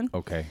person.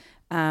 Okay.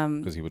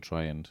 Because he would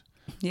try and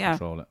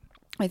control it.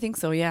 I think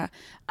so, yeah.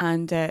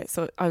 And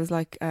so I was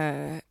like,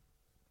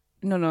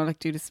 no, like,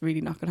 dude, it's really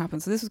not going to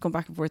happen. So this was going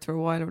back and forth for a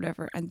while or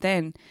whatever. And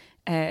then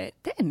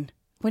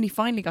when he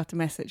finally got the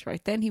message,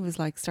 right, then he was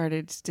like,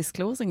 started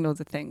disclosing loads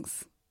of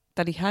things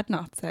that he had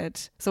not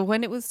said. So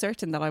when it was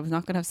certain that I was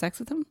not going to have sex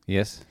with him.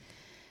 Yes.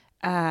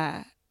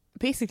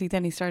 Basically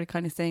then he started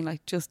kind of saying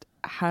like just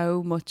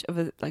how much of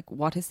a, like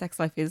what his sex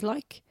life is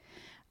like.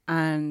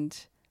 And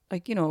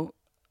like, you know,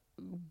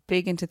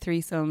 big into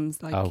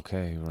threesomes, like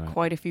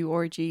quite a few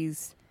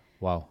orgies.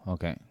 Wow.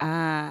 Okay.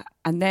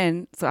 And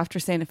then, so after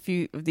saying a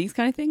few of these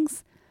kind of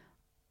things,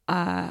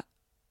 then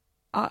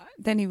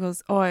he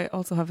goes, oh, I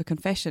also have a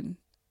confession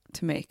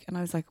to make. And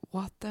I was like,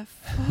 what the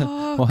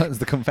fuck? What is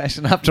the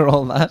confession after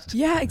all that?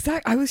 Yeah,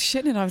 exactly. I was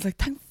shitting. I was like,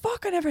 thank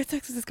fuck I never had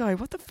sex with this guy.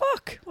 What the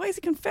fuck? Why is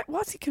he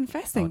what's he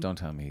confessing? Oh, don't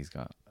tell me he's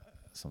got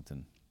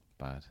something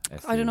bad.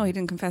 I don't know. He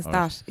didn't confess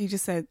that. He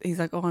just said, he's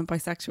like, oh, I'm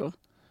bisexual.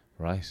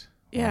 Right.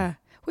 Yeah. Wow.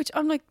 Which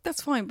I'm like,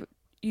 that's fine, but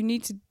you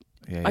need to.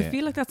 I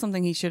feel like that's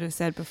something he should have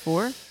said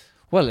before.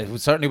 Well, it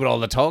was certainly with all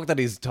the talk that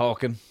he's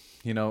talking,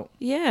 you know.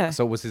 Yeah.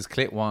 So was his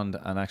clit wand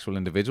an actual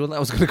individual that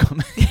was going to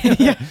come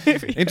in?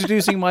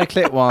 Introducing my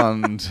clit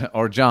wand,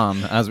 or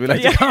John, as we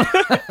like to call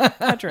him.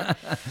 Patrick.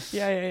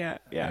 Yeah.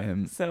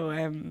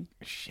 So,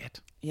 shit.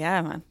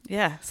 Yeah, man.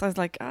 Yeah. So I was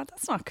like,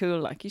 that's not cool.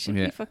 Like, you should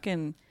be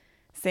fucking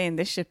saying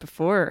this shit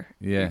before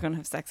you're going to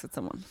have sex with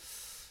someone.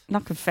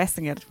 Not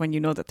confessing it when you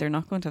know that they're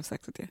not going to have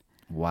sex with you.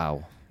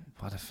 Wow.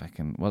 What a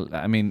fucking... Well,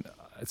 I mean,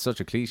 it's such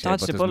a cliche,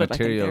 dodged but there's bullet,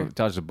 material.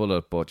 Dodged a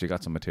bullet, but you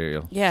got some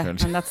material. Yeah, and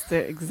that's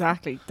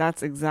exactly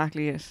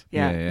it.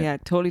 Yeah,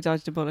 totally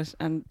dodged a bullet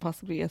and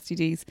possibly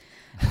STDs.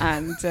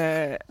 And,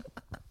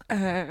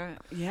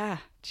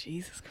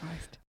 Jesus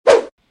Christ.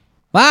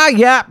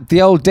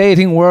 The old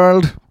dating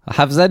world.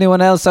 Has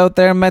anyone else out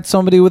there met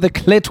somebody with a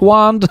clit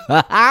wand?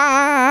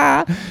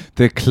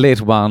 The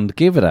clit wand.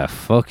 Give it a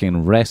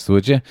fucking rest,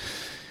 would you?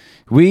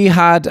 We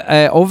had,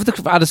 at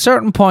a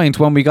certain point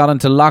when we got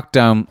into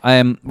lockdown,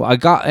 I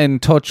got in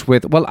touch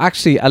with,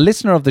 a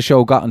listener of the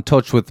show got in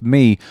touch with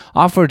me,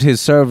 offered his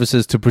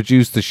services to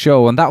produce the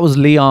show, and that was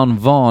Leon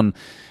Vaughan.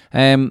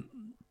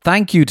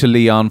 Thank you to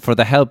Leon for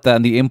the help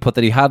and the input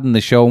that he had in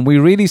the show. And we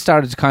really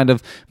started to kind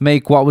of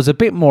make what was a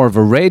bit more of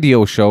a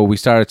radio show. We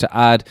started to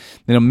add,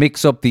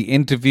 mix up the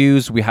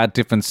interviews. We had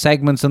different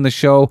segments on the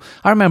show.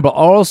 I remember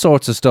all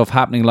sorts of stuff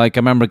happening. Like I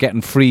remember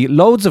getting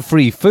loads of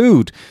free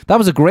food. That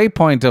was a great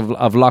point of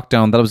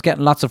lockdown, that I was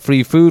getting lots of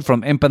free food,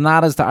 from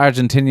empanadas to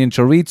Argentinian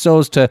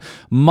chorizos to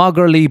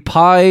Muggerly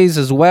pies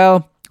as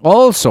well.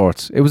 All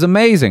sorts. It was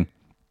amazing.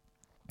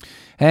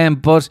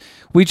 But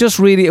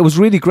it was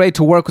really great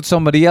to work with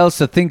somebody else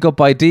to think up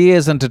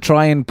ideas and to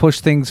try and push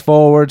things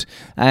forward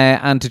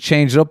and to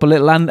change it up a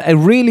little. And it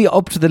really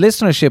upped the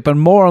listenership, and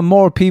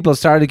more people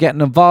started getting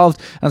involved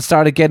and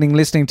started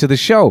listening to the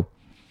show.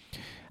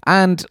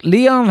 And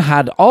Leon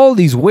had all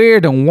these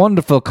weird and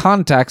wonderful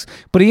contacts,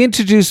 but he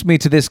introduced me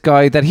to this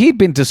guy that he'd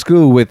been to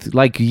school with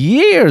like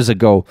years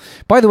ago.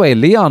 By the way,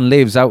 Leon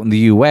lives out in the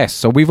US,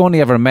 so we've only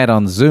ever met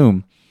on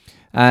Zoom.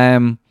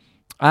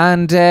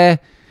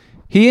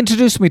 He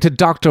introduced me to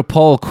Dr.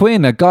 Paul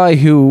Quinn, a guy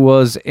who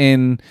was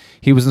in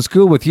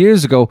school with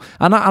years ago.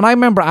 And I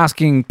remember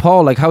asking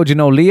Paul, like, how do you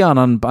know Leon?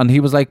 And he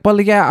was like, well,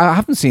 yeah, I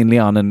haven't seen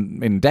Leon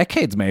in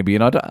decades, maybe.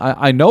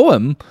 I know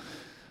him.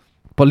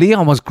 But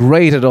Leon was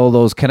great at all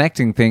those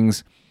connecting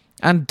things.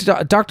 And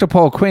Dr.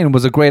 Paul Quinn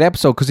was a great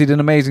episode because he had an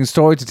amazing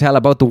story to tell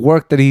about the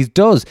work that he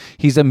does.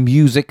 He's a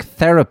music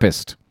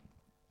therapist.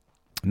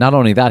 Not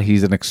only that,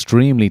 he's an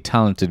extremely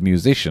talented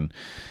musician.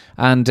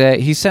 And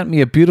he sent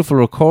me a beautiful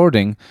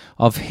recording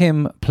of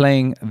him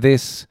playing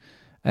this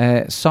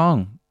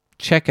song.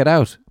 Check it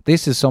out.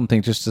 This is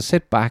something just to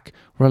sit back,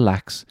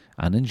 relax,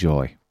 and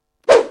enjoy.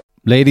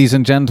 Ladies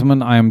and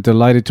gentlemen, I am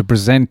delighted to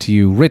present to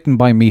you, written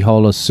by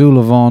Mícheál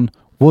Súilleabháin,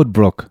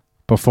 Woodbrook,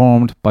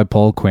 performed by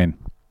Paul Quinn.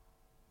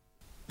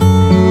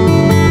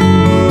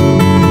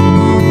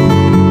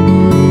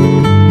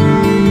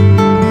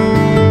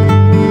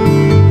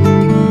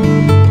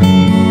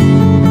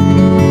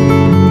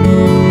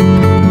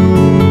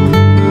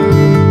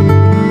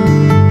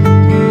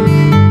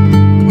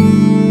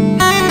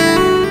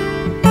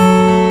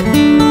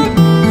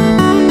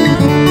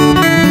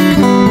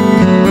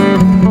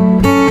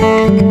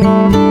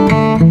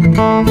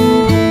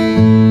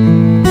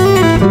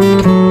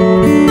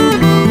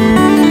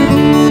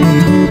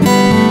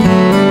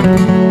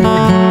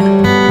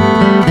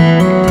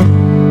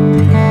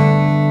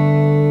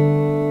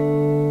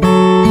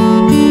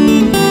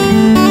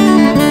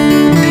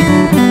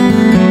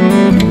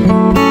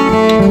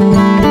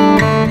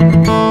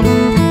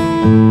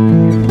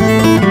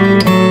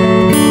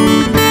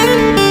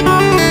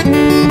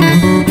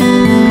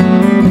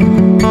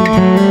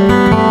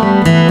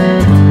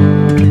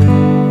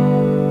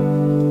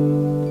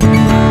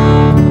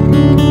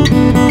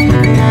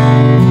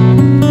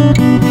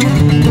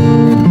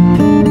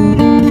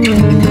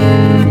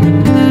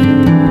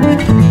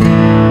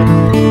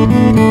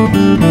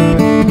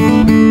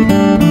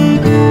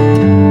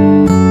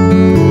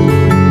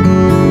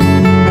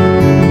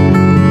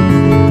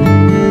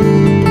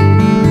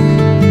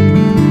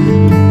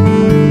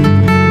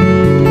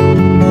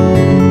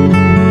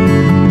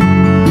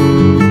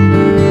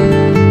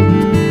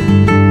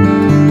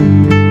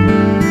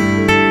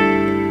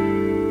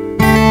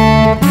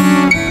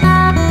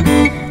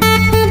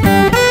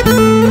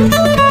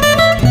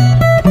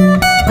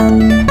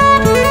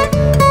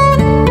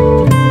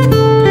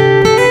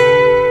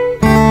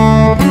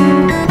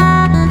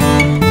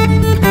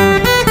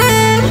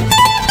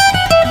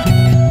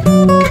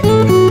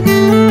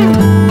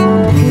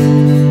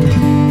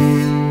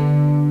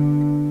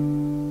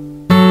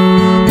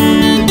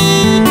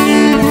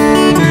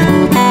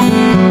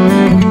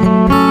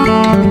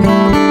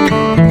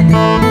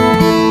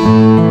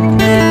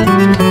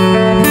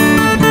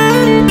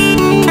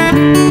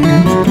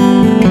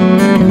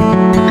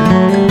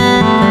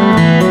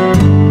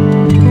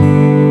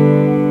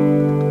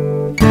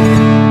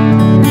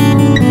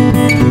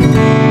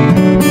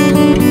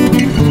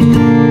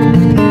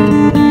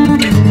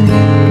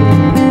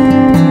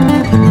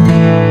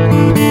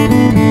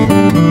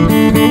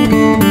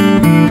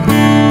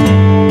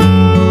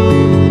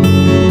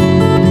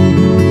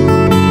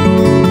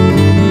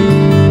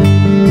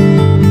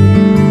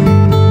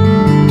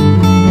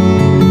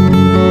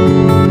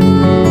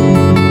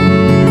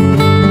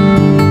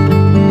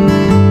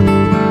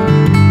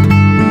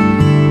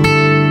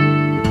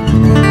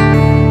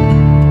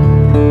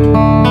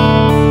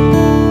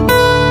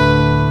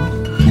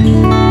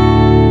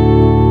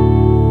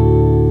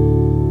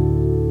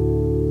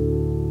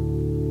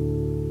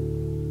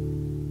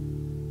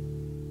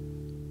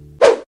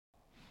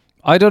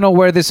 I don't know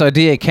where this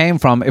idea came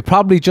from. It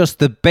probably just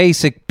the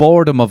basic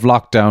boredom of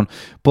lockdown.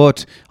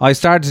 But I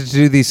started to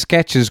do these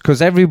sketches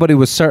because everybody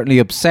was certainly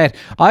upset.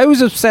 I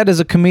was upset as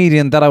a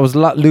comedian that I was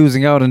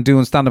losing out on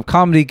doing stand-up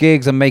comedy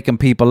gigs and making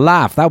people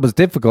laugh. That was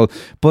difficult.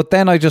 But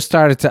then I just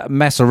started to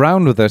mess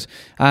around with it.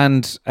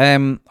 And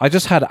I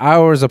just had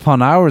hours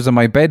upon hours in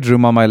my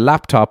bedroom on my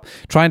laptop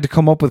trying to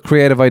come up with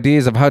creative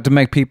ideas of how to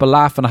make people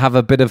laugh and have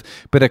a bit of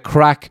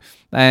crack.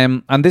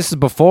 And this is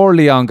before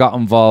Leon got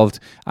involved,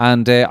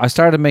 and I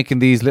started making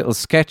these little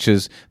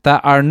sketches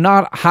that are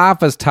not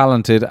half as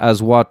talented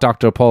as what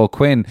Dr. Paul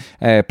Quinn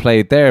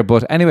played there.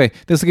 But anyway,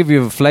 this will give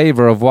you a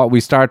flavour of what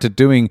we started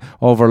doing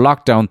over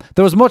lockdown.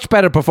 There was much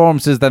better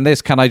performances than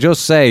this, can I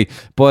just say?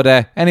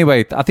 But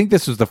anyway, I think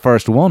this was the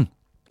first one.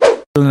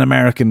 An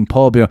American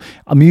pub, you know,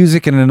 a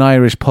music in an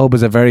Irish pub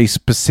is a very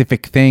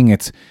specific thing.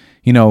 It's,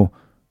 you know,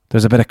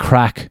 there's a bit of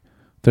crack,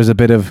 there's a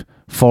bit of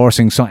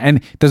forcing song,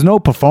 and there's no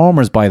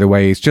performers, by the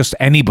way. It's just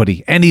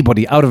anybody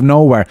out of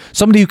nowhere.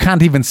 Somebody who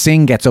can't even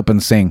sing gets up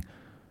and sing,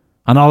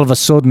 and all of a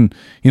sudden,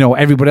 you know,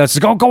 everybody else is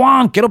go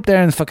on, get up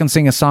there and fucking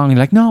sing a song. You're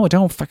like, no, I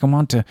don't fucking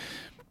want to.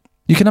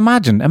 You can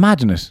imagine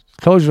it.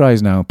 Close your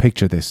eyes now.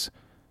 Picture this.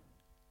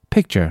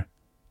 Picture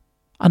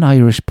an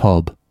Irish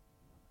pub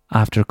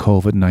after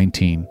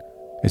COVID-19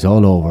 is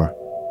all over,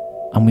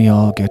 and we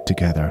all get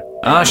together.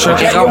 Oh, sure.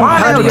 Go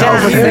on,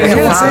 don't be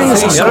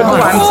embarrassing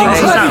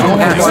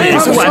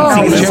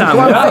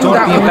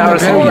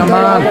your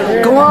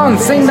man. Go on,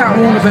 sing that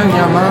one about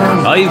your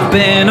man. I've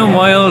been a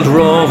wild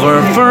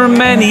rover for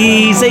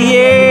many's a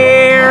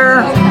year,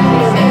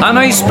 and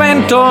I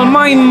spent all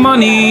my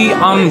money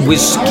on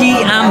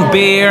whiskey and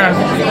beer.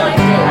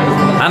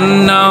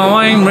 And now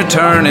I'm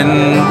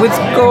returning with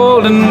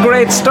gold in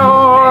great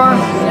store.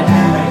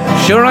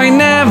 Sure, I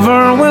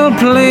never will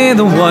play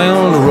the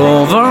wild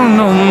rover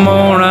no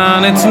more,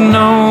 and it's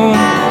no,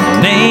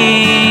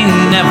 nay,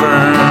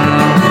 never.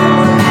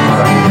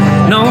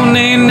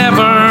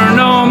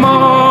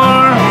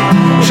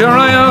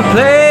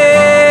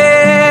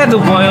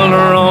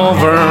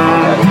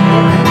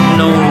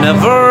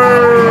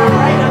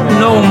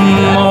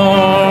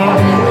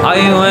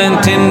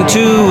 went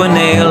into an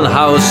ale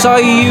house I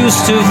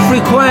used to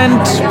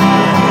frequent,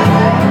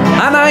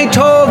 and I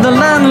told the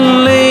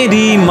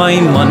landlady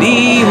my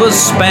money was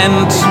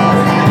spent.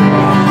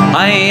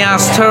 I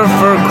asked her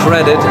for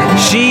credit,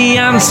 she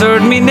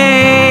answered me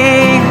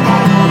nay.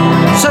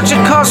 Such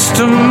a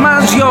custom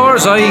as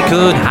yours I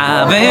could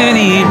have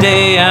any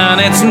day,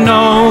 and it's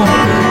no,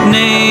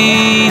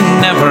 nay,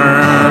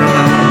 never.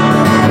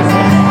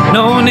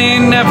 No, nay,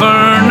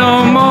 never,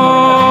 no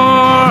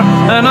more.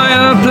 And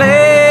I'll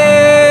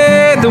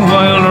play the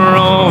wild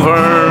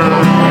rover.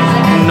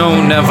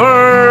 No,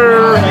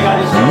 never,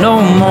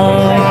 no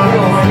more.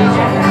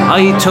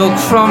 I took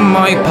from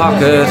my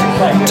pocket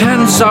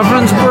 10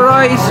 sovereigns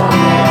bright,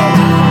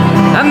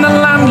 and the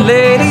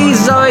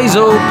landlady's eyes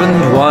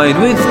opened wide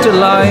with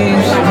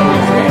delight.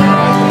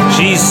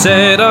 She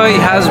said I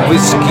has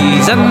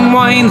whiskies and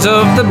wines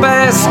of the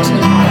best.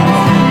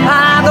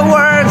 Ah, the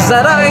words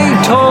that I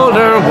told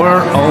her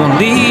were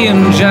only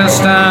in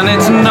jest, and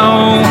it's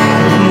no,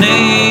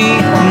 nay,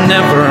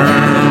 never.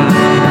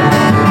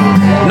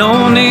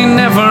 No, nay,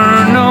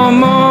 never, no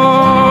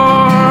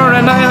more.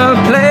 And I'll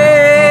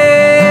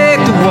play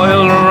the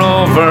wild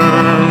rover.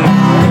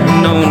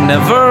 No,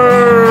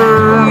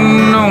 never,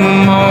 no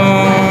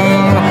more.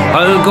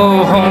 I'll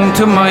go home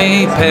to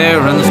my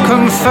parents,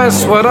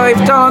 confess what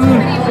I've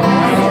done.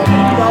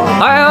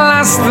 I'll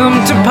ask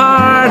them to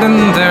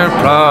pardon their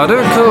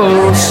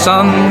prodigal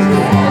son.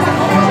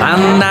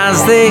 And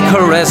as they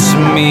caress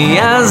me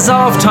as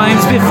oft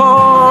times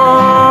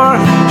before,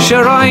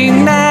 sure I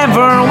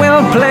never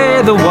will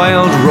play the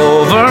wild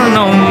rover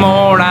no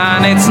more.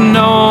 And it's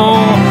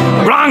no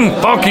wrong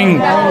fucking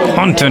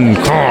hunting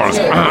cause.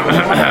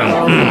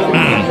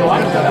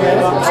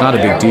 It's not a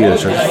big deal,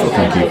 sure. Just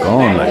fucking keep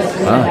going, like,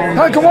 huh?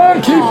 Hey, come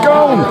on, keep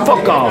going.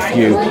 Fuck off,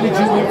 you.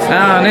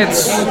 And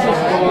it's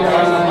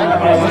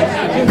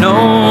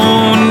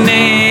no,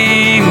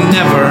 nay,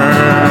 never.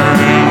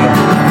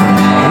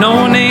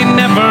 No, nay,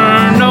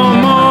 never, no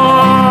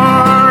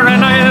more.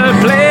 And I'll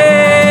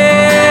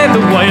play the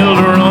wild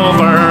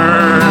rover.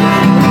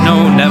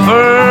 No,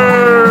 never,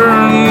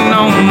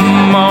 no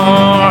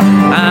more.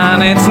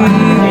 And it's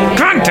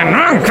Clanton,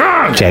 wrong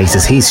call.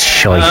 Jesus, he's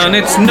shite. And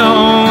it's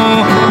no,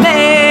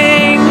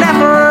 nay,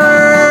 never.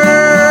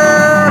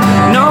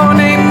 No,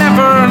 nay,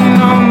 never,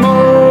 no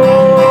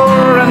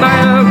more. And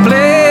I'll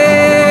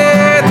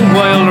play the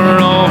wild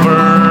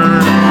rover.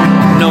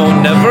 No,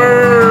 never,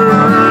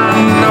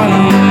 no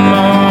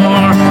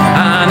more.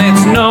 And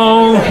it's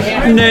no,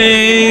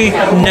 nay,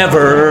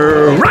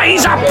 never.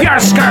 Raise up your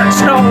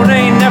skirts. No,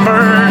 nay,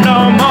 never,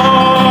 no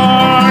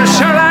more.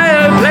 Shall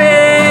I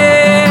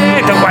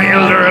play the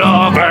wild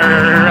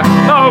rover?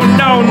 Oh,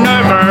 no,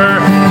 never,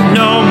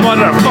 no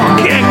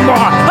motherfucking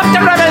more. Up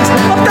the rebels,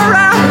 up the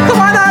raft. Come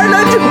on,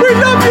 Ireland, we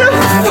love you.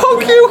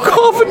 Fuck you,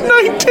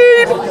 COVID-19.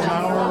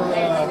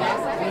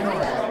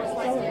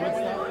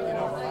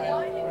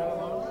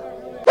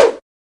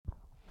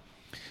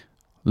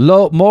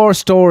 More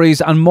stories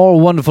and more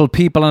wonderful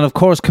people, and of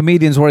course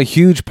comedians were a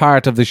huge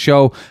part of the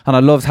show, and I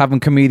loved having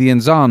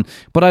comedians on.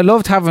 But I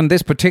loved having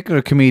this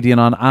particular comedian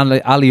on,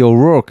 Ali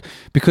O'Rourke,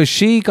 because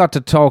she got to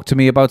talk to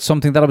me about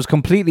something that I was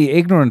completely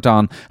ignorant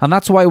on, and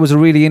that's why it was a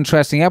really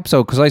interesting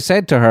episode, because I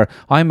said to her,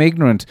 I'm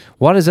ignorant.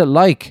 What is it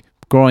like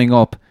growing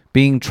up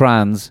being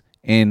trans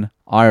in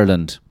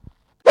Ireland?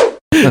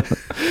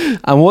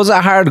 And was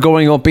it hard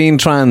growing up being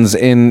trans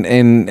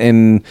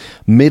in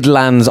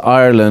Midlands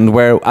Ireland,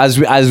 where as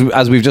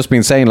we've just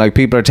been saying, like,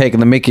 people are taking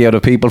the mickey out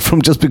of people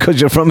from just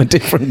because you're from a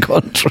different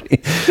country,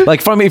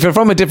 like if you're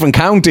from a different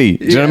county,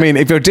 do you know what I mean?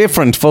 If you're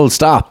different, full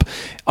stop,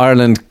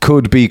 Ireland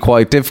could be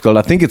quite difficult.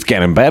 I think it's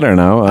getting better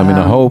now. I mean,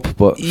 I hope,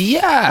 but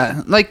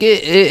yeah, like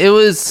it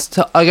was.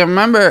 I can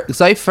remember because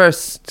I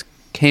first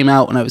came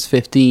out when I was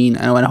 15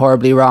 and I went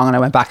horribly wrong and I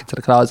went back into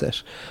the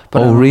closet.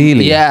 But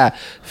really? Yeah,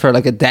 for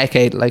like a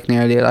decade, like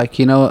nearly, like,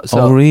 you know.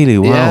 So, oh really?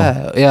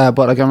 Wow. Yeah,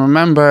 but I can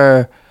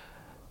remember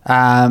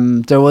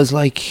there's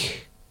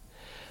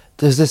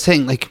this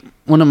thing, like,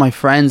 one of my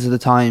friends at the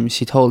time,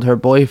 she told her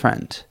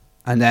boyfriend,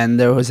 and then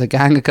there was a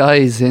gang of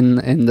guys in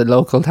the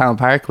local town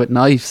park with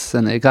knives,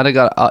 and it got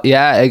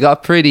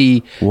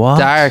pretty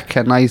dark,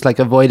 and I like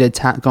avoided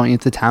going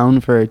into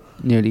town for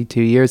nearly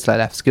 2 years till I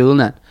left school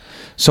then.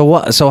 So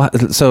what? So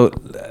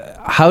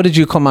how did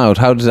you come out?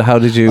 How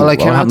did you? Well, I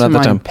came out to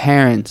my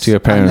parents. To your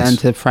parents. And then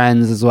to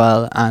friends as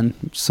well. And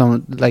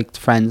some, like,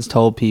 friends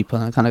told people,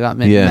 and it kind of got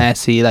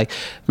messy. Like,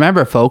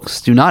 remember,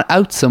 folks, do not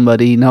out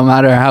somebody, no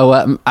matter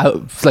how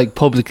like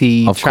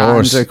publicly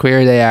trans or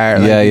queer they are.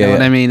 Like, you know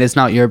what I mean? It's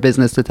not your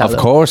business to tell them.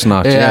 Of course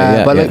not.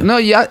 But like,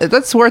 no,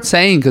 that's worth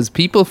saying, because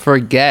people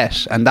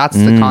forget, and that's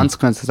the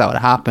consequences that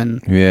would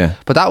happen. Yeah.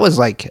 But that was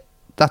like,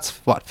 that's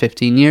what,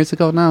 15 years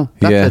ago now?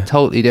 That's a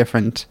totally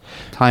different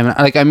time.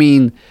 Like, I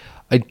mean,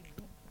 I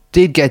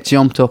did get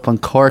jumped up on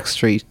Cork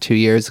Street 2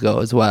 years ago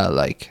as well.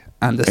 Like,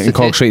 And the in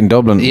Cork Street in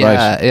Dublin,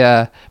 right?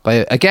 Yeah.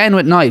 But again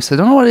with knives. I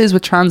don't know what it is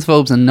with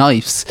transphobes and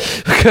knives.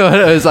 It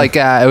was like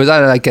it was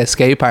at like a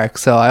skate park.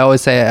 So I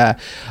always say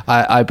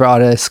I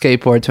brought a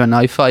skateboard to a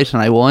knife fight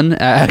and I won.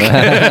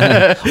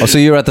 So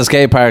you were at the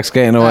skate park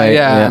skating away?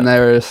 And they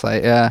were just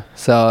like,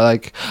 So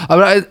like,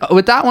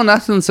 with that one,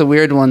 that one's a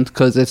weird one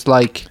because it's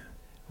like,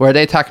 were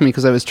they attacking me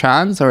because I was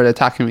trans, or were they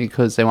attacking me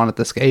because they wanted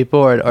the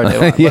skateboard, or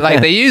they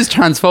like they used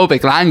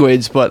transphobic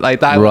language, but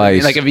like that,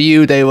 right? Like if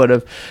they would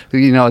have,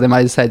 they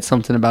might have said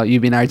something about you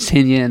being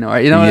Argentinian, or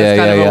it's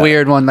kind of a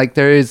weird one. Like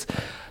there is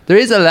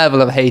a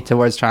level of hate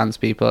towards trans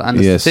people, and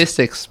the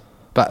statistics,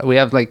 but we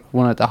have like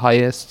one of the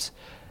highest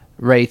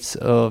rates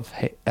of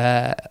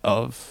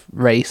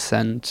race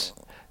and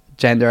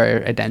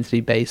gender identity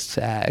based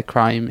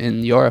crime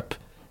in Europe.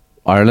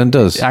 Ireland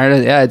does.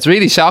 Ireland, it's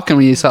really shocking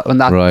when you saw when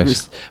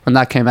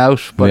that came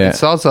out. But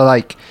it's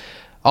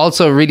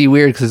also really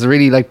weird because it's a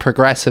really like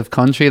progressive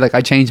country. Like I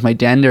changed my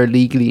gender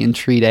legally in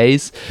 3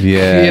 days.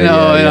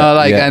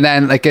 And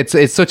then like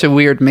it's such a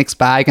weird mixed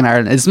bag in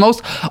Ireland. It's the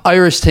most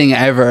Irish thing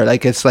ever.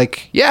 Like it's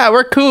like,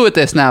 we're cool with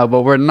this now,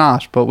 but we're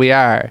not. But we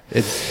are.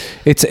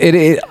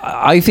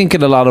 I think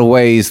in a lot of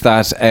ways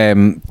that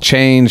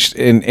change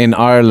in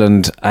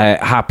Ireland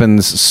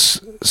happens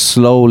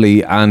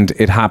slowly, and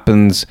it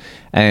happens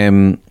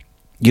in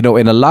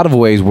a lot of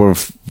ways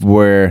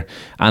we're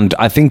and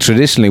I think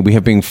traditionally we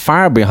have been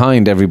far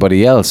behind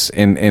everybody else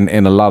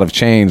in a lot of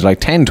change, like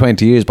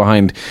 10-20 years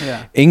behind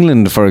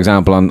England, for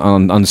example,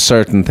 on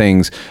certain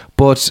things.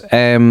 But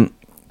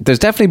there's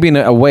definitely been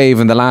a wave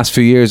in the last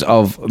few years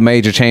of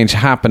major change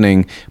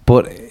happening,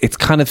 but it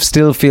kind of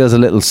still feels a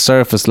little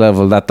surface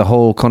level that the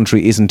whole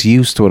country isn't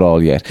used to it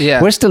all yet.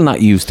 We're still not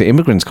used to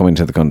immigrants coming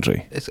to the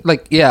country. It's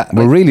like,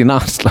 we're really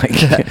not. Like,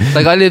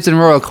 like I lived in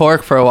rural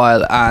Cork for a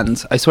while,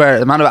 and I swear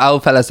the amount of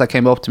old fellas that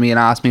came up to me and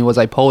asked me was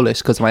I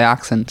Polish because of my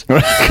accent.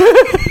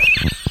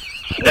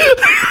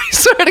 I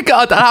swear to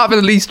God, that happened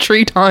at least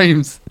 3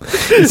 times.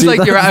 It's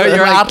like your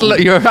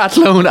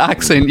Athlone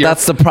accent.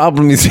 That's the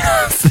problem.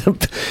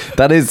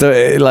 That is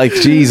like,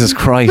 Jesus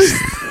Christ.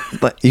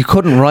 You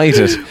couldn't write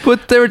it.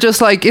 But they were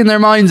just like, in their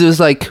minds, it was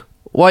like,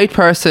 white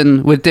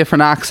person with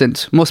different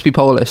accent must be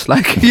Polish.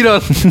 Like,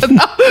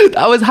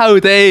 that was how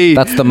they...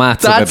 That's the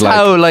maths of it. That's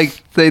how,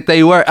 like,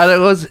 they were.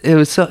 And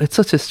it's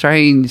such a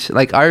strange...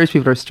 Like, Irish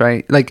people are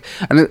strange. Like,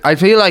 and I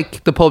feel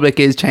like the public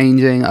is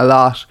changing a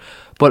lot.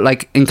 But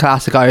like in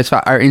classic Irish,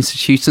 our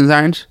institutions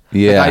aren't.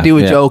 Like I do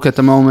a joke at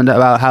the moment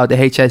about how the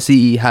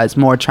HSE has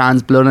more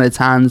trans blood on its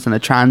hands than a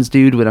trans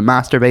dude with a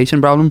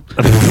masturbation problem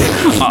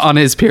on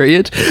his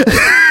period.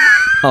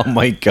 Oh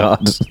my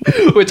God.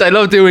 Which I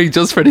love doing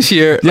just for the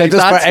sheer...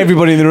 just for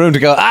everybody in the room to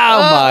go,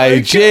 my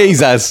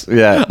Jesus.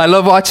 Yeah. I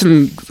love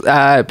watching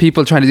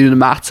people trying to do the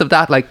maths of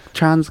that. Like,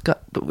 trans...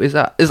 Is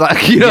that...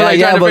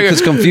 but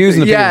it's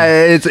confusing.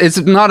 It's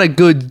not a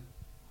good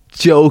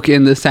joke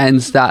in the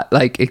sense that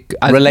like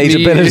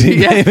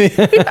relatability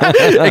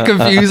it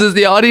confuses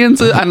the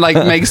audience and like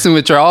makes them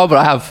withdraw, but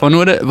I have fun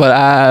with it.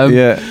 Like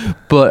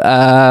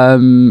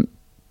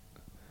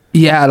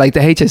the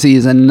HSE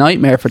is a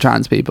nightmare for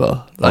trans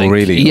people. Like,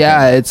 really?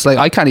 It's like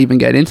I can't even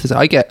get into it.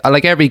 I get,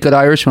 like every good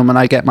Irish woman,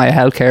 I get my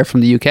healthcare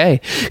from the UK.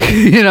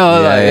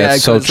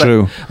 It's so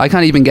true. I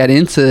can't even get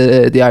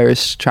into the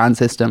Irish trans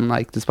system,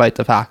 like despite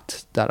the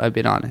fact that I've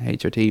been on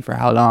HRT for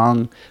how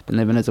long, been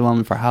living as a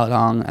woman for how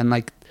long, and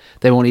like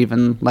they won't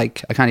even,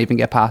 like, I can't even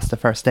get past the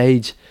first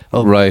stage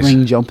of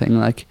ring jumping.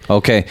 Like,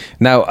 okay,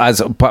 now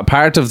as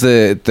part of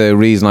the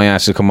reason I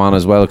asked you to come on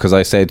as well, because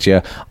I said to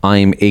you,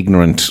 I'm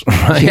ignorant,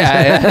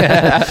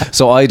 right?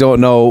 So I don't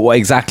know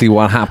exactly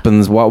what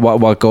happens,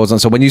 what goes on.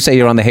 So when you say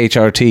you're on the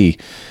HRT,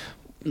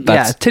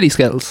 that's titty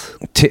skills.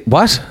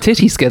 What?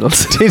 Titty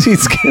skills. Titty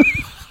skills.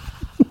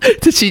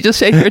 Did she just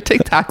shake her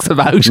Tic Tacs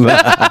about?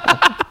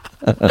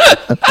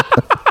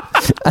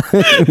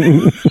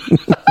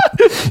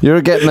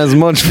 You're getting as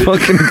much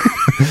fucking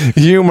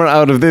humor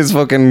out of this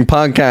fucking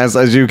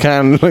podcast as you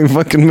can. Like,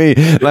 fucking me.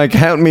 Like,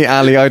 help me,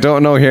 Ali. I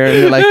don't know here. And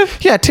you're like,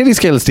 titty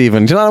skills,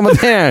 Stephen. Do you know what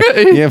I'm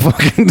there? Yeah,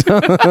 fucking.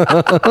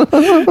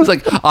 It's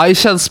like, I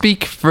shall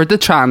speak for the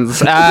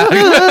trans.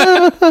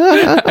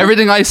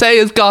 Everything I say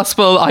is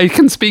gospel. I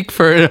can speak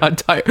for an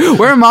entire.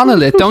 We're a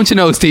monolith, don't you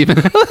know,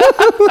 Stephen?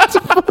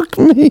 Fuck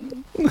me.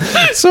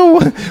 So.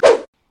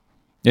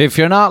 If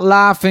you're not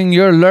laughing,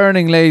 you're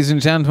learning, ladies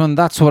and gentlemen.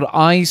 That's what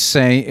I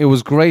say. It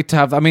was great to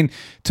have. I mean,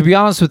 to be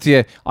honest with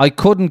you, I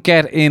couldn't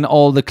get in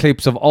all the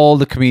clips of all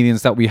the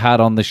comedians that we had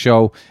on the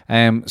show.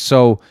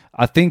 So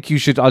I think you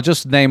should. I'll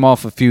just name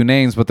off a few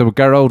names. But there were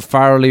Gerard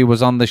Farrelly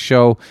was on the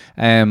show.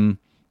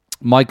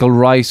 Michael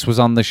Rice was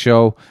on the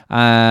show,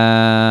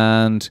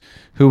 and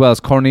who else?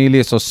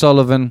 Cornelius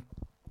O'Sullivan.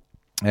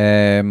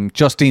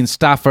 Justine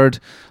Stafford,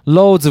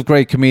 loads of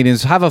great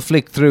comedians. Have a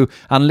flick through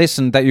and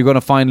listen, that you're going to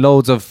find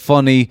loads of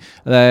funny,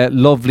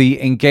 lovely,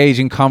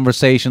 engaging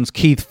conversations.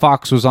 Keith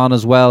Fox was on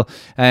as well.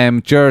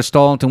 Ger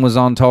Staunton was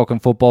on Talking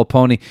Football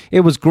Pony.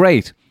 It was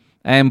great.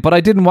 But I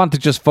didn't want to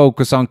just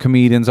focus on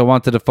comedians. I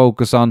wanted to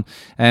focus on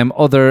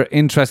other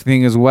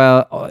interesting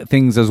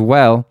things as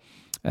well.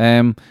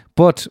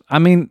 But I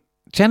mean,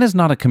 Jenna's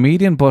not a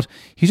comedian, but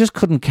you just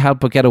couldn't help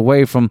but get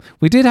away from.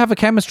 We did have a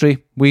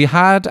chemistry. We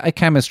had a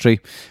chemistry,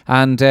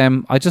 and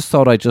I just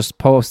thought I'd just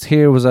post.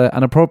 Here was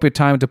an appropriate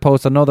time to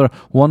post another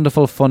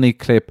wonderful, funny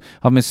clip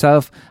of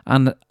myself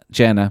and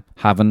Jenna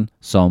having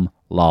some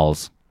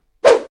lols.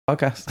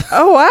 Podcast.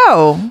 Oh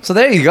wow! So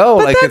there you go.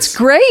 But like that's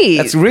great.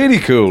 That's really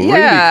cool.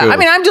 Yeah, really cool. I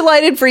mean, I'm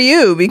delighted for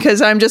you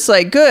because I'm just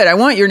like, good. I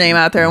want your name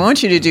out there. I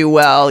want you to do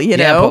well. You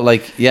know.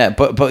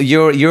 But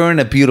you're in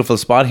a beautiful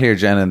spot here,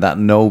 Jenna, that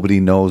nobody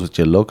knows what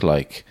you look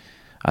like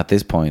at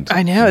this point.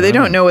 I know they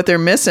don't know what they're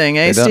missing,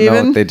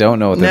 Stephen? They don't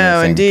know what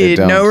they're missing. No, indeed,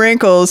 no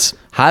wrinkles.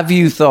 Have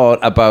you thought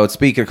about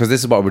speaking? Because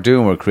this is what we're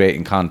doing. We're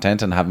creating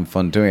content and having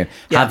fun doing it.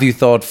 Yeah. Have you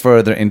thought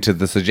further into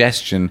the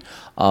suggestion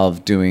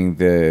of doing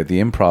the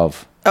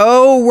improv?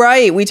 Oh,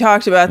 right. We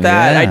talked about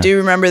that. Yeah. I do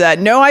remember that.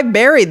 No, I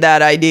buried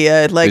that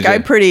idea. Like I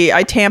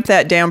tamped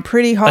that down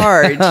pretty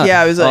hard. Yeah,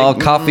 I was like,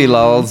 coffee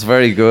lols.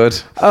 Very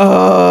good.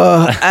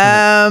 No,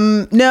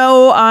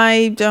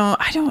 I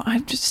don't.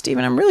 I'm just,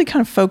 Stephen, I'm really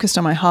kind of focused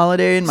on my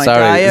holiday and my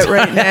diet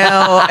right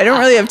now. I don't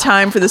really have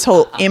time for this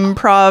whole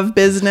improv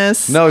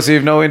business. No, so you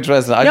have no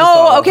interest in it.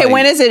 Okay,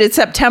 when is it? It's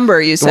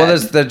September, you said. Well,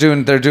 they're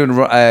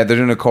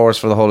doing a course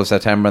for the whole of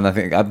September,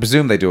 and I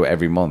presume they do it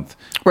every month.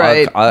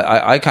 Right.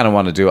 I kind of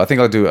want to do. I think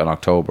I'll do it in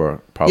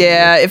October, probably.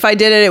 Yeah, if I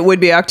did it, it would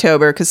be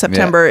October because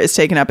September is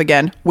taken up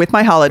again with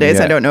my holidays.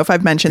 I don't know if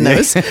I've mentioned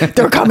those.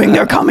 They're coming.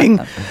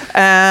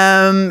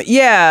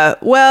 Yeah.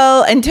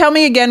 Well, and tell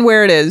me again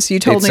where it is. You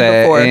told me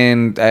before.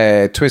 In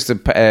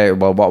Twisted.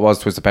 What was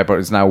Twisted Pepper?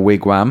 It's now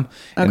Wigwam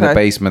in the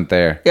basement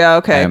there. Yeah.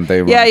 Okay. Let's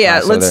do it.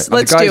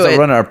 The guys that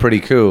run it are pretty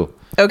cool.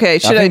 Okay,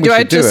 do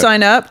I just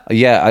sign up?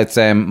 Yeah, it's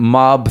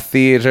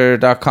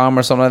mobtheater.com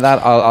or something like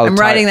that. I'm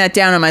writing that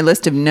down on my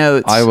list of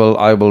notes. I will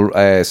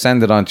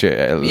send it on to you.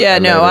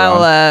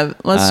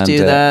 Let's do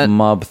that.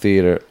 Mob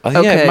Theater.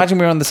 Yeah, imagine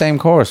we were on the same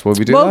course. Would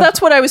we do that? Well,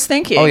 that's what I was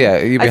thinking. Oh yeah,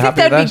 you'd be happy with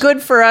that? I think that'd be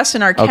good for us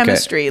in our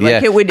chemistry. Okay.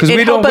 Like it would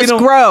help us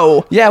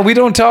grow. Yeah, we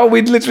don't talk.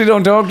 We literally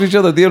don't talk to each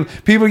other.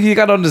 People, you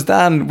got to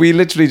understand, we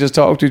literally just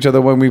talk to each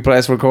other when we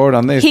press record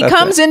on this. He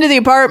comes into the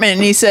apartment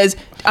and he says,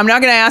 I'm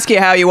not going to ask you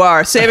how you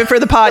are. Save it for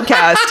the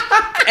podcast.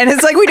 And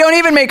it's like we don't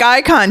even make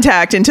eye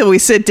contact until we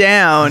sit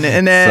down.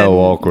 And then so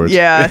awkward.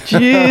 Yeah,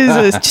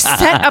 Jesus. Just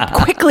set up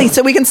quickly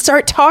so we can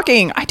start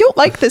talking. I don't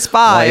like this vibe.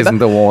 Why isn't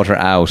the water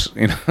out?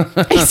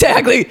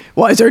 Exactly.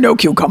 Why is there no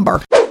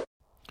cucumber?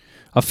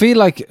 I feel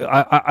like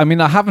I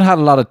mean I haven't had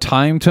a lot of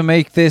time to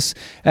make this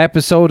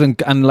episode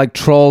and like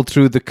troll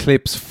through the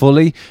clips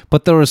fully,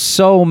 but there are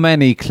so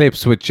many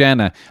clips with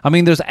Jenna. I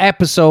mean, there's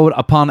episode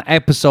upon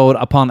episode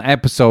upon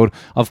episode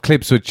of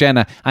clips with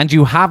Jenna, and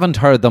you haven't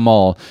heard them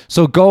all.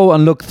 So go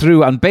and look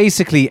through, and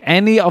basically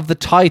any of the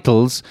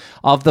titles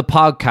of the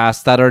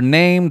podcast that are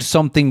named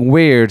something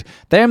weird,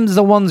 them's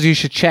the ones you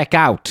should check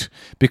out,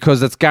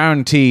 because it's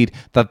guaranteed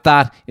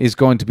that is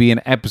going to be an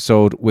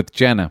episode with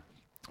Jenna.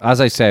 As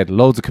I said,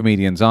 loads of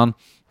comedians on,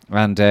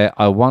 and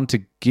I want to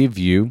give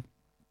you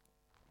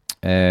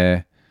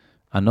another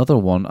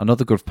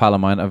good pal of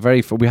mine.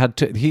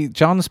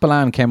 John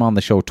Spillane came on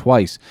the show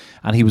twice,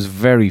 and he was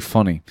very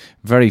funny.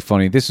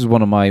 This is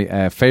one of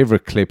my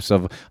favorite clips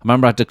of. I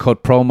remember I had to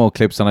cut promo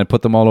clips and I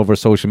put them all over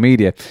social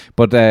media,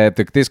 but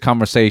this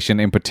conversation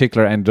in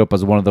particular ended up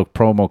as one of the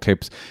promo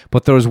clips.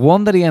 But there was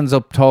one that he ends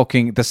up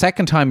talking. The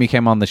second time he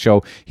came on the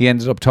show, he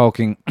ended up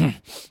talking.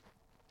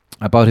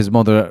 About his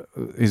mother,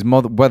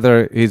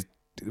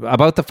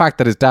 about the fact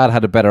that his dad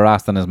had a better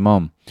ass than his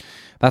mum.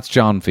 That's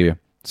John for you.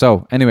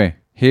 So anyway,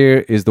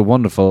 here is the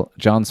wonderful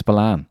John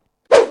Spillane.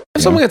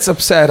 If someone gets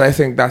upset, I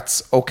think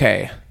that's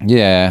okay.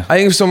 Yeah. I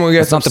think if someone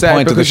gets upset, not the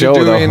point of the show,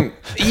 though.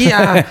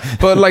 Yeah,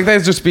 but like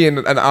that's just being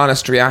an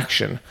honest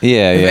reaction.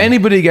 Yeah. If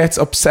anybody gets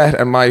upset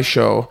at my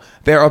show,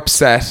 they're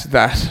upset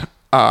that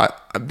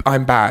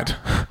I'm bad.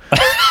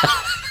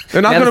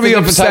 They're not going to be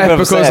upset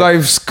because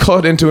I've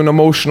cut into an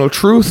emotional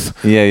truth,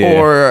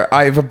 or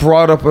I've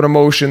brought up an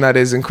emotion that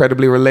is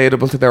incredibly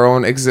relatable to their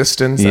own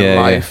existence and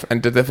life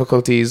and the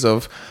difficulties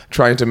of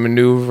trying to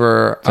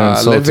maneuver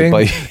living.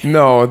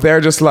 No,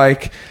 they're just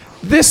like,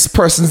 this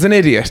person's an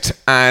idiot,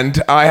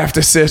 and I have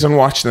to sit and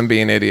watch them be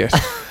an idiot.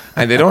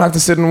 And they don't have to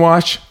sit and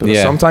watch, but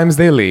sometimes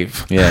they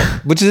leave. Yeah,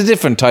 which is a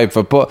different type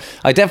of. But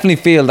I definitely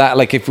feel that,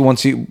 like,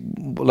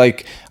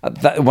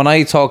 when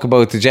I talk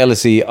about the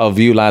jealousy of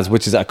you lads,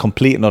 which is a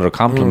complete and utter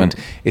compliment,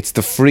 it's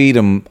the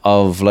freedom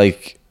of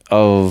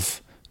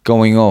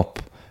going up,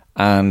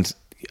 and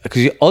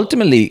because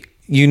ultimately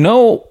you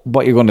know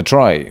what you're going to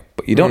try,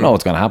 but you don't know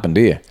what's going to happen,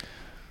 do you?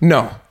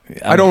 No.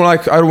 I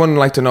wouldn't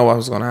like to know what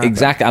was going to happen.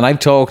 Exactly. And I've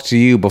talked to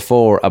you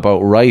before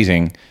about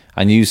writing,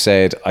 and you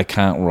said, I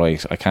can't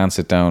write. I can't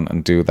sit down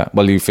and do that.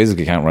 Well, you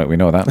physically can't write. We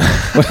know that.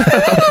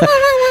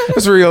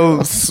 It's a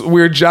real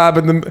weird jab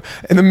in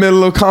the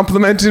middle of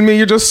complimenting me.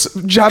 You're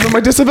just jabbing my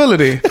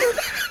disability.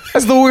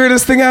 That's the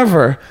weirdest thing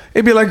ever.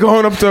 It'd be like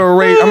going up to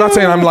Ray. I'm not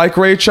saying I'm like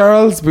Ray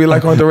Charles. It'd be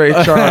like going to Ray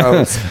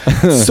Charles.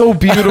 So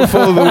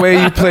beautiful the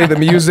way you play the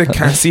music.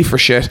 Can't see for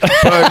shit.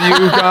 But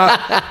you got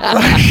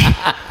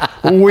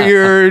like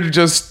weird,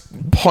 just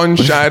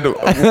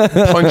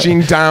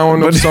punching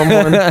down of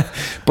someone.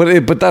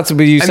 But that's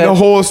what you said. And the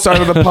whole start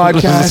of the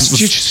podcast,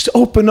 you just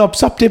open up,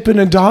 stop dipping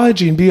and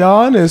dodging, be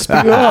honest,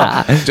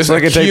 just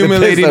like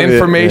accumulating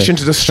information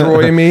to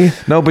destroy me.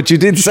 No, but you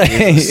did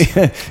say,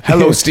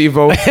 hello,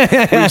 Steve-O.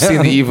 We've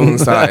seen the evil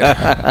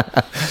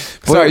inside.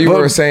 Sorry, you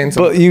were saying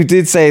something. But you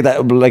did say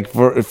that, like,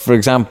 for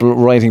example,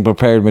 writing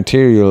prepared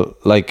material,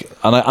 like,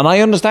 and I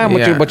understand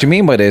what you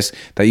mean by this,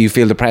 that you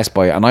feel depressed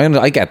by it, and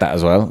I get that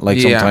as well. Like,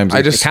 sometimes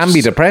it can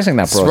be depressing,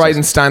 that process.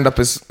 Writing stand-up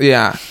is,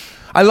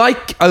 I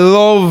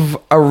love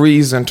a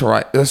reason to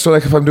write. So,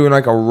 like, if I'm doing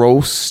like a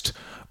roast,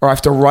 or I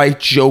have to write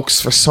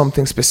jokes for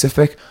something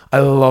specific, I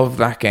love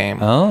that game.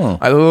 Oh.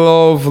 I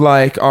love,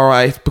 like, all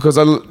right, because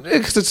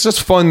it's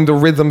just fun. The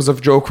rhythms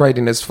of joke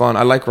writing is fun.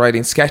 I like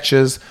writing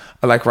sketches.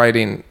 I like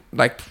writing,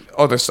 like,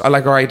 others. I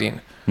like writing.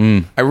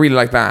 I really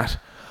like that.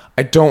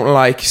 I don't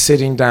like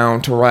sitting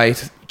down to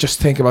write, just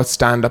think about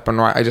stand-up and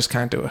write. I just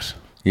can't do it.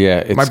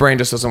 Yeah. My brain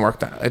just doesn't work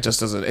that. It just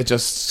doesn't. It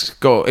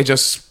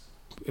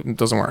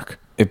doesn't work.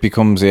 It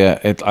becomes,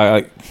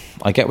 I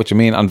get what you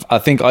mean. And I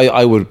think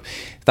I would,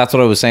 that's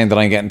what I was saying, that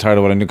I'm getting tired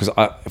of what I do, because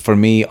for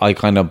me, I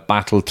kind of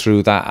battle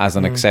through that as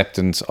an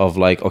acceptance of,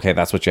 like, okay,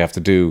 that's what you have to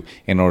do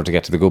in order to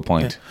get to the good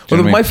point. Yeah.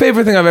 Well, my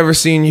favorite thing I've ever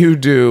seen you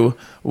do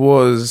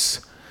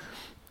was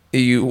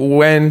you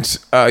went,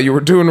 you were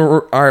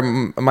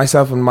doing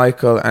myself and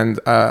Michael and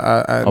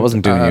I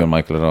wasn't doing you and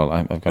Michael at all.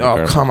 I've got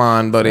oh, come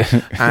on, buddy.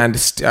 and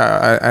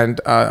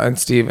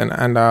Stephen,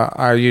 and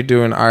are you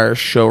doing our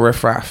show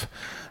Riff Raff?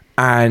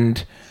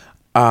 And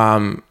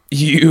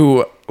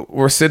you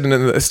were standing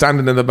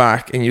in the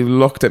back, and you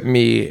looked at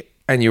me,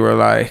 and you were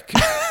like,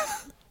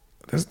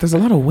 "There's a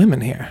lot of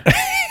women here."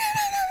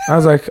 I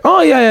was like,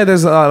 "Oh yeah,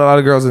 there's a lot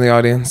of girls in the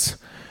audience."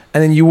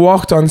 And then you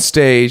walked on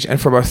stage,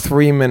 and for about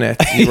 3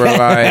 minutes, you were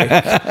like,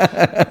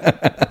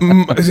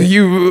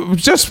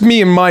 just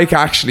me and Mike,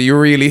 actually, you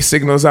really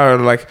signals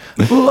out, like,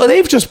 well,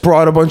 they've just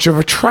brought a bunch of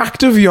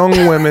attractive young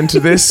women to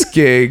this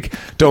gig.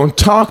 Don't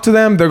talk to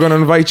them. They're going to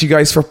invite you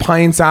guys for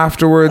pints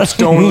afterwards.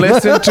 Don't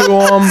listen to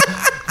them.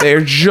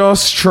 They're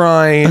just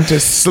trying to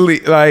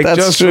sleep. Like, that's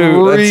just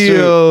true.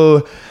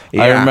 Real.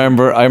 Yeah. I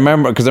remember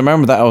because I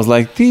remember that I was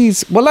like,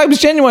 I was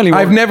genuinely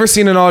I've never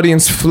seen an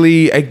audience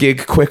flee a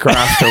gig quicker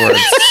afterwards.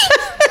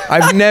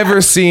 I've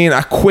never seen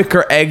a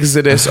quicker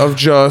exodus of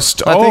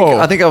just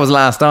I think I was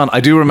last on. I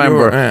do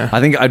remember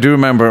I do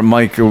remember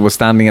Michael was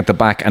standing at the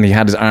back, and he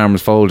had his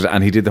arms folded,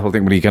 and he did the whole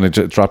thing where he kind of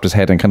dropped his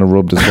head and kind of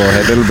rubbed his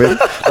forehead a little bit,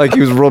 like he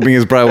was rubbing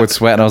his brow with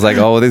sweat, and I was like,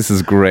 oh, this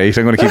is great,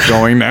 I'm going to keep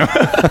going now.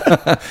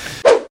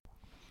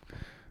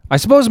 I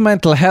suppose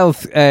mental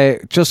health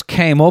just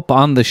came up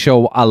on the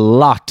show a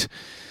lot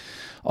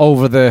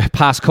over the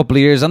past couple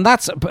of years, and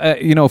that's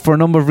for a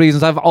number of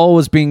reasons. I've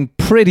always been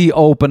pretty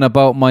open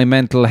about my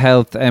mental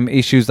health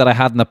issues that I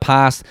had in the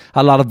past,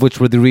 a lot of which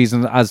were the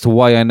reason as to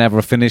why I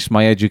never finished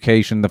my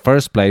education in the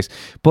first place.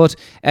 But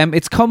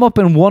it's come up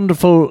in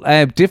wonderful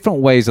different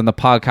ways on the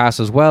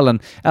podcast as well.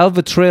 And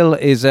Elva Trill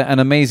is an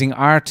amazing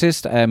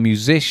artist,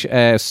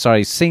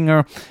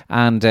 singer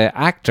and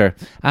actor,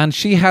 and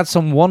she had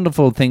some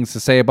wonderful things to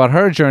say about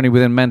her journey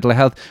within mental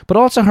health, but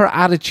also her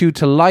attitude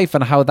to life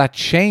and how that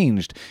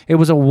changed. It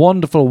was a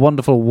wonderful,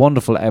 wonderful,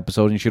 wonderful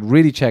episode, and you should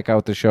really check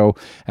out the show,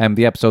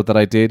 the episode that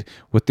I did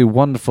with the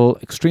wonderful,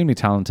 extremely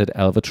talented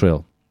Elva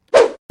Trill.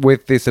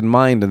 With this in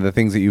mind, and the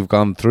things that you've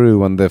gone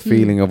through, and the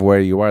feeling of where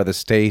you are, the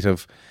state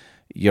of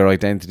your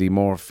identity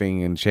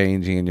morphing and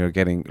changing, and you're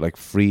getting like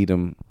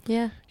freedom,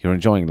 you're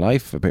enjoying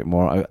life a bit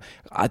more.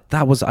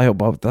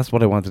 That's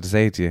what I wanted to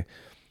say to you,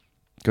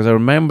 because I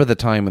remember the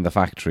time in the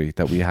factory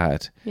that we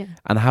had,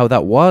 and how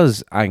that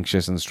was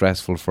anxious and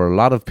stressful for a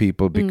lot of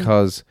people,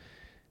 because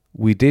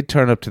we did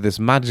turn up to this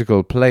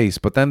magical place,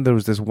 but then there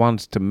was this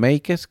want to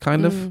make it,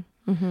 kind of.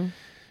 Mm-hmm.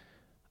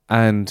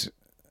 And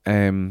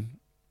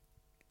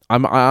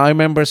I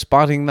remember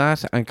spotting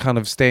that and kind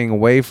of staying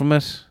away from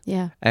it.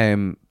 Yeah.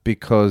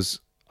 Because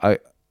I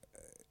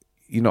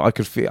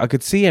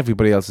could see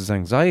everybody else's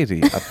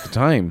anxiety at the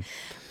time.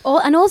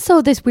 Oh, and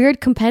also this weird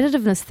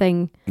competitiveness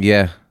thing.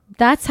 Yeah.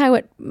 That's how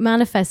it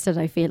manifested,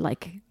 I feel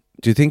like.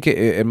 Do you think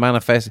it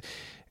manifests?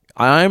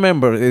 I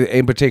remember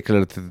in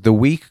particular the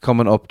week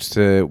coming up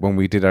to when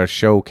we did our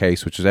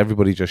showcase, which was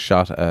everybody just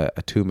shot a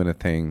 2-minute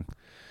thing.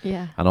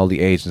 Yeah. And all the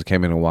agents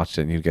came in and watched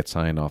it, and you'd get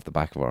signed off the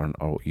back of it, and,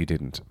 oh, you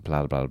didn't,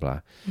 blah, blah,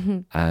 blah. Mm-hmm.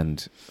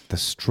 And the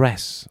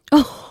stress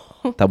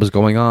that was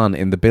going on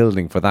in the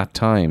building for that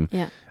time.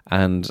 Yeah.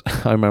 And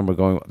I remember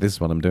going, this is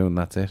what I'm doing,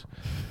 that's it.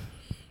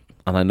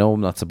 And I know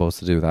I'm not supposed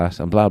to do that,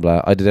 and blah,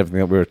 blah. I did everything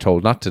that we were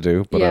told not to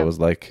do, but I was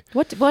like...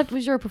 What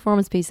was your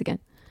performance piece again?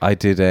 I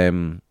did...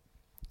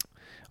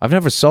 I've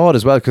never saw it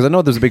as well, because I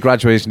know there was a big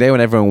graduation day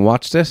when everyone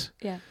watched it.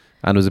 Yeah.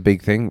 And it was a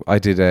big thing. I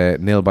did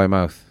Nil by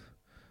Mouth.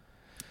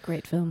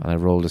 Great film. And I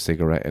rolled a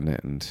cigarette in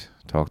it and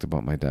talked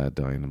about my dad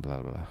dying and blah,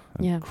 blah, blah.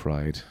 And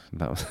cried.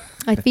 And that was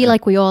I feel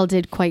like we all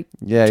did quite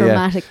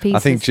dramatic pieces. I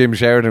think Jim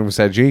Sheridan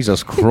said,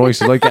 Jesus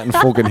Christ, it's like getting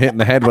fucking hit in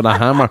the head with a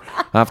hammer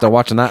after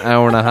watching that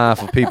hour and a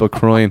half of people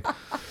crying.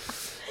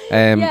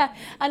 Yeah,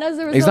 and as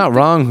a result, he's not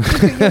wrong.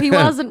 He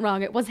wasn't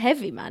wrong. It was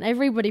heavy, man.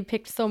 Everybody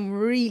picked some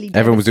really.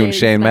 Everyone was doing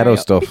Shane scenario.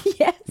 Meadows stuff.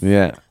 Yes.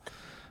 Yeah.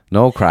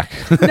 No crack.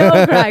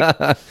 No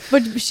crack.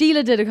 But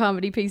Sheila did a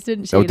comedy piece,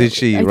 didn't she? Oh, did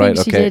she? I Right,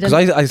 think she okay. did,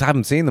 Because I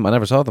haven't seen them. I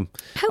never saw them.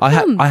 How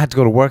come? I had to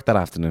go to work that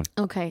afternoon.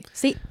 Okay.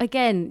 See,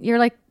 again, you're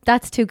like,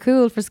 that's too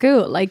cool for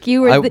school. Like you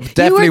were. I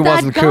definitely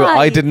wasn't cool.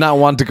 I did not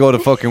want to go to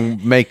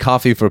fucking make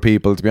coffee for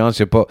people, to be honest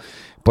with you.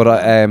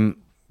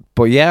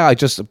 But yeah,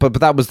 but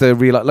that was the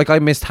real. Like I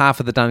missed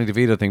half of the Danny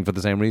DeVito thing for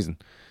the same reason.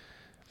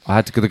 I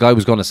had to. The guy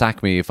was going to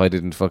sack me if I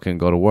didn't fucking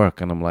go to work,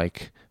 and I'm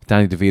like,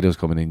 Danny DeVito's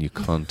coming in, you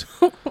cunt.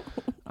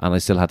 And I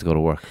still had to go to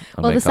work.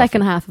 Well, the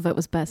second half of it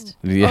was best.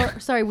 Yeah. Or,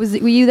 sorry, were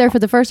you there for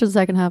the first or the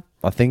second half?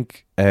 I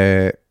think.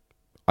 I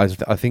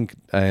think.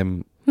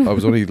 I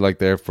was only like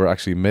there for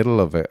actually middle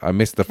of it. I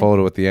missed the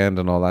photo at the end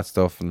and all that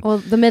stuff. And well,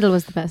 the middle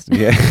was the best.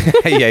 Yeah,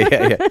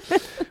 yeah.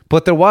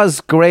 But there was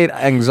great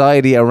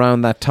anxiety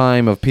around that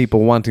time of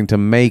people wanting to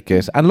make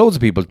it, and loads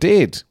of people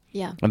did.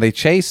 Yeah. And they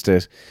chased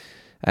it.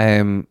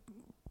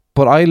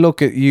 But I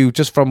look at you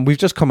we've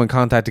just come in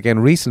contact again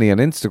recently on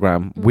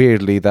Instagram.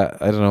 Weirdly,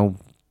 that I don't know.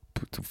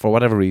 For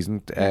whatever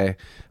reason,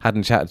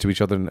 hadn't chatted to each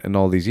other in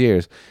all these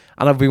years.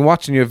 And I've been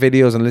watching your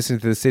videos and listening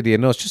to The City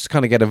and Us just to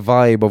kind of get a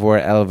vibe of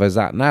where Elva's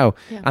at now.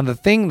 Yeah. And the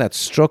thing that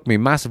struck me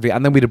massively,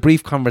 and then we had a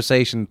brief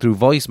conversation through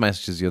voice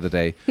messages the other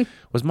day,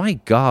 was, my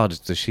God,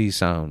 does she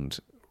sound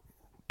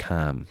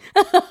calm?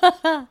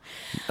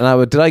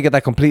 And did I get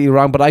that completely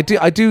wrong? But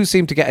I do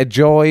seem to get a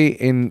joy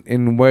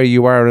in where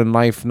you are in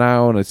life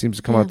now, and it seems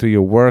to come out through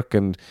your work,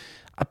 and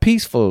a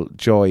peaceful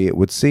joy, it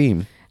would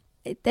seem.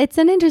 It's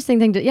an interesting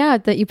thing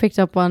that you picked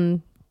up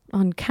on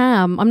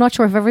Cam. I'm not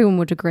sure if everyone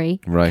would agree.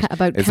 Right.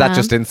 About Is Cam. that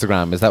just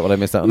Instagram? Is that what I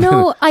missed out on?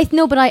 No,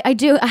 but I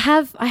do. I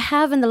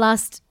have in the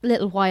last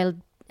little while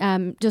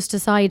just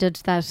decided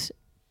that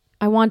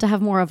I want to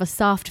have more of a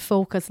soft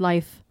focus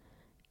life.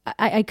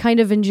 I kind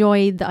of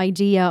enjoy the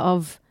idea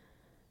of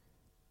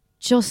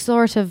just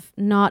sort of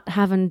not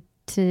having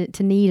to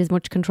need as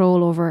much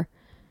control over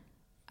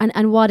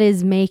and what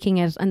is making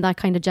it and that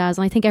kind of jazz.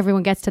 And I think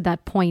everyone gets to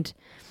that point.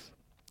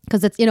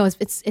 Because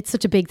it's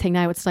such a big thing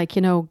now. It's like,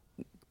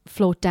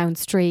 float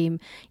downstream.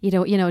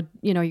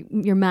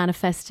 You're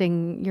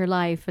manifesting your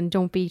life, and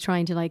don't be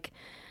trying to like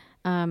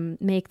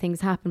make things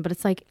happen. But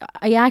it's like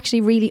I actually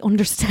really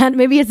understand.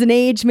 Maybe it's an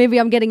age. Maybe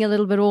I'm getting a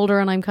little bit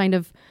older, and I'm kind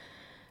of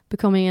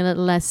becoming a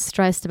little less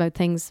stressed about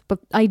things. But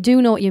I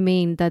do know what you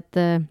mean, that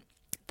the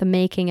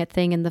making it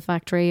thing in the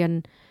factory,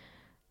 and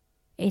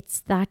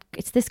it's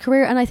this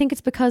career, and I think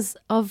it's because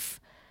of.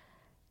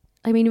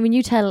 I mean, when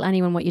you tell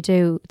anyone what you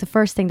do, the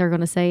first thing they're going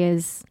to say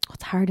is, "Oh,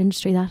 it's a hard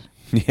industry, that."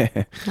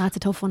 Yeah. That's a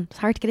tough one. It's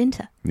hard to get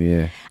into.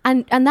 Yeah.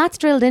 And that's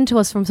drilled into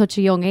us from such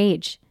a young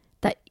age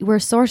that we're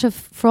sort of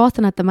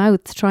frothing at the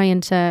mouth trying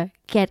to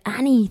get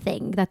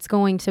anything that's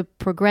going to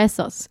progress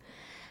us.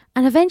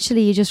 And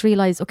eventually you just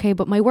realise, okay,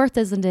 but my worth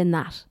isn't in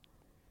that.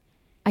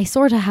 I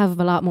sort of have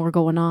a lot more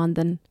going on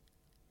than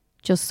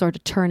just sort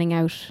of turning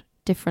out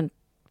different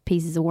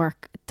pieces of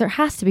work. There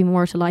has to be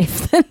more to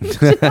life than,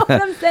 you know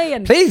what I'm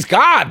saying? Please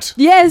God.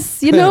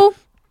 Yes,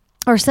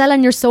 or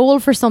selling your soul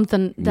for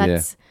something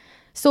that's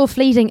so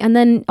fleeting. And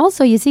then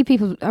also you see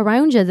people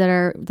around you that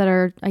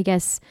are I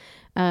guess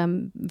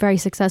very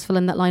successful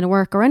in that line of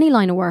work or any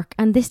line of work,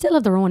 and they still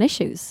have their own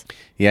issues.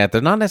 Yeah,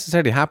 they're not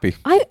necessarily happy.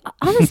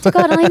 Honest to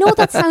God, and I know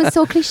that sounds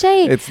so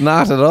cliche. It's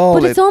not at all.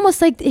 But it's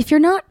almost like if you're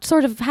not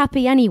sort of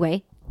happy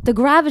anyway, the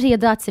gravity of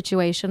that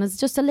situation is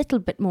just a little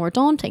bit more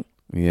daunting.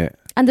 Yeah.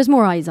 And there's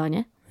more eyes on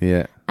you.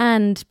 Yeah.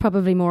 And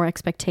probably more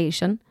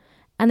expectation.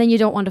 And then you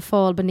don't want to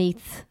fall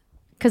beneath,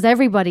 because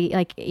everybody,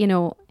 like, when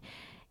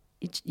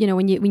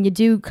you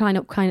do climb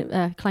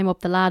up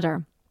the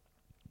ladder,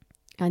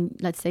 and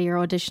let's say you're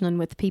auditioning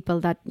with people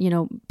that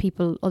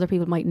other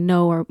people might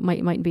know or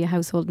might be a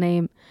household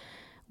name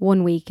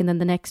one week, and then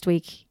the next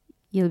week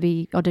you'll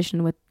be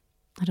auditioning with,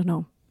 I don't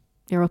know,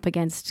 you're up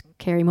against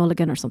Carey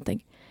Mulligan or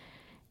something.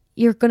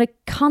 You're going to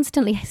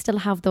constantly still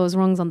have those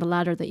rungs on the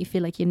ladder that you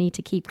feel like you need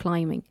to keep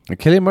climbing. And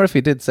Cillian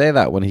Murphy did say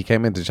that when he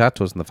came in to chat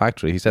to us in the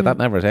factory. He said that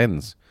never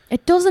ends.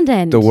 It doesn't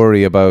end. The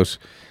worry about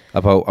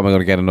am I going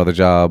to get another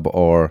job,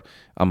 or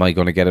am I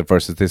going to get it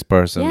versus this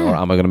person, or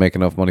am I going to make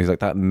enough money? He's like,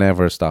 that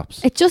never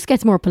stops. It just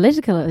gets more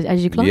political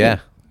as you climb.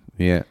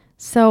 Yeah.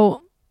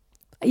 So,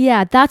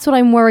 yeah, that's what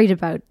I'm worried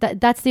about.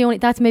 That's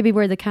maybe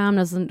where the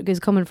calmness is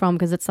coming from,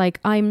 because it's like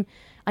I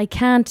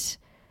can't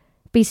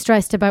be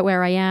stressed about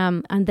where I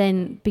am and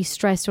then be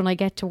stressed when I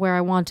get to where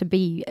I want to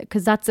be,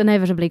 because that's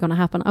inevitably going to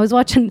happen. I was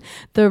watching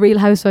The Real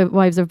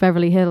Housewives of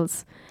Beverly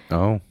Hills.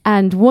 Oh.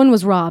 And one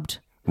was robbed.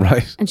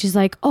 Right. And she's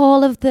like,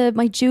 all of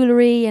my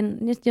jewelry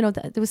and,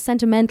 there was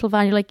sentimental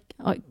value. Like,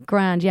 oh,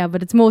 grand, yeah,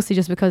 but it's mostly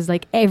just because,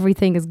 like,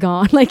 everything is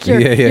gone. Like, all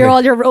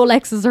your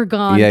Rolexes are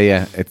gone.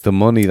 Yeah. It's the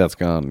money that's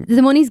gone.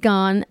 The money's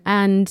gone,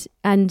 and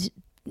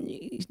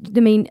I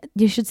mean,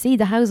 you should see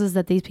the houses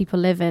that these people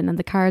live in and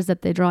the cars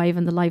that they drive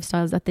and the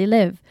lifestyles that they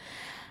live.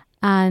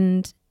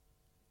 And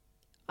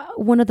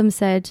one of them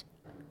said,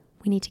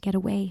 we need to get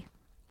away.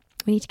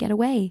 We need to get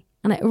away.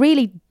 And it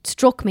really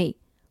struck me.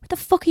 Where the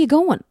fuck are you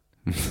going?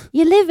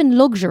 You live in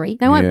luxury.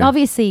 Now,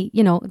 obviously,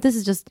 you know, this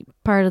is just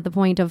part of the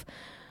point of,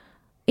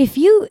 if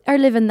you are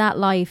living that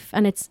life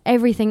and it's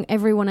everything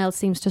everyone else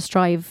seems to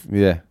strive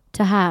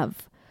to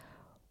have,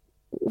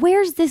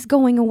 where's this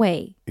going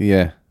away?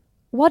 Yeah.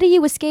 What are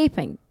you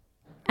escaping?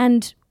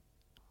 And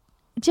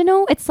do you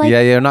know, it's like,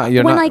 when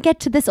I get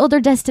to this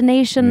other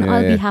destination,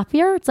 I'll be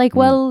happier. It's like,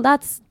 well,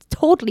 that's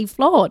totally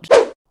flawed.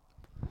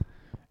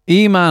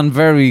 Eman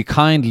very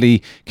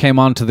kindly came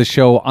onto the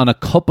show on a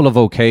couple of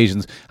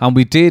occasions, and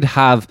we did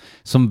have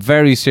some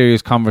very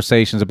serious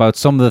conversations about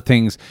some of the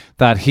things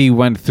that he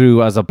went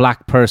through as a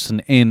black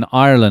person in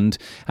Ireland.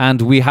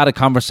 And we had a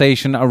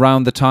conversation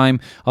around the time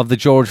of the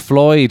George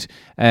Floyd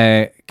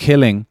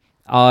killing.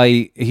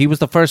 He was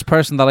the first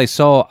person that I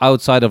saw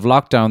outside of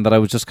lockdown that I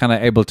was just kind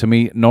of able to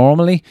meet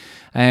normally,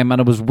 and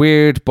it was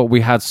weird, but we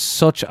had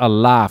such a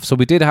laugh. So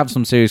we did have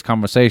some serious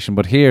conversation,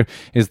 but here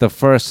is the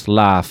first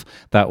laugh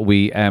that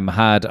we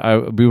had.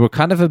 We were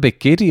kind of a bit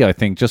giddy, I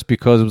think, just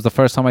because it was the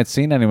first time I'd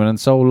seen anyone in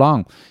so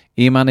long.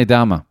 Eman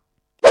Idama.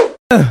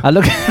 I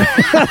look.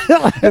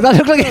 Does that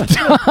look like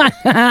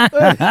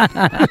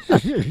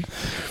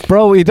a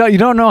bro? You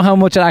don't know how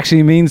much it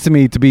actually means to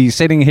me to be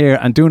sitting here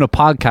and doing a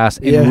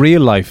podcast in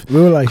real life.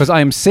 Because I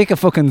am sick of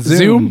fucking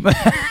Zoom.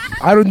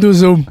 I don't do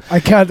Zoom.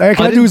 I can't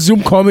do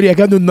Zoom comedy. I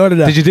can't do none of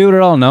that. Did you do it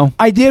at all? No.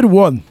 I did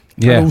one.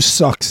 Yeah. And it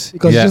sucks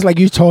because it's just like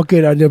you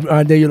talking and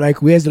then you're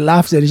like, where's the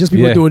laughter? It's just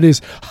people doing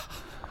this.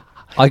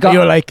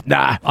 You're like,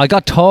 nah. I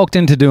got talked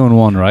into doing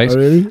one, right? Oh,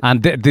 really?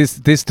 And this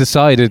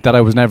decided that I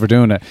was never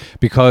doing it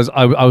because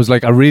I was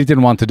like, I really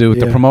didn't want to do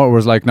it. The promoter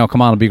was like, no,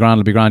 come on, it'll be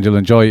grand, you'll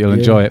enjoy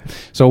it.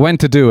 So I went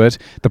to do it.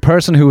 The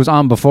person who was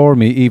on before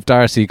me, Eve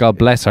Darcy, God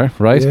bless her,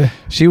 right? Yeah.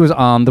 She was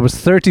on. There was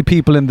 30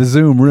 people in the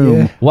Zoom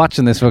room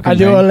watching this fucking thing. And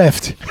you all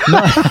left.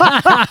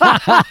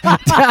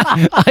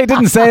 I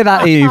didn't say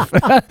that, Eve.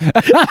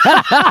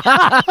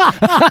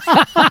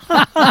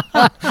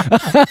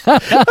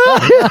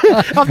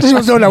 After she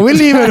was done, we'll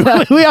leave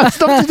it. We have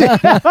stuff to do.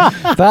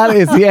 That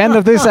is the end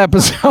of this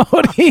episode.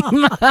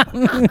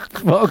 Man.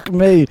 Fuck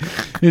me.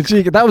 You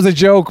cheeky. That was a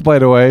joke, by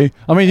the way.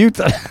 I mean, okay,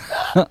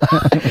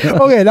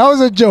 that was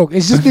a joke.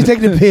 It's just me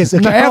taking the piss.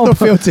 Okay, I have no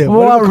filter.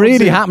 What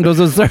really happened was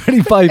there was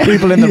 35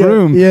 people in the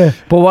room. Yeah.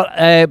 But what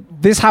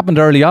this happened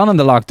early on in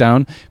the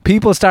lockdown.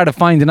 People started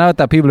finding out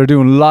that people are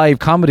doing live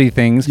comedy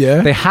things.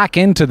 Yeah. They hack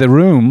into the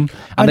room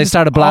and they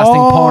started blasting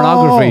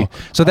pornography.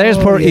 So there's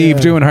poor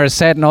Eve doing her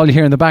set, and all you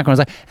hear in the background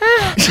is like,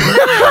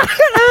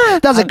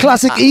 That's a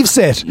classic Eve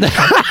set.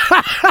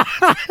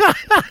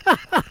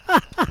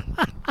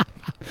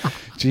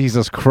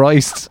 Jesus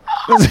Christ.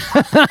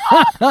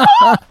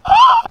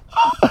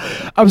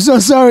 I'm so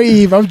sorry,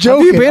 Eve. I'm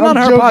joking. Have you been on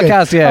her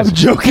podcast yet? I'm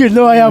joking.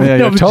 No, I haven't. Yeah,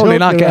 you're totally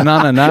not getting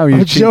on it now,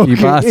 you cheeky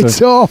bastard.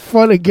 It's all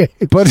fun again.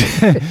 But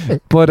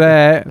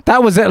that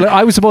was it.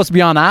 I was supposed to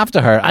be on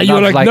after her. And you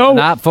were like, no.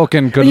 Not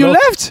fucking good. And you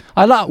left?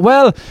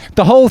 Well,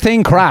 the whole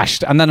thing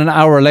crashed. And then an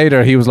hour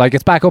later, he was like,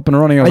 it's back up and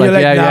running. I was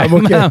like, yeah.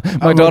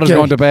 My daughter's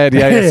going to bed.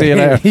 Yeah, see you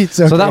later. Okay.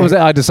 So that was it.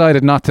 I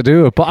decided not to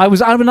do it. But I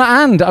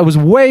was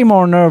way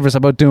more nervous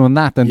about doing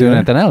that than doing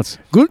anything else.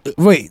 Good.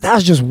 Wait,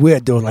 that's just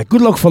weird though. Like,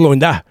 good luck following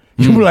that.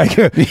 People like,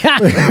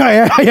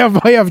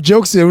 I have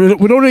jokes here.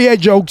 We don't hear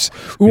jokes.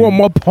 We want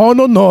more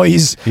porno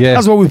noise. Yeah.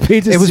 That's what we pay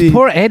to see. It was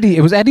poor Eddie.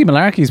 It was Eddie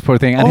Malarkey's poor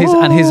thing, and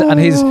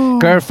his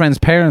girlfriend's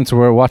parents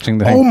were watching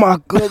the thing. Oh my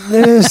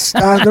goodness,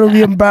 that's gonna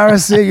be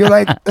embarrassing. You're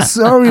like,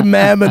 sorry,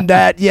 ma'am and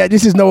dad. Yeah,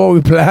 this is not what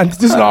we planned.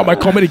 This is not how my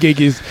comedy gig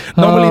is.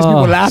 Normally, it's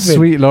people laughing.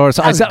 Sweet Lord,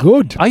 so that's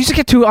good. I used to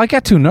get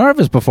too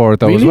nervous before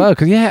it though as well,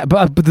 because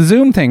but the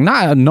Zoom thing,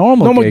 not a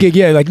normal gig.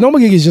 Yeah, like normal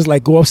gig is just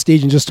like go off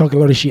stage and just talk a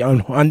lot of shit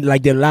and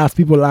like they laugh,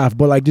 people laugh.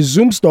 But like the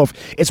Zoom stuff,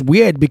 it's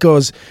weird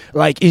because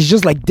like it's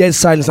just like dead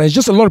silence and it's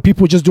just a lot of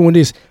people just doing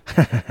this.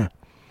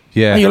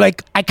 Yeah. And you're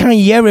like, I can't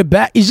hear it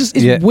back. It's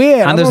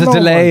weird. And there's a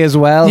delay as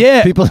well.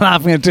 Yeah. People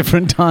laughing at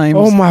different times.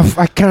 Oh my,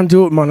 I can't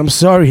do it, man. I'm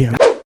sorry.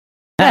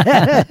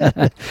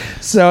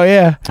 So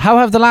yeah, how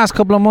have the last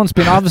couple of months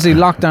been? Obviously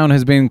lockdown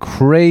has been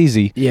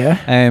crazy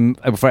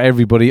for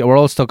everybody. We're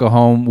all stuck at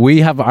home.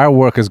 Our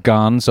work is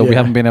gone, so we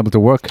haven't been able to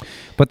work.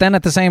 But then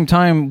at the same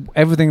time,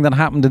 everything that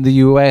happened in the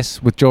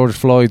US with George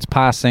Floyd's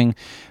passing,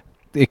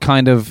 it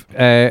kind of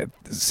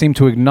seemed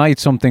to ignite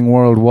something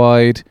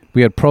worldwide.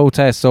 We had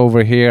protests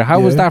over here. How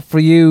was that for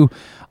you?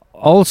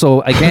 Also,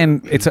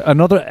 again, it's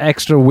another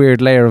extra weird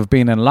layer of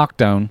being in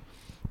lockdown.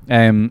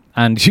 And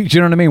do you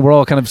know what I mean? We're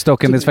all kind of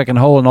stuck in this fucking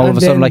hole, and all of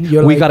a sudden, like,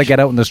 we got to get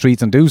out in the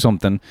streets and do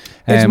something.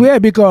 It's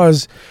weird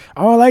because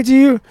I won't lie to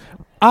you,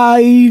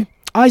 I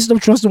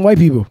stopped trusting white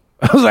people.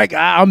 I was like,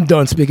 I'm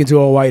done speaking to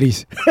all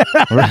whiteys.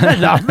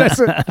 No,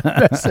 listen.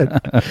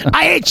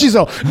 I hate you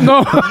so.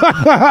 No.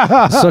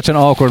 Such an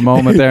awkward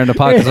moment there in the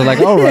podcast. I was like,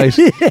 all right,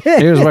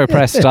 here's where I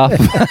press stop.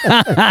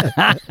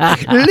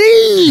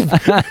 Leave.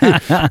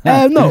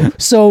 No.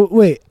 So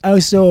wait.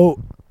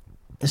 So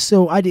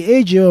at the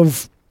age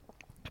of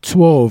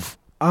 12,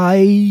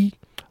 I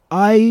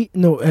I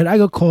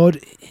got called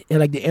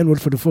like the N-word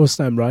for the first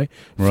time, right?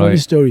 Funny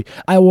story.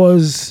 I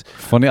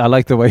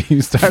like the way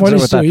you started funny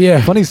with story, that.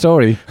 yeah. Funny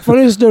story.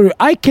 Funny story.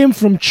 I came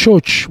from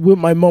church with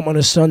my mom on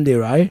a Sunday,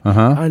 right?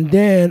 Uh-huh. And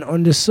then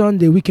on the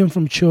Sunday, we came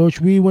from church.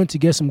 We went to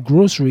get some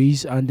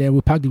groceries, and then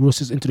we packed the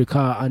groceries into the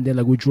car, and then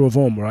like we drove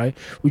home, right?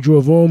 We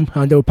drove home,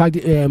 and then we packed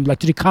it, like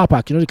to the car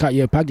park. You know the car?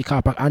 Yeah, packed the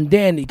car park. And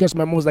then because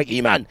my mom was like, "Hey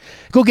man,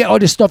 go get all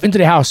this stuff into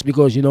the house,"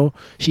 because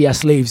she has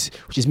slaves,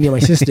 which is me and my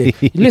sister.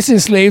 Listen,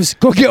 slaves,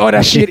 go get all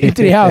that shit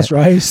into the house,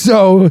 right?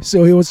 So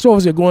he was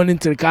supposed to going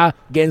into the car,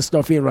 getting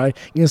stuff in, right?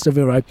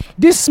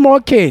 This small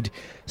kid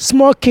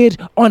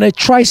on a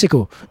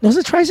tricycle. No, is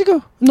it a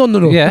tricycle? No.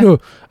 Yeah. No,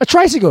 a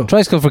tricycle.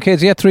 Tricycle for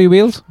kids, yeah, 3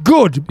 wheels.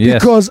 Good,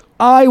 Yes. because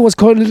I was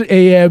calling it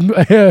it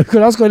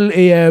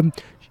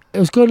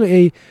was called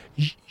a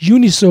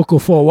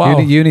unicycle for a while.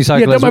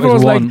 Unicycle Yeah, is my friend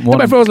was one. like,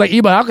 my friend was like,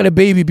 "Eba, how can a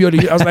baby be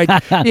on I was like,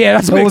 yeah,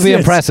 that's That would be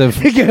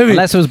impressive. You get me?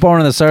 Unless it was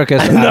born in the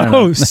circus. I don't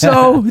know. No,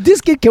 so this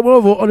kid came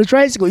over on a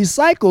tricycle. He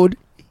cycled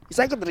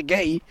to the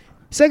gate.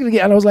 And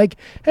I was like,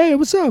 "Hey,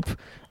 what's up?"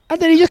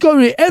 And then he just got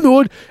the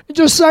N-word and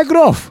just cycled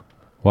off.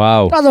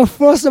 Wow. That's the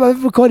first time I've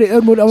ever called the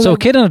N-word. So a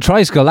kid on a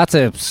tricycle, that's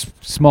a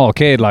small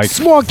kid, like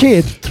small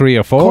kid, 3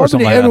 or 4 or called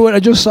something me like the that. N-word. I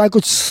just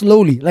cycled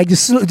slowly, like the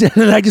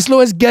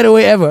slowest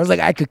getaway ever. I was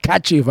like, I could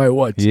catch you if I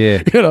want.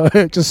 Yeah.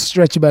 Just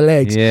stretching my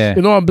legs. Yeah.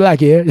 I'm black,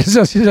 yeah.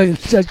 Just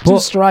 2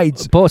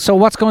 strides. But so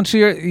what's going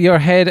through your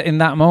head in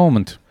that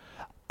moment?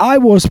 I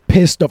was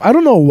pissed off. I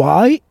don't know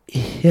why,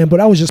 but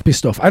I was just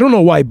pissed off. I don't know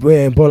why,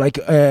 but like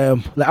I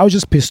was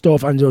just pissed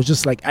off and I was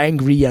just like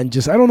angry and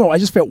just I don't know. I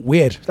just felt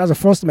weird. That was the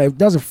first time I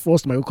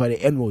called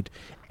the N-word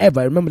ever.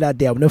 I remember that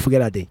day. I'll never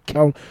forget that day.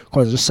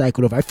 Because I just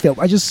cycled off. I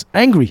just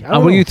angry.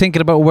 And were you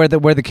thinking about where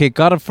the kid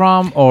got it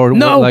from, or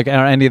No. or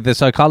any of the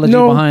psychology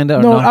behind it?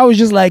 Or No, I was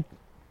just like,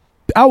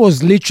 I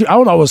was literally. I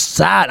don't know. I was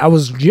sad. I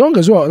was young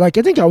as well. Like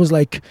I think I was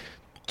like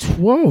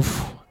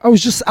 12. I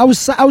was just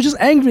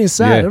angry and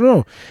sad. Yeah. I don't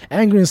know,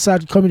 angry and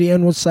sad. Coming the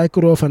N-word,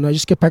 cycled off, and I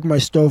just kept packing my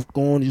stuff,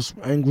 going, just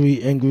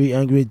angry.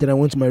 Then I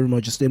went to my room. I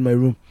just stayed in my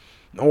room.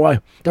 Know why?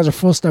 That's the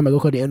first time I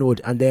got called the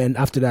N-word, and then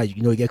after that,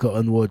 you get called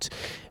N-words,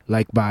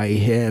 like by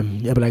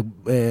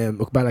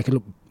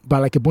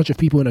like a bunch of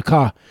people in a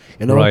car,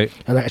 Right.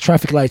 and like a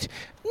traffic light,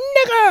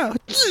 nigga.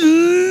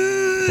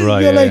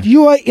 Right, You're yeah. like,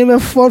 you are in a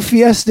Ford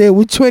Fiesta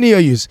with 20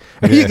 of yous.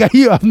 Yeah.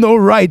 You have no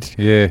right.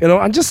 Yeah.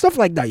 And just stuff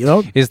like that.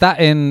 Is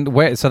that in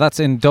where? So that's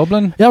in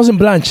Dublin. That was in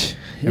Blanche.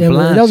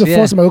 Blanche, that was the yeah.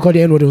 first time I called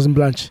the N-word. It was in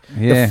Blanche.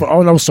 Yeah.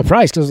 And I was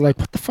surprised because I was like,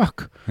 what the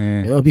fuck?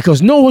 Yeah.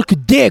 Because no one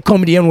could dare call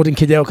me the N-word in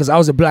Kidderminster because I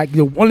was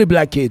the only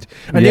black kid,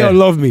 and they all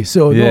loved me.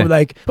 So they were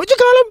like, "What'd you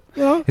call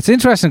him?" It's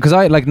interesting because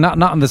I like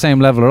not on the same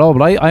level at all.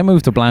 But I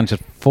moved to Blanche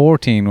at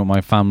 14 with my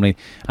family,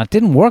 and it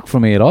didn't work for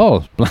me at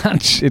all.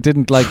 Blanche, it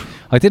didn't like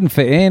I didn't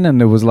fit in, and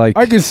it was like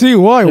I can see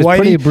why. It was Why?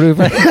 pretty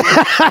brutal.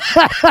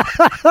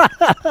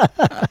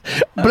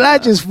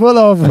 Blanche is full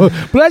of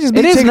Blanche is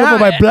being taken over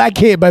by black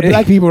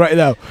people right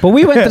now. But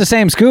we went to the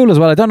same school as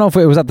well. I don't know if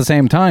it was at the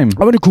same time.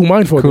 I went to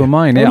Coolmine for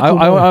Coolmine. Yeah,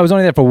 I was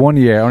only there for 1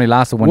 year. I only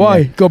lasted 1 year.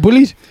 Why? Got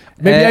bullied?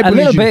 Maybe I a bullied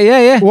little you. bit,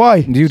 yeah. Why?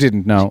 You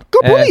didn't know.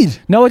 Got bullied?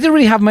 No, I didn't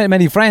really have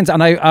many friends,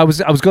 and I was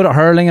good at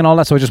hurling and all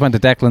that, so I just went to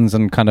Declan's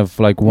and kind of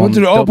like Went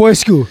to the all boys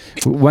school.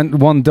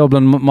 won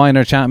Dublin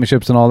minor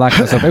championships and all that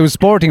kind of stuff. It was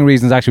sporting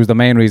reasons actually was the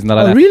main reason that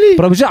I left. Really?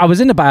 But I was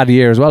in a bad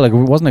year as well. Like it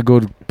wasn't a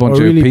good bunch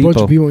of people. Bunch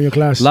of people in your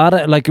class. Lot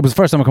of, like it was the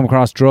first time I come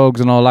across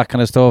drugs and all that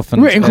kind of stuff.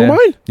 And, Wait, in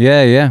Coolmine?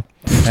 Yeah.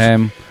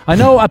 I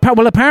know.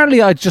 Well,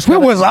 apparently I just. Where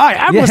was I?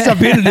 I must have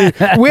been in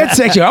the weird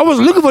section. I was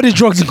looking for these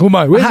drugs in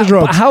Coolmine. Where's the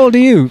drugs? How old are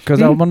you?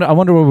 Because I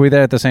wonder were we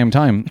there at the same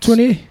time?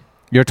 28.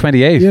 You're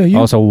 28. Yeah, you.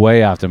 Also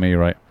way after me,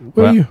 right?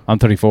 Where are you? I'm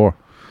 34.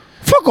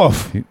 Fuck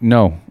off.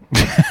 No.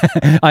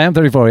 I am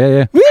 34.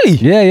 Yeah. Really?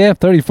 Yeah.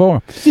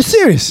 34. You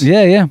serious?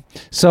 Yeah.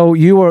 So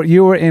you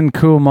were in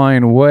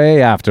Coolmine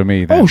way after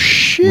me then. Oh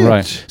shit!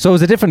 Right. So it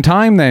was a different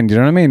time then. Do you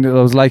know what I mean? It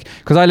was like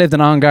because I lived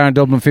in Ongar in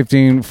Dublin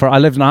 15. I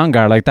lived in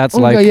Ongar. Like that's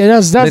Okay, like yeah,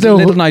 that's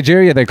little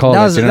Nigeria they call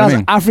it. Do you know what I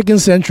mean? African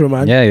Central,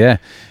 man. Yeah.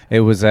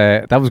 It was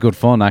that was good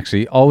fun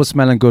actually. Always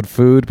smelling good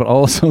food, but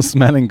also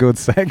smelling good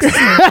sex.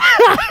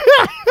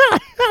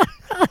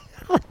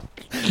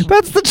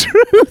 That's the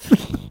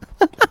truth.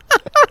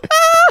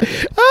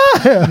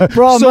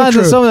 Bro, So man,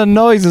 true. some of the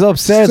noises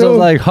upstairs. I was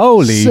like,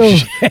 holy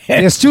shit.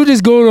 There's two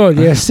things going on.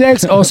 There's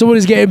sex or someone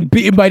is getting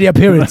beaten by their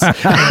parents. Ouch!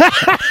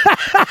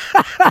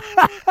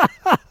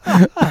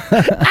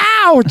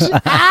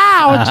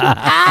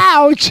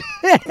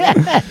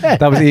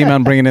 That was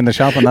E-Man bringing in the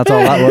shop, and that's all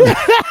that was.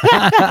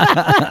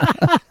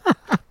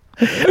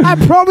 I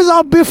promise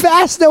I'll be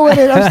faster with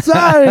it. I'm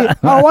sorry.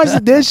 I'll wash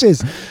the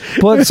dishes.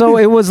 But so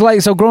it was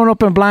like, so growing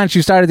up in Blanche,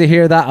 you started to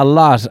hear that a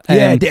lot.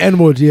 Yeah, the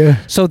N-word, yeah.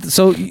 So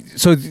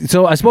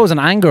I suppose an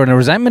anger and a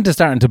resentment is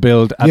starting to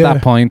build at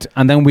that point,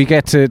 and then we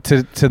get to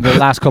the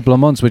last couple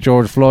of months with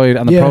George Floyd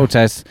and the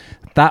protests.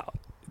 That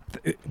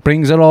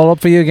brings it all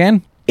up for you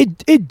again?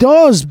 It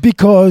does,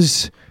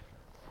 because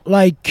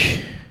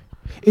like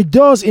it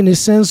does in a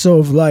sense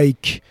of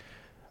like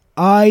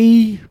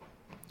I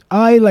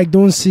like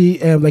don't see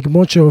like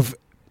much of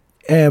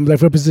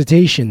like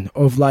representation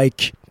of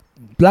like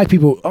black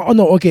people. Oh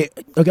no, okay.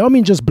 I don't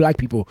mean just black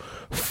people,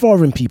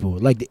 foreign people,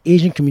 like the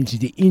Asian community,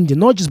 the Indian,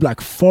 not just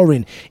black,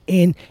 foreign,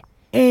 in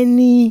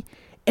any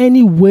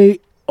way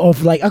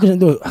of like, I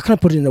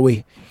can't put it in a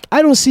way.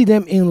 I don't see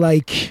them in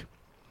like,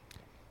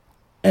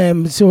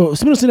 so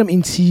some don't see them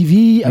in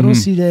TV. I don't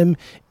see them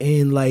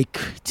in like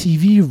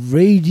TV,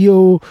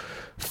 radio,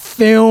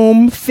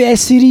 film, fair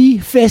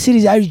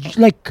cities. I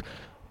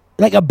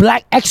like a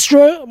black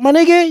extra, my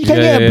nigga. You can't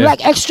get a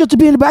black extra to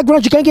be in the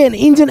background. You can't get an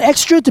Indian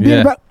extra to be in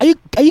the back.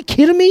 Are you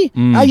kidding me?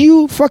 Are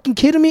you fucking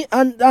kidding me?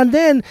 And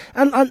then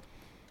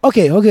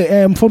okay.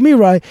 For me,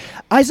 right,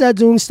 I started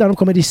doing stand-up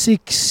comedy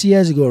 6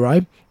 years ago,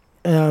 right?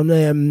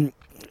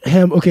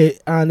 Okay,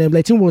 and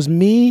like it was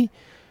me,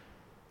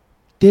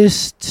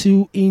 this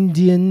two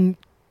Indian,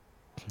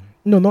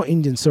 no, not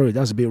Indian. Sorry,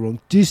 that's a bit wrong.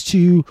 These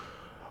two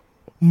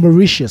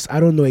Mauritius. I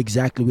don't know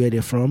exactly where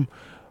they're from.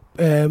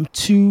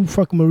 Two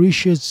fucking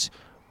Mauritius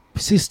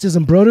sisters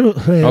and brother.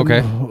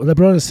 The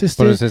brother and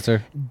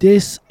sister.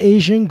 This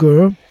Asian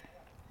girl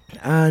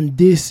and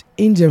this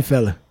Indian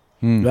fella,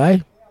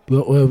 right?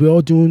 We're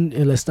all doing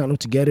let's stand up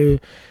together.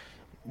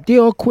 They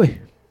all quit.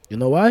 You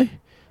know why?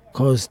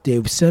 Because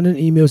they're sending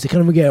emails. They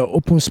can't even get an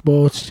open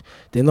spot.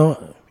 They're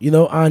not,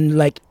 and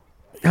like,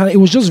 and it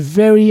was just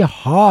very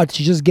hard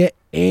to just get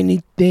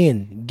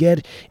anything,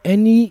 get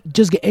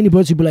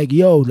anybody to be like,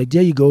 yo, like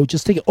there you go,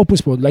 just take an open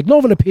spot, like not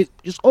even a pit,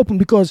 just open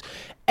because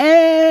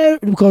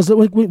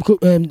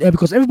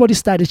everybody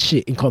started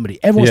shit in comedy.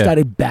 Everyone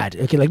started bad.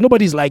 Okay, like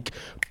nobody's like,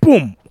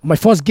 boom, my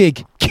first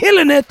gig,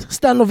 killing it,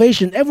 stand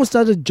ovation. Everyone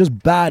started just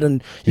bad,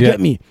 and you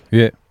get me.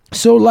 Yeah.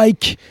 So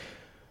like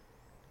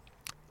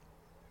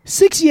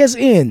 6 years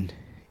in,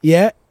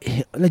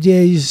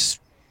 there's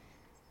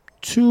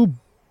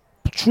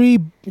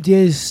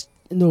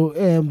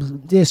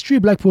there's 3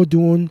 black people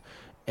doing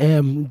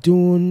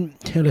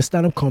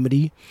stand-up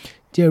comedy.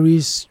 There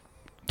is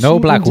no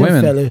black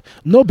women.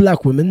 No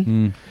black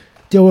women.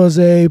 There was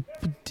a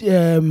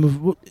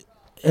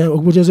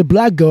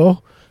black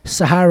girl,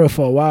 Sahara,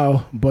 for a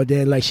while, but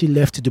then like she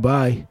left to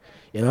Dubai.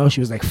 She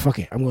was like, "Fuck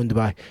it, I'm going to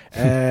Dubai."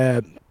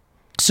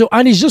 So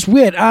and it's just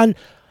weird, and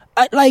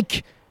I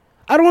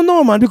don't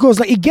know, man, because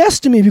like it gets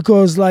to me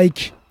because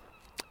like.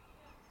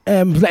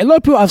 Like a lot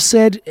of people have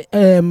said,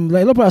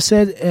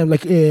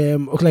 like a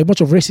bunch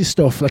of racist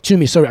stuff. Like to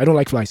me, sorry, I don't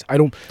like flies. I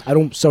don't.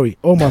 Sorry.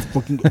 Oh my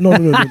fucking no.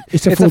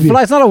 It's a phobia. A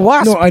fly. It's not a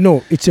wasp. No, I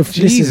know. It's a.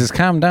 Jesus,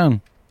 calm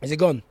down. Is it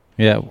gone?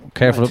 Yeah,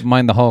 careful. Right.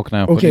 Mind the hawk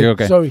now. Okay, you're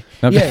okay. Sorry.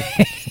 No. Yeah.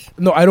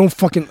 No, I don't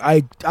fucking.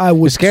 I was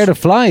You're scared of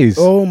flies.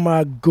 Oh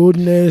my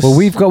goodness. Well,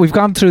 we've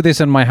gone through this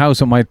in my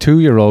house with my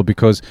 2-year-old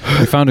because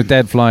we found a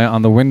dead fly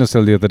on the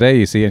windowsill the other day.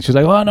 You see, and she's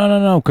like, "Oh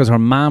no," because her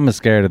mom is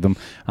scared of them,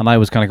 and I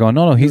was kind of going,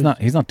 "No, he's not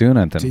doing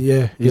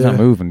anything. He's not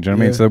moving." Do you know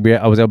what I mean? So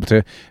I was able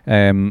to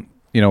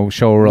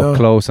show her up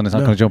close, and it's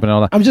not going to jump in and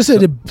all that. I'm just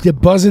saying the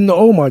buzzing.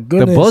 Oh my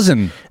goodness, the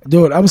buzzing,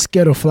 dude. I'm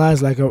scared of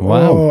flies. Like,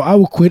 wow. I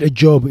will quit a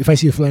job if I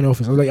see a fly in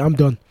office. I'm like, I'm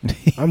done.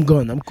 I'm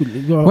gone. I'm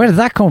good. Where did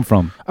that come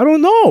from? I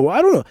don't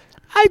know.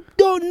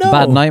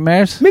 Bad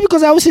nightmares? Maybe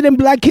because I always see them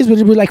black kids with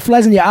like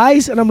flies in their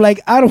eyes, and I'm like,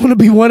 I don't want to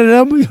be one of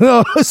them,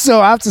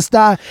 So I have to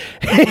start.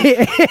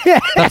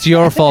 That's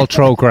your fault,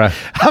 Trokra. I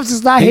have to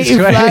start hating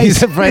flies.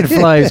 He's afraid of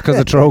flies because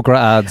of Trokra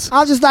ads.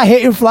 I'll just start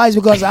hating flies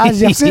because I've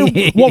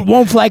seen what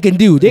one fly can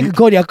do. They can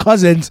call their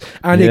cousins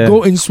and they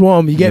go in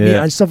swarm, you get me,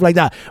 and stuff like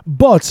that.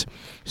 But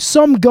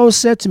some girl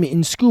said to me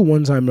in school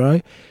one time,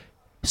 right?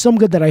 Some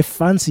girl that I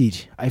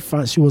fancied.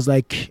 She was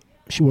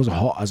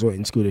hot as well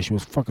in school. She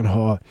was fucking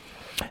hot.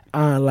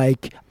 And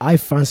like I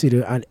fancied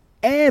her, and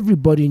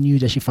everybody knew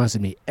that she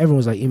fancied me. Everyone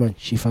was like, "Iman,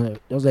 she fancied."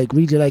 I was like,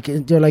 really, like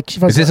they're like, "She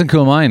fancied." Is this in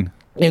Coolmine?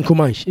 In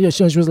Coolmine, she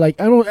was like,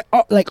 "I don't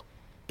like."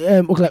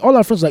 Like all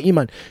our friends were like,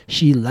 "Iman,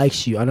 she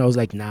likes you," and I was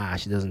like, "Nah,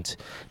 she doesn't."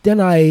 Then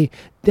I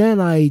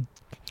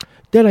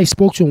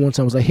spoke to her one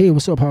time. I was like, "Hey,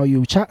 what's up? How are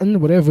you? Chatting,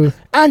 whatever."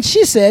 And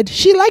she said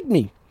she liked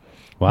me.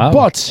 Wow.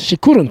 But she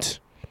couldn't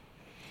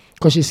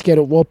because she's scared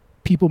of what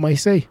people might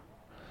say.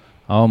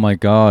 Oh my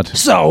God.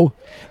 So,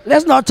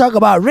 let's not talk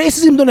about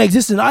racism don't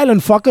exist in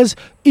Ireland, fuckers.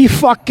 It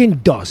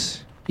fucking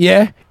does.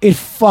 Yeah? It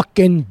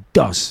fucking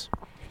does.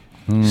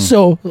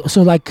 So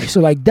like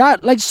that,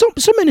 like so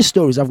many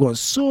stories I've got,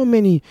 so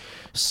many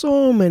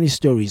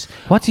stories.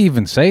 What do you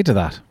even say to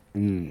that?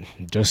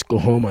 Just go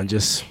home and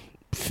just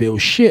feel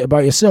shit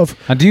about yourself.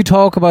 And do you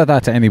talk about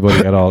that to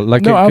anybody at all?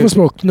 Like no, I haven't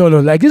spoke. No,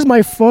 like this is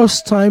my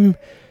first time.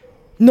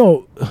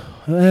 No,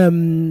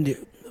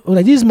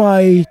 like this is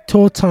my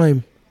third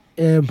time.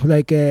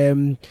 Like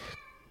go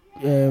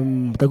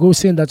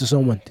saying that to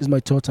someone. This is my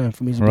third time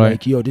for me to be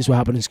like, yo, this is what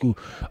happened in school.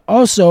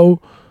 Also,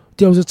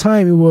 there was a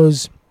time it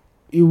was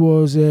like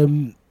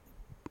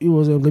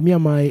me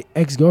and my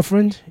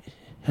ex-girlfriend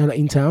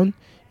in town,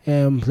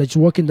 like just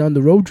walking down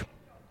the road,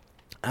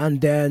 and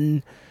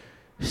then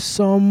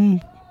some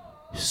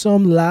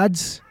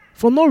lads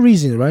for no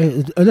reason,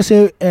 right? Let's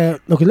say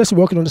let's say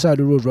walking on the side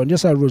of the road, right? On the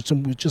side of the road,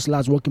 some just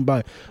lads walking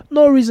by,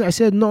 no reason. I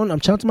said no,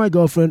 I'm chatting to my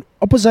girlfriend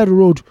opposite the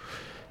road.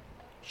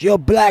 You're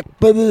black,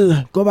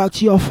 baby. Go back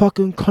to your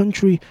fucking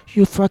country.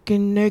 You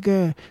fucking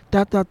nigga.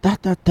 Da da da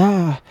da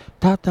da.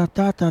 Da da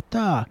da da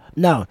da.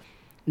 Now,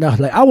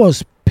 like I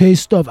was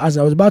pissed off as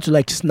I was about to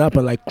like snap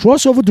and like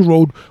cross over the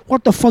road.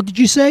 What the fuck did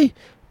you say?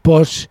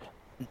 But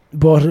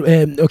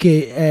I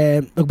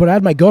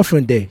had my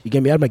girlfriend there. You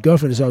get me? I had my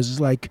girlfriend, so I was just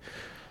like,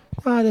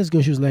 let's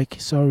go. She was like,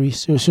 sorry.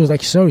 So she was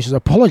like, sorry. She was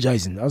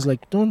apologizing. I was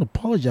like, don't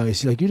apologize.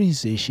 She's like, you didn't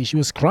say she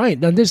was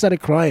crying. Then they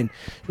started crying.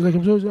 She was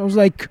like, I was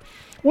like,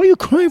 what are you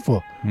crying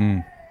for?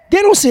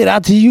 They don't say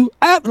that to you.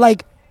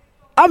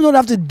 I'm gonna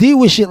have to deal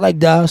with shit like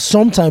that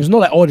sometimes, not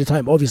like all the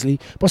time, obviously,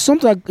 but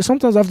sometimes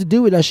I have to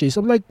deal with that shit. So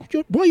I'm like,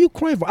 what are you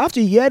crying for? After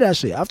you hear that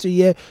shit, after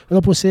you hear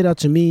people say that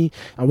to me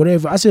and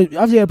whatever, I said,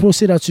 after people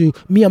say that to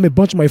me and a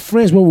bunch of my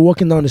friends when we're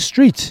walking down the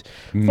street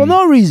for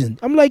no reason,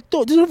 I'm like,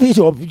 there's no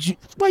video.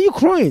 Why are you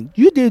crying?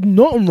 You did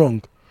nothing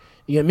wrong.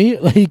 You get me?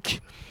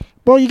 Like,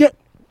 but you get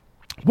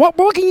what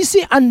can you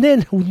say? And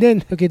then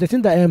okay, the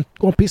thing that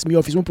gonna piss me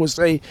off is when people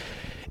say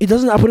it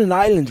doesn't happen in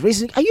Ireland.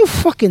 Racism? Are you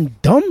fucking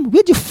dumb?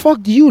 Where the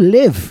fuck do you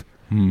live?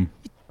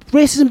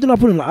 Racism doesn't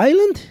happen in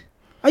Ireland?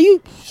 Are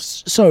you...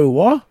 Sorry,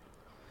 what?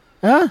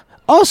 Huh?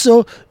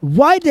 Also,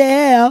 why the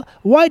hell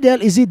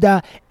is it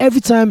that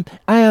every time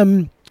I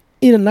am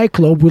in a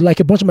nightclub with like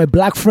a bunch of my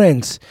black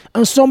friends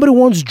and somebody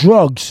wants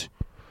drugs,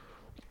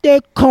 they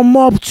come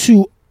up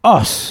to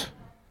us?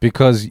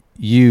 Because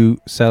you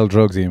sell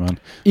drugs, man.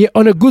 Yeah,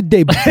 on a good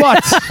day. But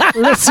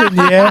listen,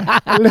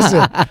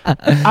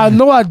 I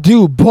know I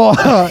do, but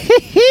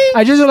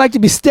I just don't like to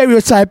be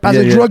stereotyped as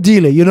a drug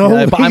dealer, you know?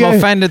 Yeah, but I'm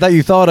offended that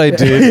you thought I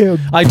do.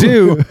 I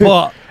do,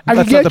 but I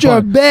can get you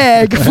a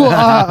bag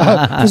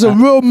for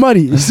some real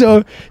money.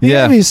 So, you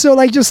know what I mean? So,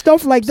 like, just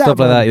stuff like that. Stuff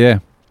like that, yeah.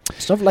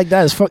 Stuff like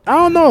that is fuck. I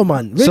don't know,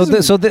 man. So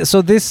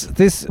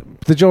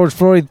the George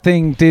Floyd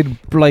thing did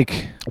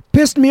like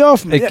pissed me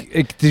off.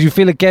 Did you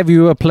feel it gave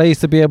you a place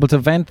to be able to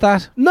vent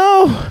that?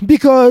 No,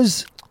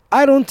 because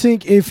I don't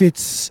think if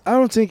it's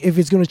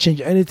gonna change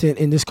anything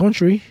in this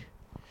country.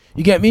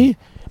 You get me?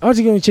 I don't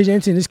think it's gonna change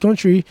anything in this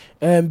country.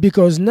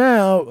 Because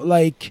now,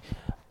 like,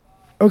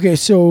 okay,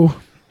 so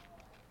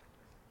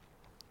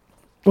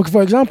okay,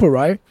 for example,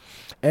 right?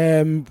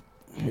 When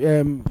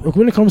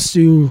it comes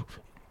to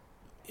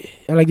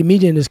like the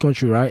media in this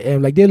country, right?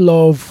 Like they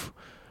love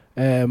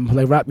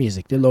like rap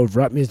music. They love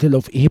rap music. They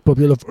love hip hop.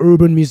 They love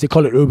urban music. They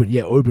call it urban.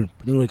 Yeah, urban.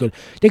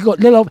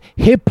 They love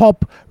hip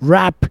hop,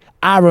 rap,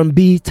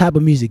 R&B type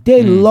of music.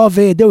 They love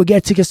it. They would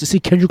get tickets to see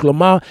Kendrick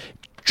Lamar.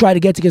 Try to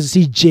get tickets to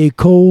see J.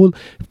 Cole.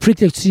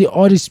 Pretty to see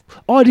all these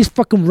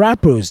fucking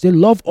rappers. They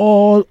love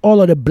all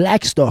of the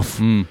black stuff.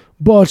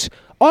 But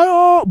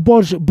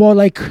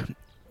like.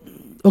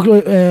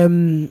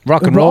 Okay,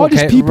 rock and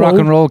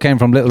roll came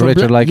from Little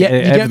Richard, like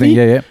everything.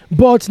 Yeah.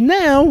 But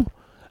now,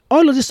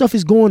 all of this stuff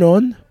is going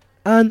on,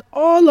 and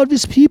all of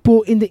these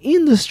people in the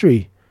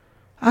industry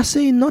are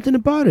saying nothing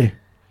about it.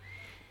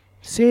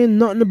 All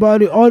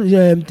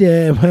like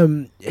the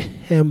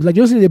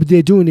other thing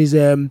they're doing is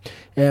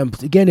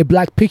getting a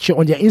black picture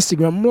on their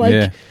Instagram. I'm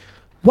like,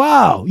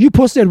 wow, you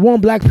posted one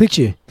black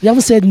picture. You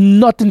haven't said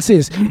nothing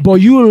since.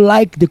 But you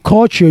like the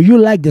culture, you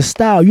like the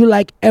style, you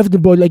like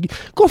everything. But like,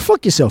 go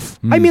fuck yourself.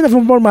 I mean it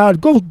from my heart.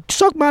 Go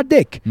suck my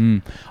dick.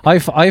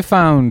 I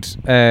found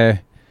I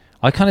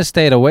kind of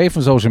stayed away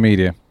from social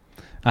media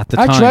at the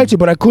time. I tried to,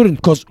 but I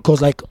couldn't cause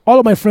like all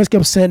of my friends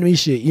kept sending me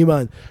shit.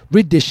 Iman,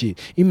 read this shit.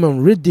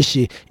 Iman, read this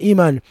shit.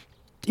 Iman.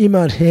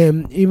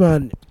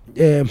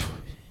 Do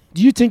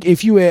you think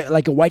if you were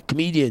like a white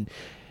comedian,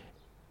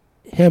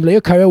 like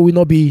your career would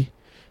not be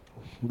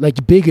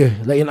like bigger,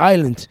 like in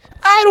Ireland?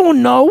 I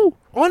don't know.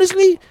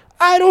 Honestly,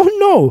 I don't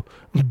know.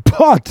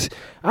 But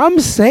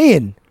I'm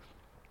saying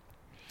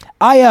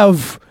I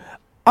have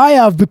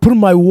been putting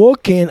my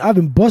work in. I've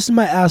been busting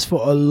my ass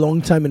for a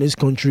long time in this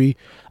country.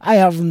 I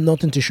have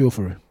nothing to show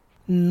for it.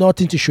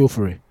 Nothing to show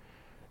for it.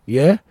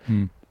 Yeah?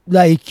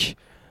 Like,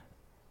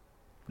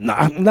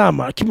 nah,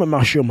 man. Keep my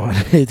mouth shut, man.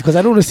 Because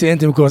I don't want to say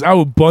anything because I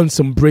will burn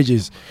some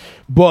bridges.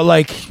 But,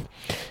 like,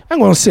 I'm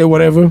going to say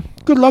whatever.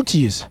 Good luck to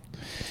you.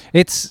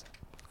 It's...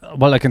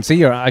 Well, I can see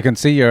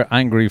you're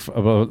angry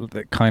about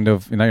the kind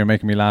of, you know, you're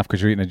making me laugh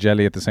because you're eating a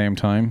jelly at the same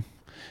time.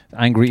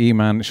 Angry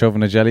E-man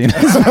shoving a jelly in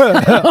his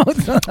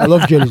mouth. I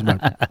love jellies, man.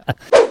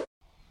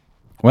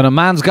 When a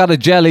man's got a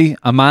jelly,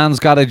 a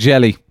man's got a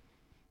jelly.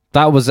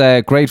 That was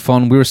great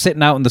fun. We were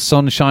sitting out in the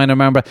sunshine, I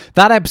remember.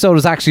 That episode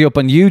is actually up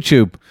on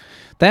YouTube.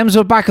 Them's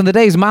were back in the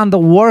days, man, the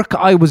work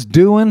I was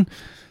doing.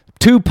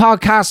 2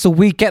 podcasts a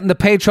week, getting the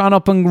Patreon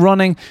up and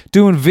running,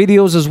 doing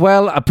videos as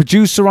well, a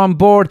producer on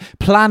board,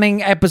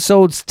 planning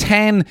episodes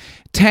 10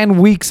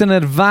 weeks in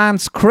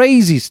advance,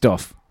 crazy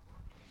stuff.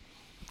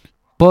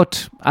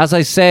 But as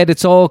I said,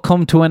 it's all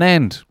come to an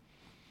end.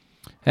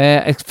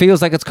 It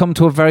feels like it's come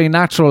to a very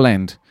natural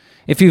end.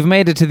 If you've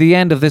made it to the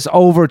end of this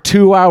over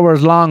 2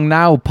 hours long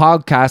now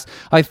podcast,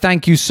 I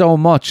thank you so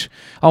much.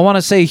 I want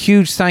to say a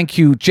huge thank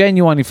you,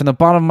 genuinely, from the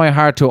bottom of my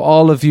heart to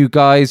all of you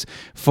guys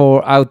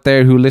for out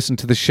there who listen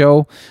to the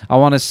show. I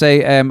want to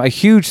say a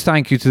huge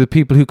thank you to the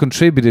people who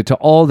contributed, to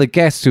all the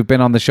guests who've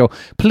been on the show.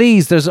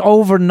 Please, there's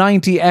over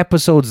 90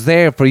 episodes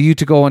there for you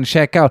to go and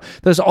check out.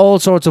 There's all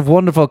sorts of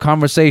wonderful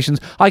conversations.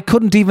 I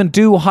couldn't even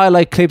do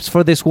highlight clips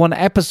for this one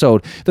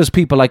episode. There's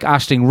people like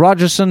Aisling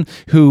Rogerson,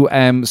 who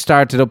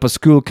started up a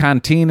school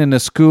canteen in a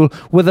school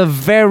with a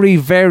very,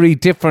 very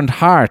different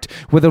heart,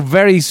 with a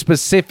very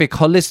specific,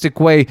 holistic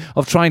way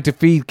of trying to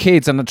feed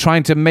kids and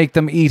trying to make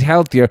them eat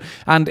healthier.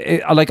 And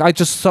I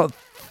just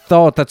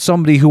thought that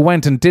somebody who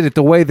went and did it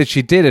the way that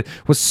she did it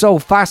was so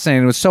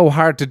fascinating. It was so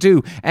hard to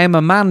do.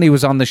 Emma Manley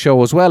was on the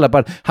show as well,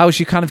 about how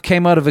she kind of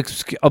came out of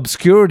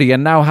obscurity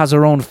and now has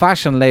her own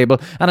fashion label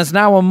and is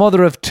now a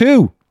mother of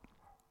 2.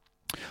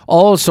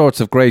 All sorts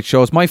of great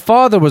shows. My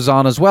father was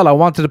on as well. I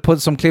wanted to put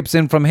some clips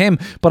in from him,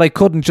 but I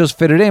couldn't just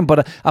fit it in.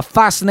 But a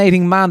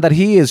fascinating man that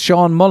he is,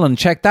 Sean Mullen.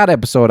 Check that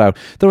episode out.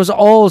 There was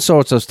all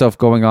sorts of stuff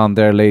going on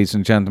there, ladies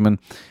and gentlemen.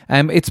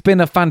 It's been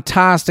a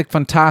fantastic,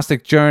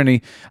 fantastic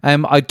journey.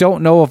 I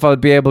don't know if I'll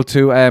be able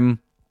to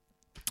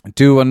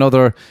do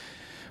another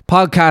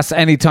podcast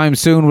anytime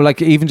soon,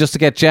 like even just to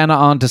get Jenna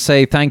on to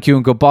say thank you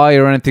and goodbye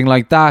or anything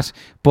like that.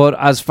 But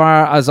as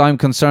far as I'm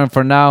concerned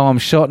for now, I'm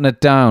shutting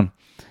it down.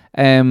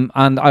 And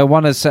I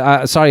want to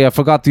say, sorry, I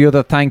forgot the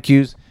other thank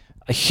yous.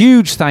 A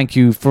huge thank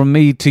you from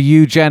me to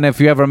you, Jenna. If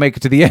you ever make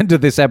it to the end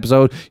of this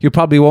episode, you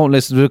probably won't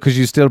listen to it because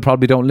you still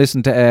probably don't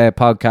listen to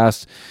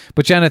podcasts.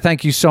 But Jenna,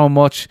 thank you so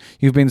much.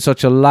 You've been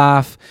such a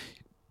laugh.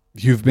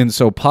 You've been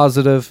so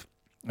positive.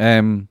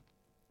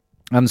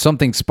 And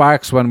something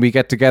sparks when we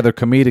get together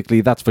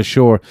comedically, that's for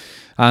sure.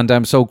 And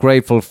I'm so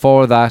grateful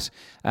for that.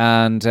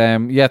 And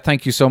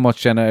thank you so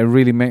much, Jenna. It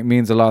really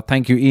means a lot.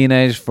 Thank you,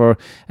 Inej, for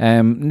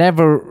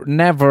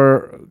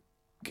never,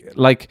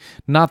 like,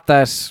 not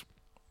that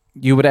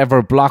you would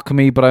ever block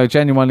me, but I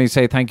genuinely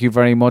say thank you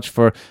very much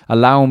for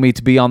allowing me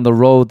to be on the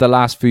road the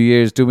last few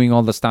years, doing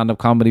all the stand-up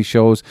comedy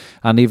shows,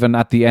 and even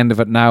at the end of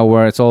it now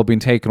where it's all been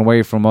taken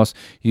away from us,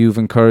 you've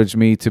encouraged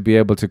me to be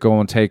able to go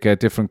and take a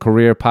different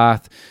career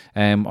path,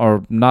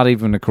 or not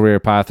even a career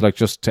path, like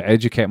just to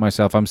educate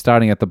myself. I'm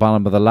starting at the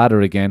bottom of the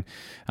ladder again,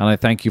 and I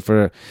thank you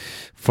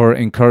for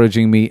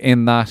encouraging me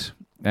in that.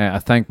 I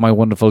thank my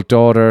wonderful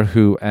daughter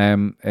who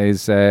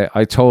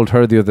I told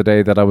her the other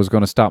day that I was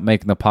going to stop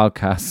making the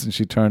podcast, and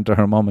she turned to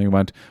her mum and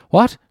went,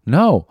 "What?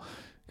 No."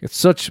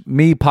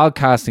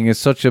 Podcasting is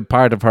such a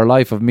part of her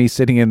life, of me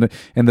sitting in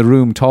the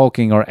room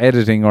talking or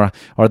editing or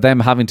them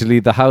having to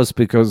leave the house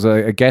because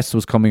a guest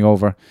was coming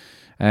over.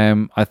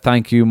 I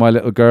thank you, my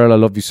little girl. I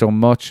love you so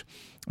much.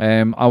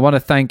 I want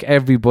to thank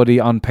everybody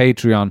on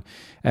Patreon.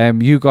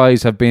 You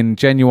guys have been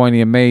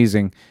genuinely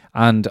amazing,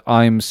 and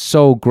I'm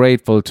so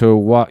grateful to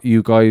what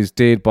you guys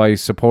did by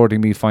supporting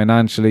me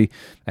financially.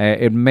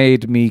 It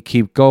made me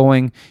keep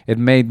going. It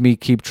made me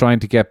keep trying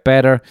to get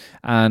better,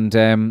 and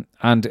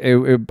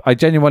I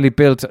genuinely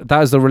built,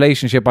 that is the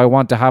relationship I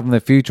want to have in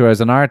the future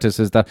as an artist,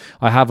 is that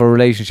I have a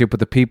relationship with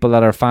the people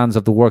that are fans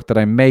of the work that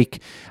I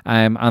make,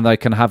 and I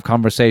can have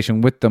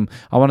conversation with them.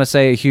 I want to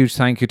say a huge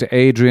thank you to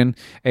Adrian.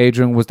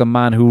 Adrian was the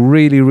man who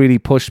really, really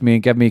pushed me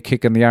and gave me a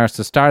kick in the arse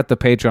to start the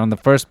Patreon in the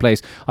first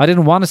place. I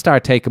didn't want to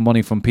start taking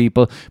money from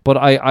people, but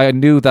I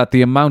knew that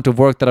the amount of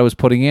work that I was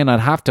putting in, I'd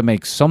have to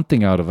make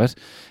something out of it.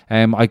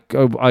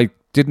 I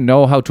didn't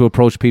know how to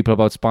approach people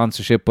about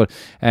sponsorship, but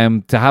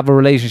to have a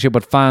relationship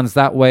with fans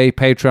that way,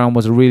 Patreon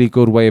was a really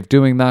good way of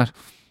doing that.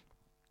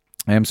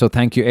 So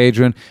thank you,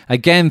 Adrian.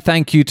 Again,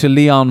 thank you to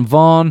Leon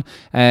Vaughn,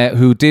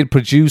 who did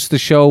produce the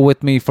show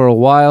with me for a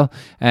while.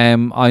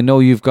 I know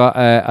you've got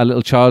a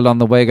little child on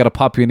the way. Got to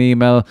pop you an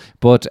email,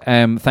 but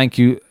thank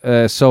you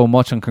so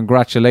much, and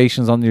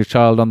congratulations on your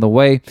child on the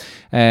way.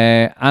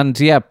 And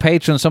yeah,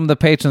 patrons, some of the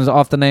patrons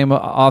off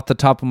the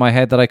top of my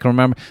head that I can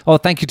remember. Oh,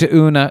 thank you to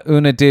Una.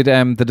 Una did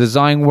the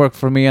design work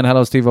for me and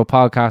Hello Steve-O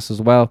podcast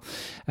as well.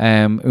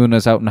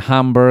 Una's out in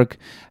Hamburg.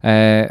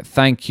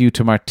 Thank you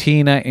to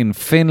Martina in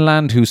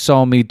Finland, who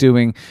saw me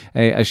doing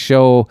a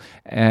show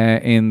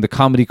in the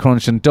Comedy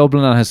Crunch in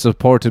Dublin and has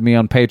supported me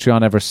on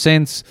Patreon ever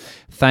since.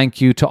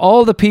 Thank you to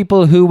all the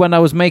people who, when I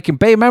was baking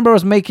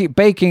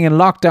in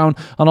lockdown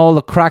on all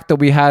the crack that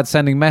we had,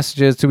 sending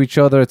messages to each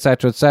other,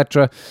 etc.,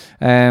 etc.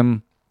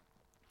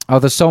 Oh,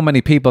 there's so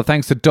many people.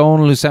 Thanks to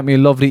Donald, who sent me a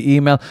lovely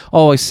email.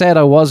 Oh, I said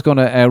I was going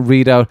to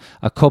read out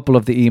a couple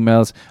of the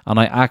emails, and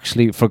I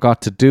actually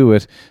forgot to do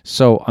it.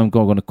 So I'm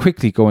going to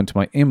quickly go into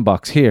my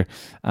inbox here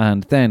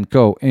and then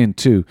go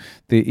into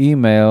the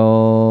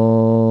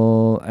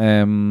email.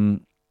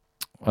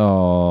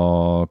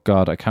 Oh,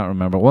 God, I can't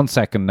remember. 1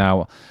 second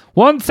now.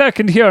 1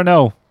 second here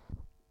now.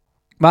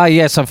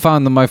 Yes, I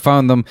found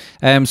them.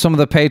 Some of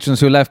the patrons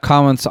who left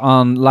comments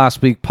on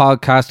last week's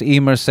podcast.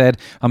 Emer said,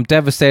 I'm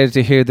devastated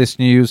to hear this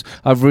news.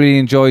 I've really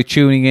enjoyed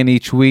tuning in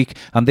each week,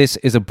 and this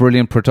is a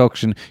brilliant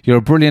production. You're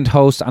a brilliant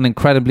host and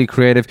incredibly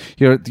creative.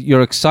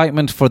 Your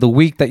excitement for the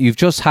week that you've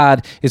just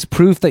had is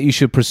proof that you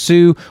should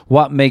pursue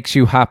what makes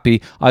you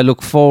happy. I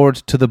look forward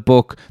to the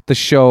book, the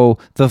show,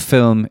 the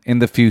film in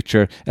the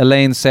future.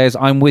 Elaine says,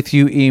 I'm with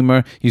you,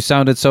 Emer. You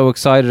sounded so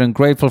excited and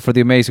grateful for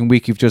the amazing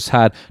week you've just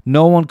had.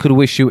 No one could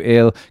wish you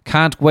ill.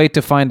 Can't wait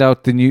to find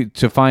out the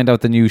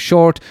new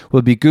short.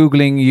 We'll be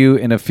Googling you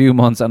in a few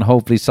months and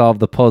hopefully solve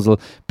the puzzle.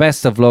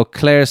 Best of luck.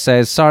 Claire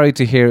says, sorry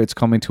to hear it's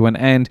coming to an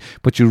end,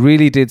 but you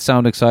really did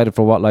sound excited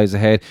for what lies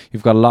ahead.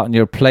 You've got a lot on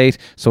your plate,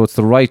 so it's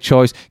the right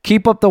choice.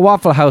 Keep up the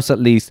Waffle House at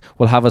least.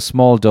 We'll have a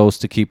small dose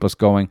to keep us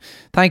going.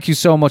 Thank you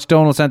so much.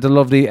 Donald sent a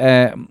lovely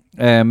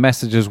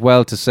message as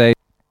well to say,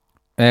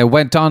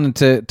 went on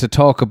to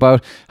talk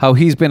about how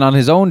he's been on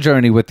his own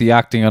journey with the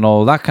acting and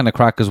all that kind of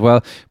crack as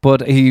well.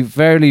 But he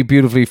very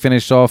beautifully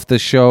finished off the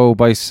show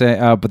by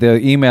the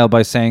email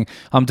by saying,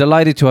 I'm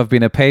delighted to have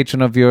been a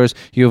patron of yours.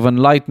 You have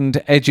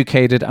enlightened,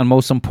 educated, and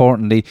most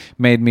importantly,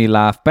 made me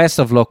laugh. Best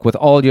of luck with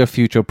all your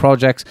future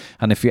projects.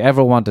 And if you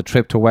ever want a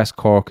trip to West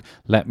Cork,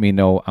 let me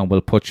know and we'll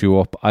put you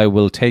up. I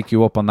will take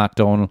you up on that,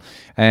 Donald.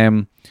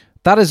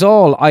 That is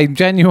all. I'm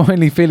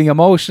genuinely feeling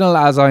emotional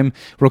as I'm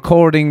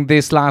recording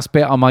this last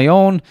bit on my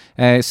own,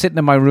 sitting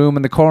in my room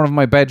in the corner of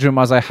my bedroom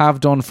as I have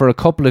done for a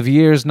couple of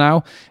years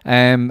now.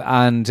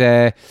 I'm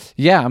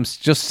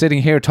just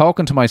sitting here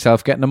talking to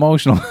myself, getting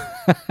emotional.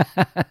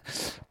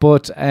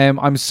 But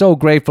I'm so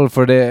grateful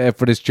for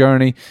this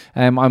journey.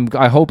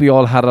 I hope you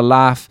all had a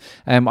laugh.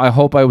 I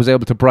hope I was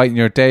able to brighten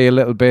your day a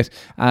little bit.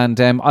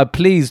 And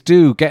please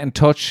do get in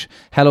touch.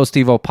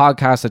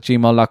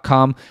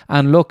 HelloStevoPodcast@gmail.com.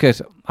 And look at.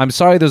 I'm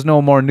sorry there's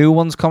no more new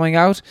ones coming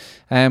out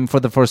for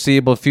the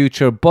foreseeable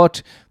future,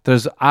 but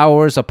there's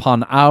hours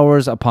upon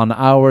hours upon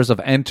hours of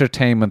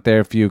entertainment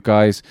there for you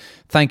guys.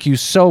 Thank you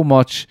so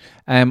much.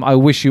 I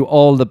wish you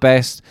all the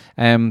best.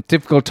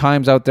 Difficult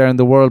times out there in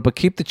the world, but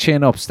keep the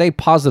chin up, stay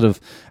positive,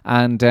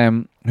 and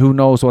who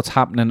knows what's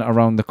happening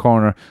around the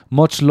corner.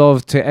 Much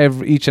love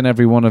to each and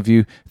every one of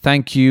you.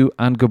 Thank you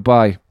and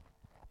goodbye.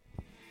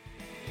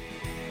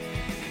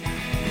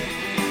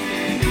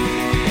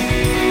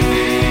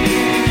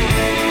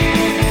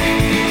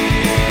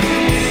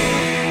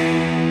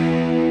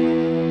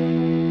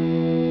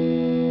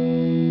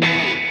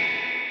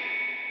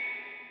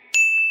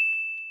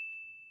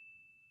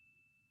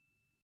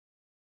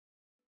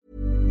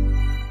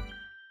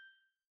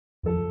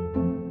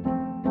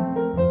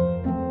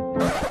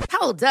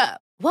 Hold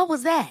up. What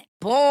was that?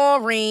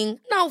 Boring.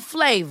 No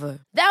flavor.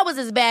 That was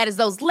as bad as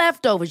those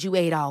leftovers you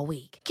ate all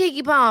week.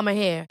 Keke Palmer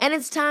here. And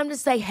it's time to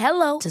say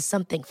hello to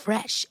something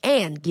fresh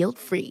and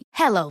guilt-free.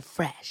 Hello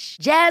Fresh.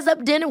 Jazz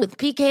up dinner with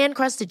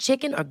pecan-crusted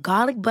chicken or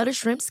garlic butter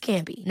shrimp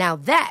scampi. Now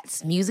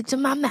that's music to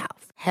my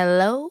mouth.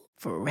 Hello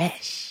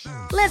Fresh.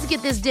 Let's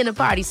get this dinner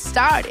party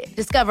started.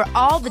 Discover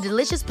all the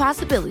delicious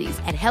possibilities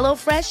at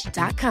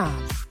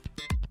HelloFresh.com.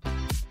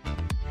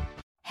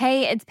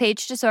 Hey, it's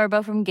Paige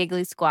DeSorbo from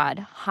Giggly Squad.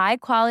 High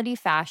quality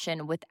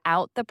fashion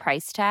without the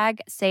price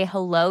tag. Say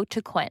hello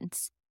to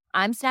Quince.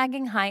 I'm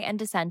snagging high-end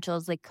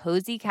essentials like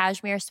cozy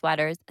cashmere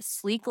sweaters,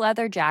 sleek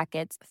leather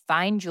jackets,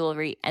 fine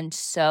jewelry, and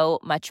so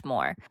much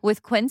more.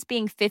 With Quince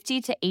being 50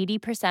 to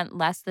 80%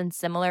 less than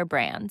similar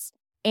brands.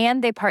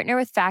 And they partner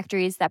with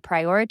factories that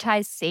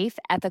prioritize safe,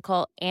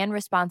 ethical, and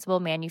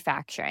responsible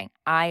manufacturing.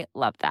 I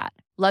love that.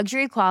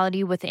 Luxury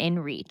quality within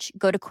reach.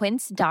 Go to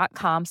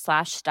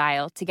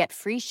quince.com/style to get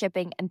free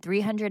shipping and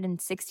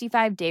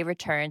 365-day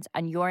returns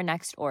on your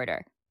next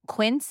order.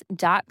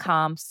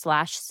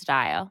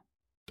 Quince.com/style.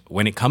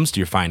 When it comes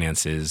to your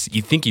finances,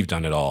 you think you've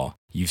done it all.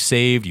 You've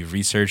saved, you've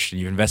researched, and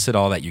you've invested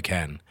all that you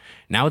can.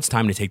 Now it's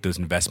time to take those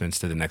investments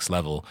to the next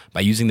level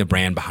by using the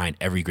brand behind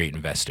every great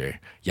investor,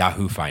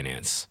 Yahoo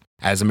Finance.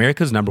 As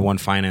America's #1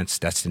 finance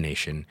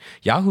destination,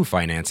 Yahoo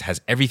Finance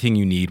has everything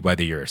you need,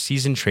 whether you're a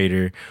seasoned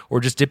trader or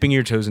just dipping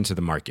your toes into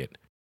the market.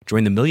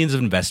 Join the millions of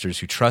investors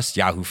who trust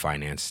Yahoo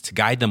Finance to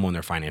guide them on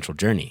their financial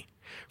journey.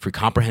 For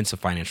comprehensive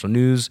financial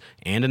news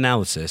and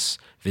analysis,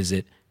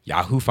 visit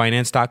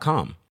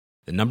yahoofinance.com,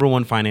 the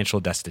 #1 financial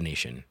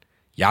destination,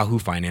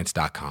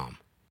 yahoofinance.com.